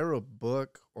 Is there a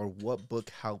book or what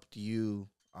book helped you,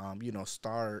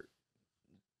 start,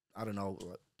 I don't know,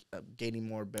 gaining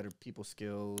more better people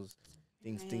skills,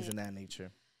 things in that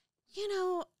nature?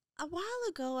 A while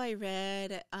ago I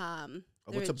read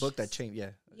what's a book that changed?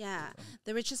 Yeah,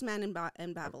 The Richest Man in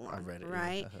Babylon. I read it,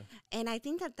 right? Yeah. And I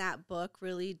think that book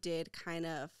really did kind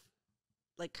of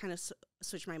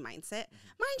switch my mindset.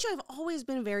 Mind you, I've always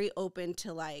been very open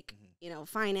to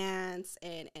finance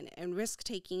and risk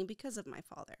taking because of my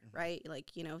father, right? Like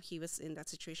he was in that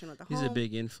situation with the home. He's a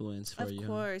big influence for you. Of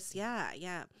course,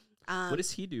 yeah. What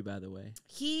does he do, by the way?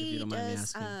 He if you don't mind me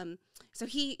does. asking? So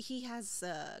he has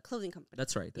a clothing company.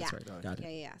 That's right. Got it.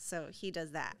 Yeah. So he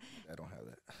does that. I don't have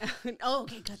that. Oh,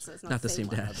 okay, good. So it's not the same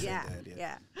dad.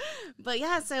 Yeah. But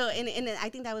yeah. So and I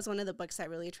think that was one of the books that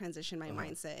really transitioned my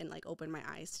mindset and like opened my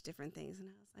eyes to different things. And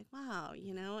I was like, wow,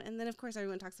 And then of course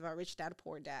everyone talks about Rich Dad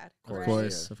Poor Dad. Of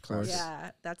course.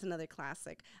 Yeah, that's another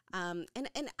classic. And I'm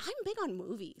big on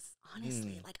movies.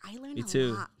 Honestly, like I learned Me a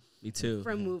too. lot. Me too.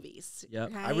 From movies.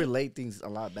 Yep. Right? I relate things a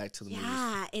lot back to the movies.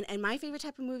 Yeah, and my favorite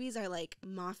type of movies are like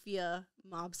mafia,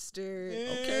 mobster.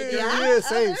 Okay, yeah,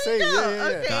 same.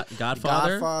 Yeah. Okay.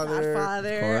 Godfather. Of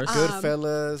course.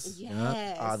 Goodfellas.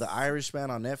 Yes. The Irishman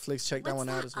on Netflix. Check that one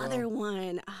out as well. Other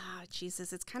one.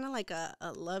 Jesus, it's kind of like a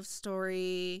love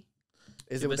story.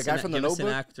 Is it with the guy from the Notebook? Give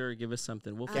us an actor. Give us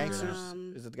something. We'll figure it out.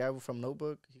 Is it the guy from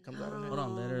Notebook? He comes out on it. Hold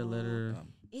on, letter.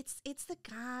 It's the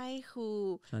guy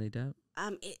who Johnny Depp.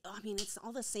 It's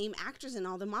all the same actors in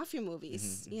all the mafia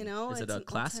movies. Is it a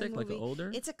classic, like an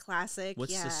older? It's a classic.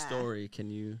 What's the story? Can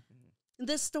you?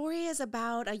 The story is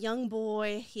about a young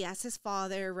boy. He has his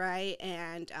father, right?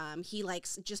 And he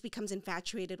just becomes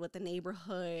infatuated with the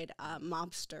neighborhood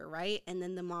mobster, right? And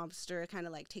then the mobster kind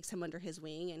of like takes him under his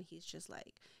wing, and he's just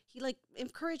like, he like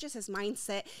encourages his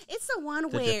mindset. It's the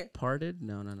one where Departed?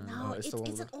 No. No, it's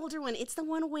an older one. It's the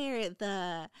one where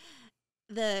the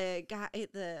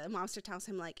mobster tells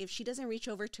him, like, if she doesn't reach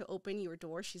over to open your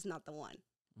door, she's not the one.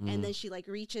 And then she like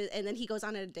reaches, and then he goes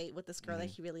on a date with this girl that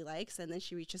he really likes, and then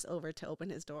she reaches over to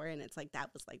open his door, and it's like that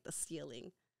was like the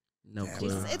ceiling. No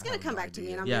clue. It's gonna come back to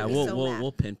me, and I'm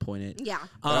we'll pinpoint it. Yeah.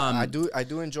 I do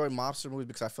enjoy mobster movies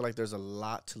because I feel like there's a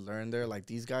lot to learn there. Like,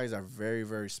 these guys are very,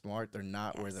 very smart. They're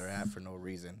not where they're at for no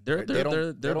reason. They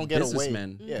don't get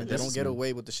away. Yeah, they don't get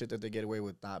away with the shit that they get away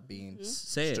with not being.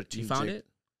 Say it. You found it?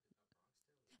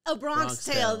 A Bronx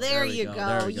Tale. There you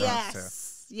go. Yes.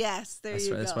 Yes, there you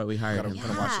go. That's why we hired him. I'm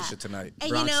gonna watch this shit tonight.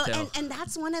 And you know, and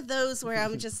that's one of those where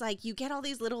I'm just like, you get all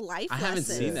these little life lessons. I haven't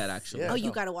seen that actually. Yeah,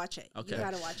 you gotta watch it. Okay. You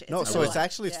gotta watch it. No, so it's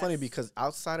actually funny because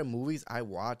outside of movies, I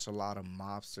watch a lot of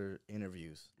mobster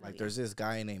interviews. Like, there's this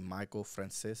guy named Michael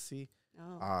Francesi.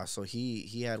 So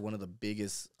he had one of the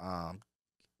biggest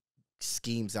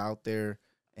schemes out there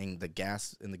in the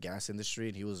gas industry,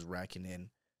 and he was racking in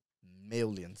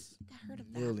millions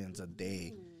a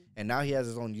day. And now he has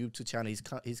his own YouTube channel.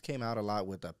 He's came out a lot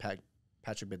with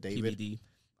Patrick Bet-David. PBD.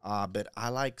 But I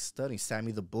like studying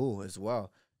Sammy the Bull as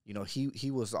well. You know,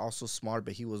 he was also smart,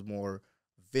 but he was more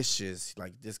vicious.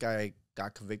 Like, this guy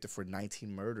got convicted for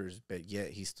 19 murders, but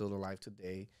yet he's still alive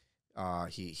today.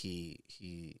 He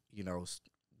you know,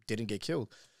 didn't get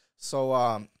killed. So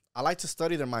I like to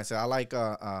study their mindset. I like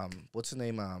what's his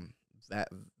name,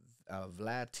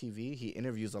 Vlad TV. He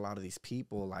interviews a lot of these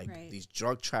people, like these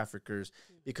drug traffickers,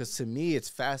 because to me it's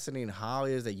fascinating how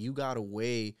it is that you got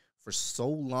away for so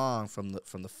long from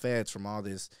the feds, from all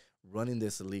this running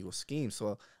this illegal scheme.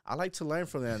 So I like to learn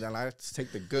from them, and I like to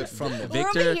take the good from them. We're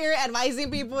over here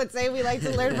advising people and say we like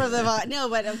to learn from them. No,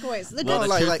 but of course, the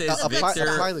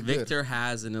truth is Victor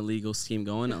has an illegal scheme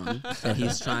going on, and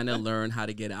he's trying to learn how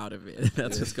to get out of it.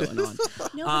 That's what's going on.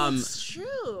 No, that's true.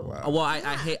 Wow. Well,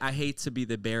 I hate to be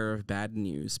the bearer of bad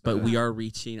news, but we are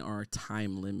reaching our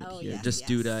time limit here,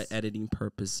 due to editing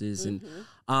purposes. And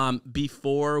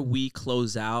before we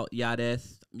close out,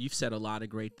 Yareth, you've said a lot of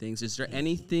great things. Is there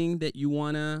anything that you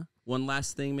one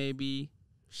last thing maybe?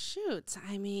 Shoot.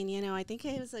 I mean, you know, I think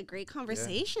it was a great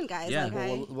conversation, guys. Yeah.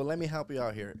 Like well, let me help you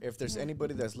out here. If there's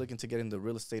anybody that's looking to get in the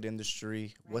real estate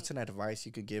industry, what's an advice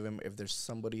you could give him? If there's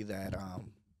somebody that,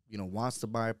 you know, wants to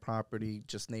buy a property,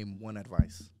 just name one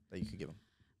advice that you could give them.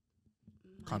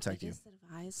 Contact you.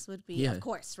 Advice would be, of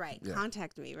course,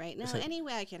 contact me, right? No, any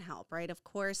way I can help, right? Of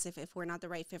course, if we're not the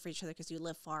right fit for each other because you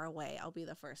live far away, I'll be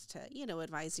the first to, you know,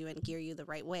 advise you and gear you the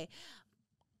right way.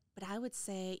 But I would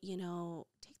say, you know,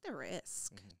 take the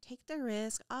risk. Take the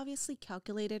risk. Obviously,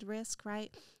 calculated risk,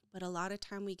 right? But a lot of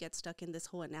time we get stuck in this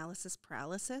whole analysis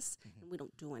paralysis and we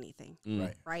don't do anything,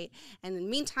 right? And in the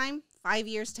meantime, 5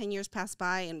 years, 10 years passed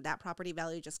by and that property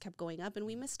value just kept going up and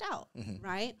we missed out,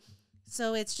 right?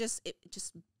 So it's just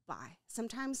buy.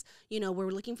 Sometimes, you know,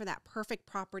 we're looking for that perfect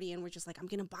property and we're just like, I'm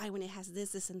going to buy when it has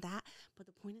this, and that. But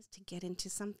the point is to get into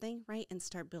something, right? And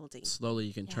start building. Slowly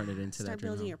you can turn it into start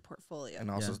building your portfolio. And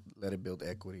also let it build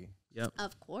equity. Yep.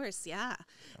 Of course, yeah.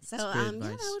 So,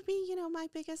 that would be, you know, my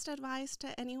biggest advice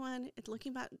to anyone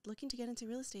looking to get into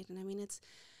real estate. And I mean, it's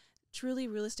truly,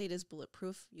 real estate is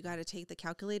bulletproof. You got to take the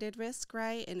calculated risk,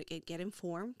 right? And get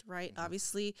informed, right?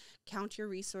 Obviously, count on your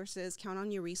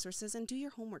resources, and do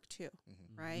your homework too,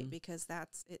 right? Because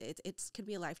it could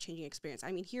be a life-changing experience.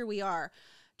 I mean, here we are.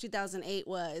 2008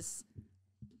 was,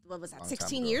 what was that,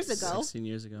 16 years ago? 16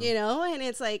 years ago. You know, and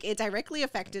it's like, it directly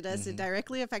affected us. It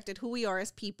directly affected who we are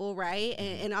as people, right?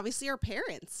 And obviously our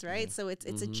parents, right? So it's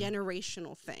a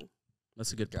generational thing.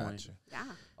 That's a good point. Yeah.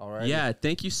 All right. Yeah.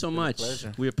 Thank you so much.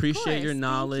 We appreciate your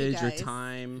knowledge, your guys.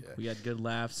 time. We had good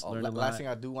laughs. Learned a lot. Last thing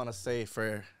I do want to say,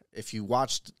 if you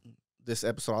watched this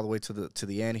episode all the way to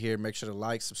the end here, make sure to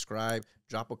like, subscribe,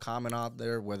 drop a comment out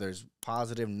there, whether it's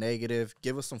positive, negative.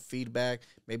 Give us some feedback,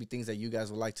 maybe things that you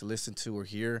guys would like to listen to or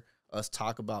hear us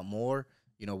talk about more.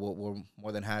 You know, we're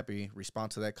more than happy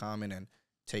respond to that comment and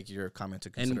take your comment into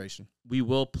consideration. And we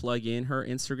will plug in her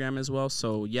Instagram as well.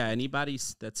 So yeah, anybody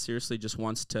that seriously just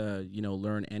wants to, you know,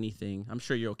 learn anything, I'm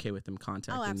sure you're okay with them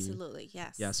contacting you. Oh, absolutely.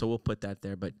 Yes. Yeah. So we'll put that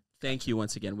there, but thank you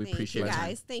once again. We appreciate it. Thank you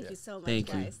guys. Thank you so much,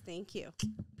 guys. Thank you.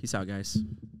 Peace out, guys.